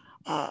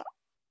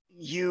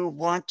 you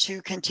want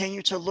to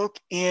continue to look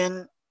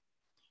in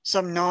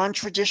some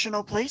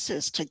non-traditional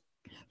places to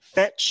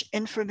fetch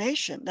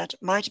information that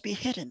might be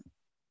hidden.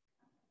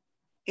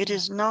 It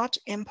is not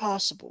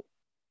impossible.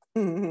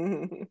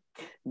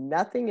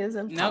 Nothing is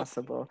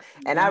impossible.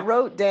 Nope. And I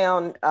wrote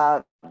down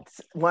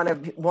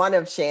one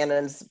of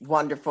Shannon's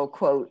wonderful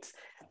quotes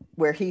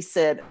where he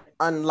said,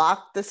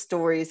 unlock the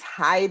stories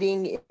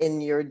hiding in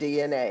your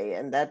DNA.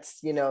 And that's,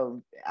 you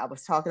know, I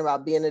was talking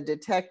about being a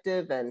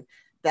detective, and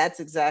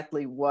that's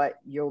exactly what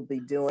you'll be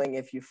doing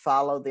if you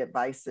follow the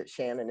advice that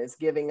Shannon is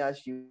giving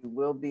us. You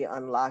will be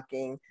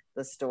unlocking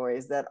the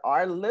stories that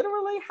are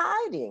literally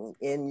hiding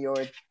in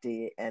your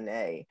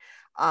DNA.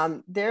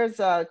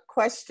 There's a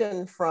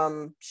question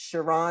from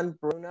Sharon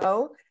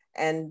Bruno,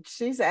 and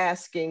she's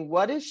asking,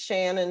 what are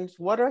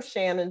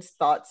Shannon's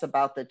thoughts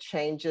about the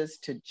changes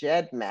to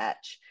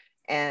GEDmatch?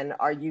 And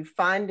are you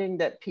finding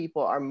that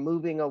people are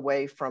moving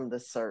away from the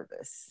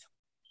service?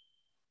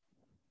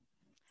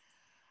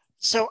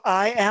 So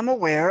I am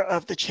aware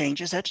of the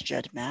changes at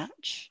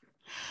GEDmatch,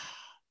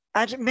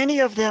 and many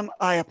of them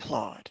I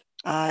applaud.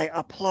 I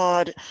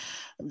applaud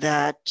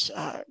that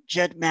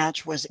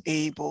GEDmatch was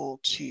able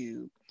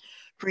to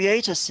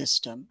create a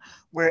system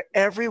where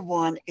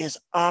everyone is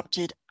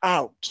opted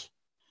out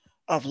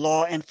of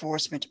law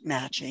enforcement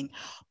matching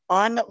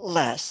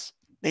unless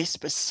they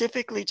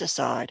specifically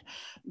decide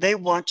they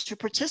want to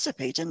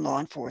participate in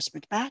law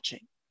enforcement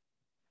matching.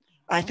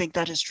 I think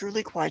that is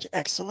truly quite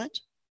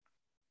excellent.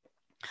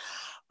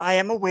 I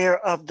am aware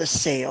of the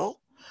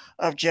sale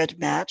of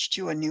GEDmatch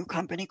to a new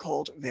company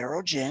called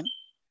VeroGen.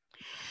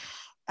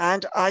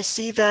 And I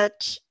see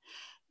that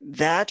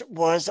that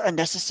was a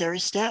necessary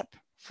step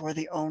for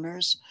the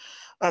owners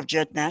of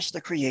GEDmatch,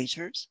 the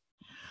creators,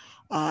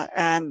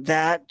 and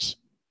that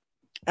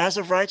as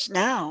of right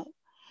now,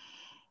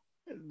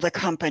 the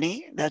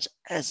company that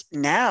is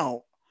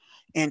now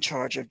in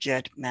charge of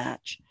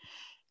GEDmatch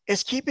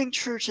is keeping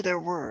true to their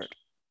word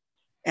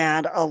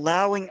and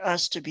allowing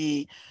us to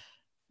be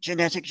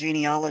genetic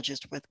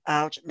genealogists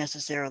without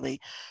necessarily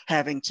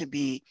having to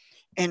be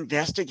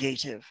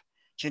investigative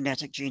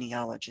genetic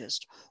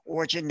genealogists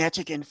or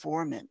genetic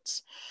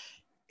informants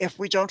if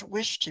we don't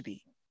wish to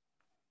be.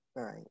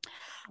 Right.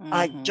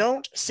 I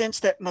don't sense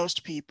that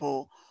most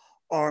people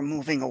are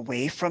moving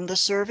away from the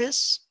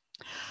service.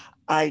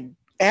 I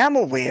am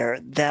aware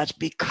that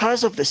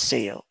because of the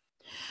sale,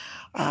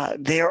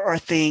 There are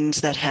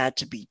things that had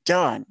to be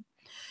done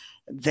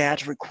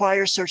that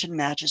require certain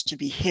matches to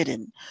be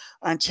hidden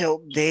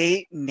until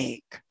they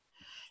make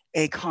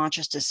a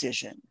conscious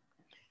decision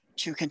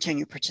to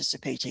continue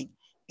participating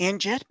in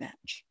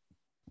GEDmatch.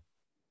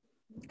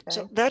 Okay.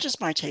 So that's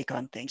just my take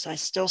on things. I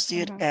still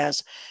see it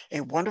as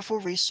a wonderful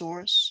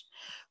resource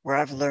where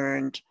I've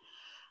learned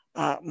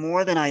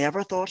more than I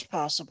ever thought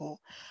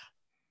possible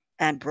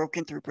and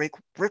broken through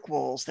brick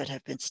walls that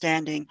have been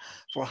standing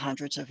for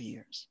hundreds of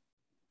years.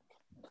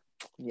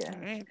 Yeah.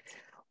 Right.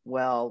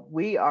 Well,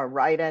 we are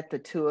right at the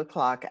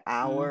 2:00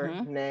 hour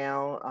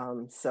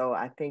now. So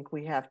I think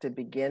we have to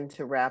begin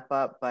to wrap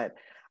up, but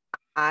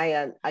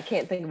I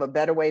can't think of a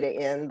better way to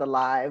end the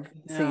live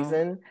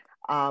season.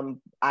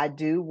 I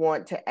do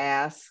want to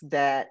ask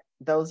that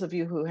those of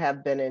you who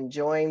have been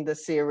enjoying the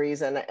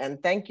series,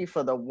 and thank you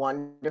for the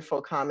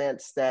wonderful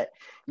comments that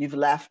you've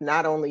left,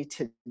 not only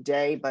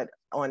today, but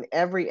on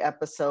every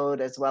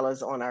episode, as well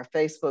as on our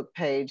Facebook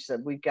page,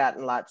 that we've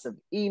gotten lots of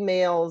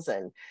emails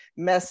and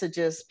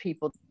messages,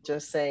 people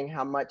just saying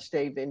how much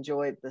they've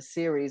enjoyed the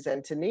series.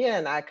 And Tania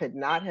and I could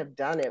not have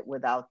done it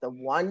without the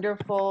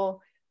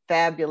wonderful,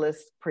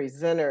 fabulous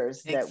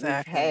presenters that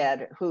we've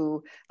had,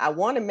 who I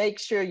want to make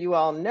sure you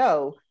all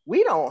know,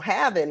 we don't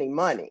have any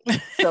money.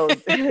 So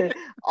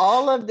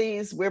all of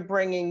these, we're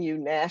bringing you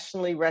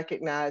nationally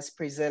recognized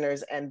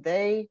presenters, and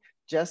they,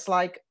 just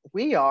like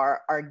we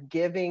are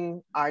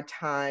giving our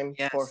time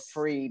for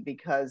free,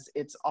 because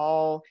it's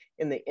all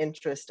in the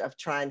interest of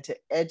trying to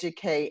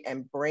educate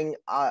and bring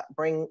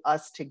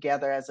us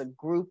together as a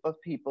group of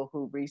people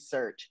who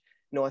research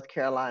North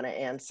Carolina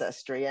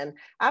ancestry. And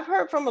I've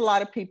heard from a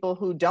lot of people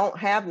who don't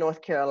have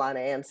North Carolina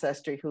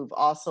ancestry who've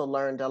also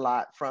learned a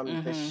lot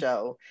from the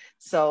show.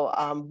 So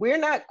we're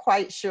not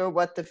quite sure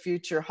what the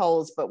future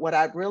holds, but what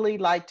I'd really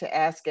like to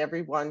ask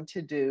everyone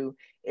to do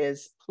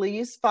is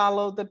please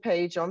follow the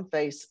page on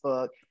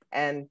Facebook,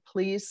 and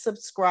please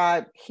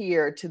subscribe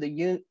here to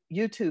the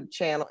YouTube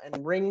channel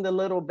and ring the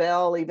little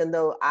bell, even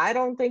though I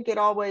don't think it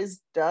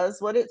always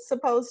does what it's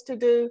supposed to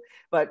do,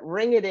 but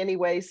ring it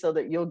anyway so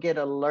that you'll get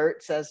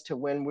alerts as to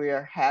when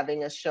we're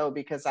having a show,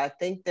 because I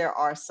think there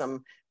are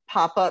some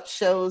pop-up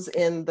shows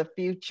in the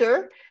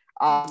future.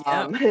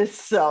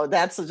 So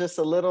that's just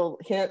a little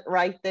hint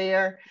right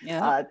there.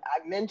 I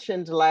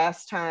mentioned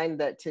last time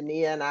that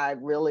Tania and I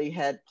really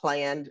had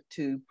planned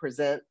to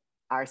present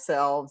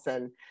ourselves,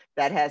 and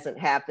that hasn't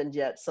happened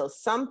yet. So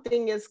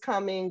something is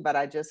coming, but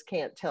I just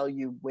can't tell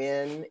you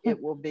when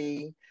it will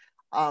be.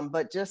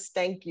 But just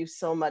thank you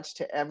so much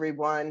to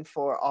everyone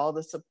for all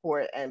the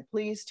support, and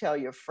please tell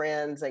your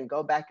friends and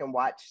go back and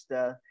watch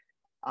the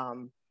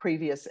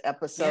previous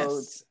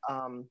episodes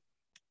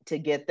to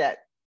get that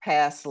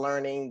past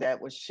learning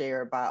that was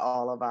shared by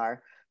all of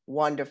our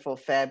wonderful,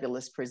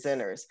 fabulous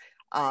presenters.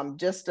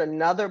 Just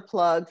another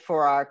plug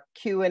for our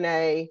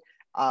Q&A.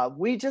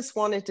 We just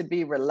wanted to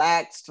be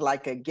relaxed,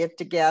 like a get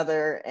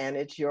together, and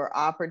it's your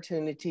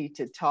opportunity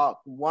to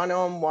talk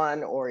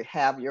one-on-one or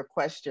have your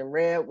question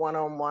read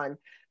one-on-one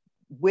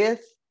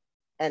with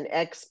an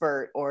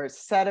expert or a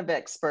set of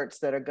experts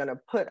that are going to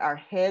put our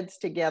heads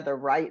together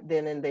right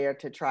then and there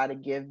to try to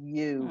give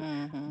you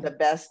the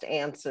best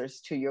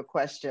answers to your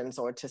questions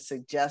or to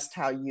suggest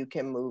how you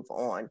can move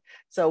on.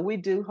 So we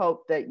do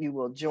hope that you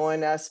will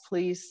join us.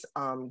 Please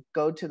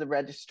go to the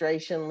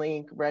registration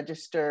link,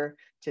 register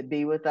to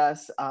be with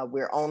us.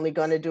 We're only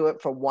going to do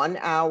it for 1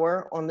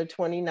 hour on the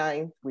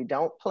 29th. We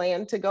don't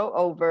plan to go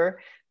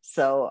over.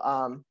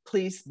 So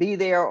please be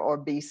there or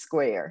be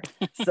square.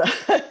 So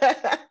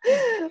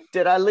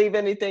did I leave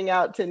anything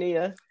out,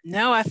 Tania?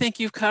 No, I think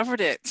you've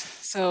covered it.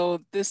 So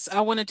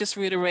I want to just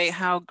reiterate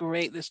how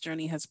great this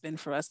journey has been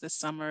for us this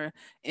summer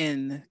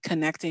in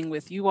connecting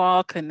with you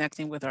all,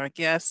 connecting with our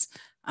guests,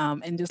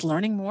 and just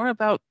learning more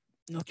about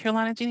North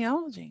Carolina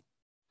genealogy.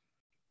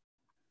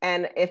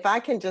 And if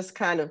I can just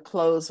kind of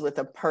close with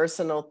a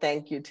personal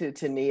thank you to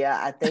Tania.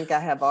 I think I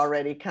have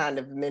already kind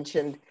of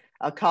mentioned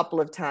a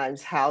couple of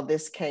times how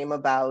this came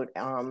about.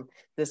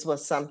 This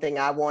was something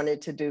I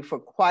wanted to do for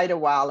quite a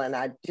while, and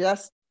I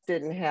just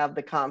didn't have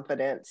the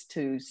confidence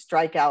to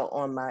strike out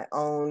on my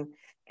own.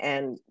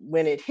 And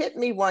when it hit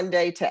me one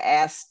day to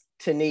ask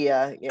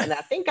Tania, and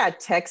I think I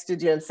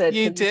texted you and said,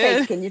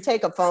 can you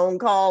take a phone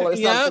call or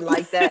something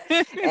like that?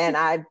 And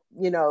I,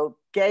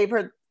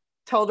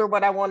 told her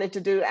what I wanted to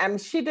do. And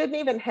she didn't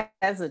even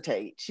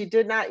hesitate. She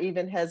did not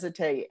even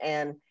hesitate.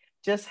 And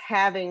just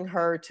having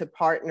her to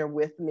partner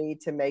with me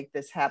to make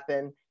this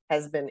happen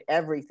has been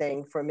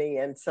everything for me.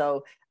 And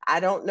so I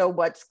don't know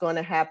what's going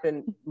to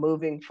happen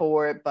moving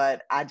forward,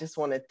 but I just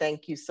want to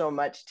thank you so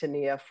much,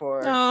 Tania,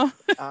 for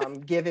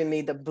giving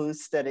me the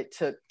boost that it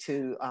took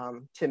to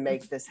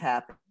make this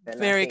happen.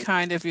 Very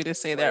kind of you to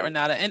say that,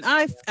 Renata. And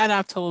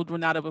I've told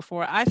Renata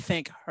before, I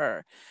thank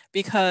her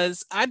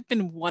because I've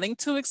been wanting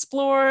to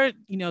explore,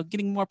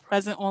 getting more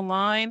present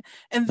online.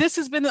 And this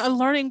has been a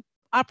learning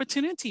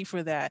opportunity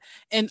for that.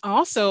 And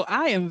also,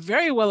 I am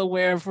very well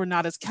aware of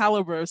Renata's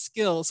caliber of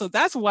skills. So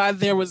that's why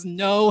there was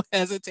no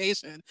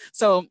hesitation.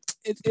 So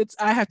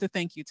I have to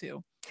thank you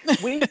too.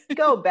 We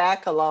go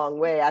back a long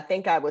way. I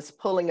think I was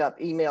pulling up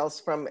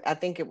emails from, I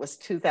think it was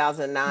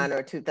 2009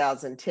 or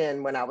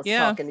 2010 when I was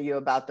talking to you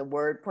about the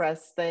WordPress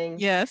thing.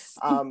 Yes.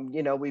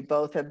 You know, we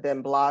both have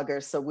been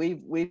bloggers. So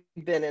we've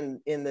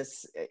been in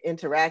this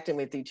interacting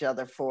with each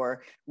other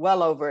for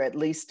well over at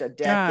least a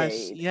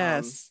decade. Gosh,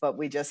 yes. But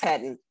we just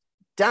hadn't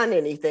done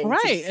anything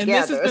right together. And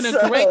this has been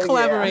a great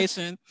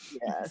collaboration.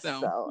 Yes.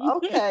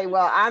 So okay,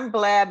 well, I'm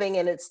blabbing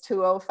and it's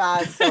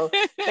 2:05. So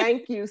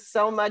thank you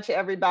so much,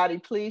 everybody.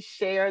 Please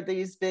share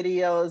these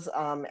videos,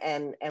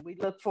 and we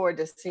look forward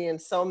to seeing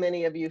so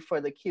many of you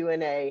for the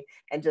Q&A.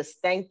 And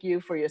just thank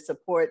you for your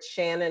support.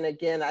 Shannon,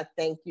 again, I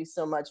thank you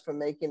so much for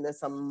making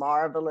this a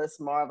marvelous,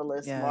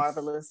 marvelous,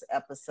 marvelous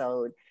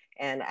episode.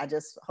 And I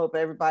just hope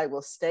everybody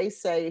will stay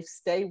safe,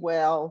 stay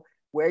well,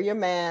 wear your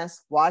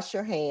mask, wash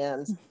your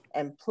hands,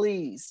 and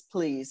please,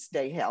 please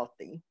stay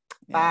healthy.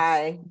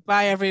 Bye.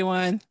 Bye,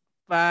 everyone.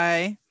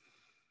 Bye.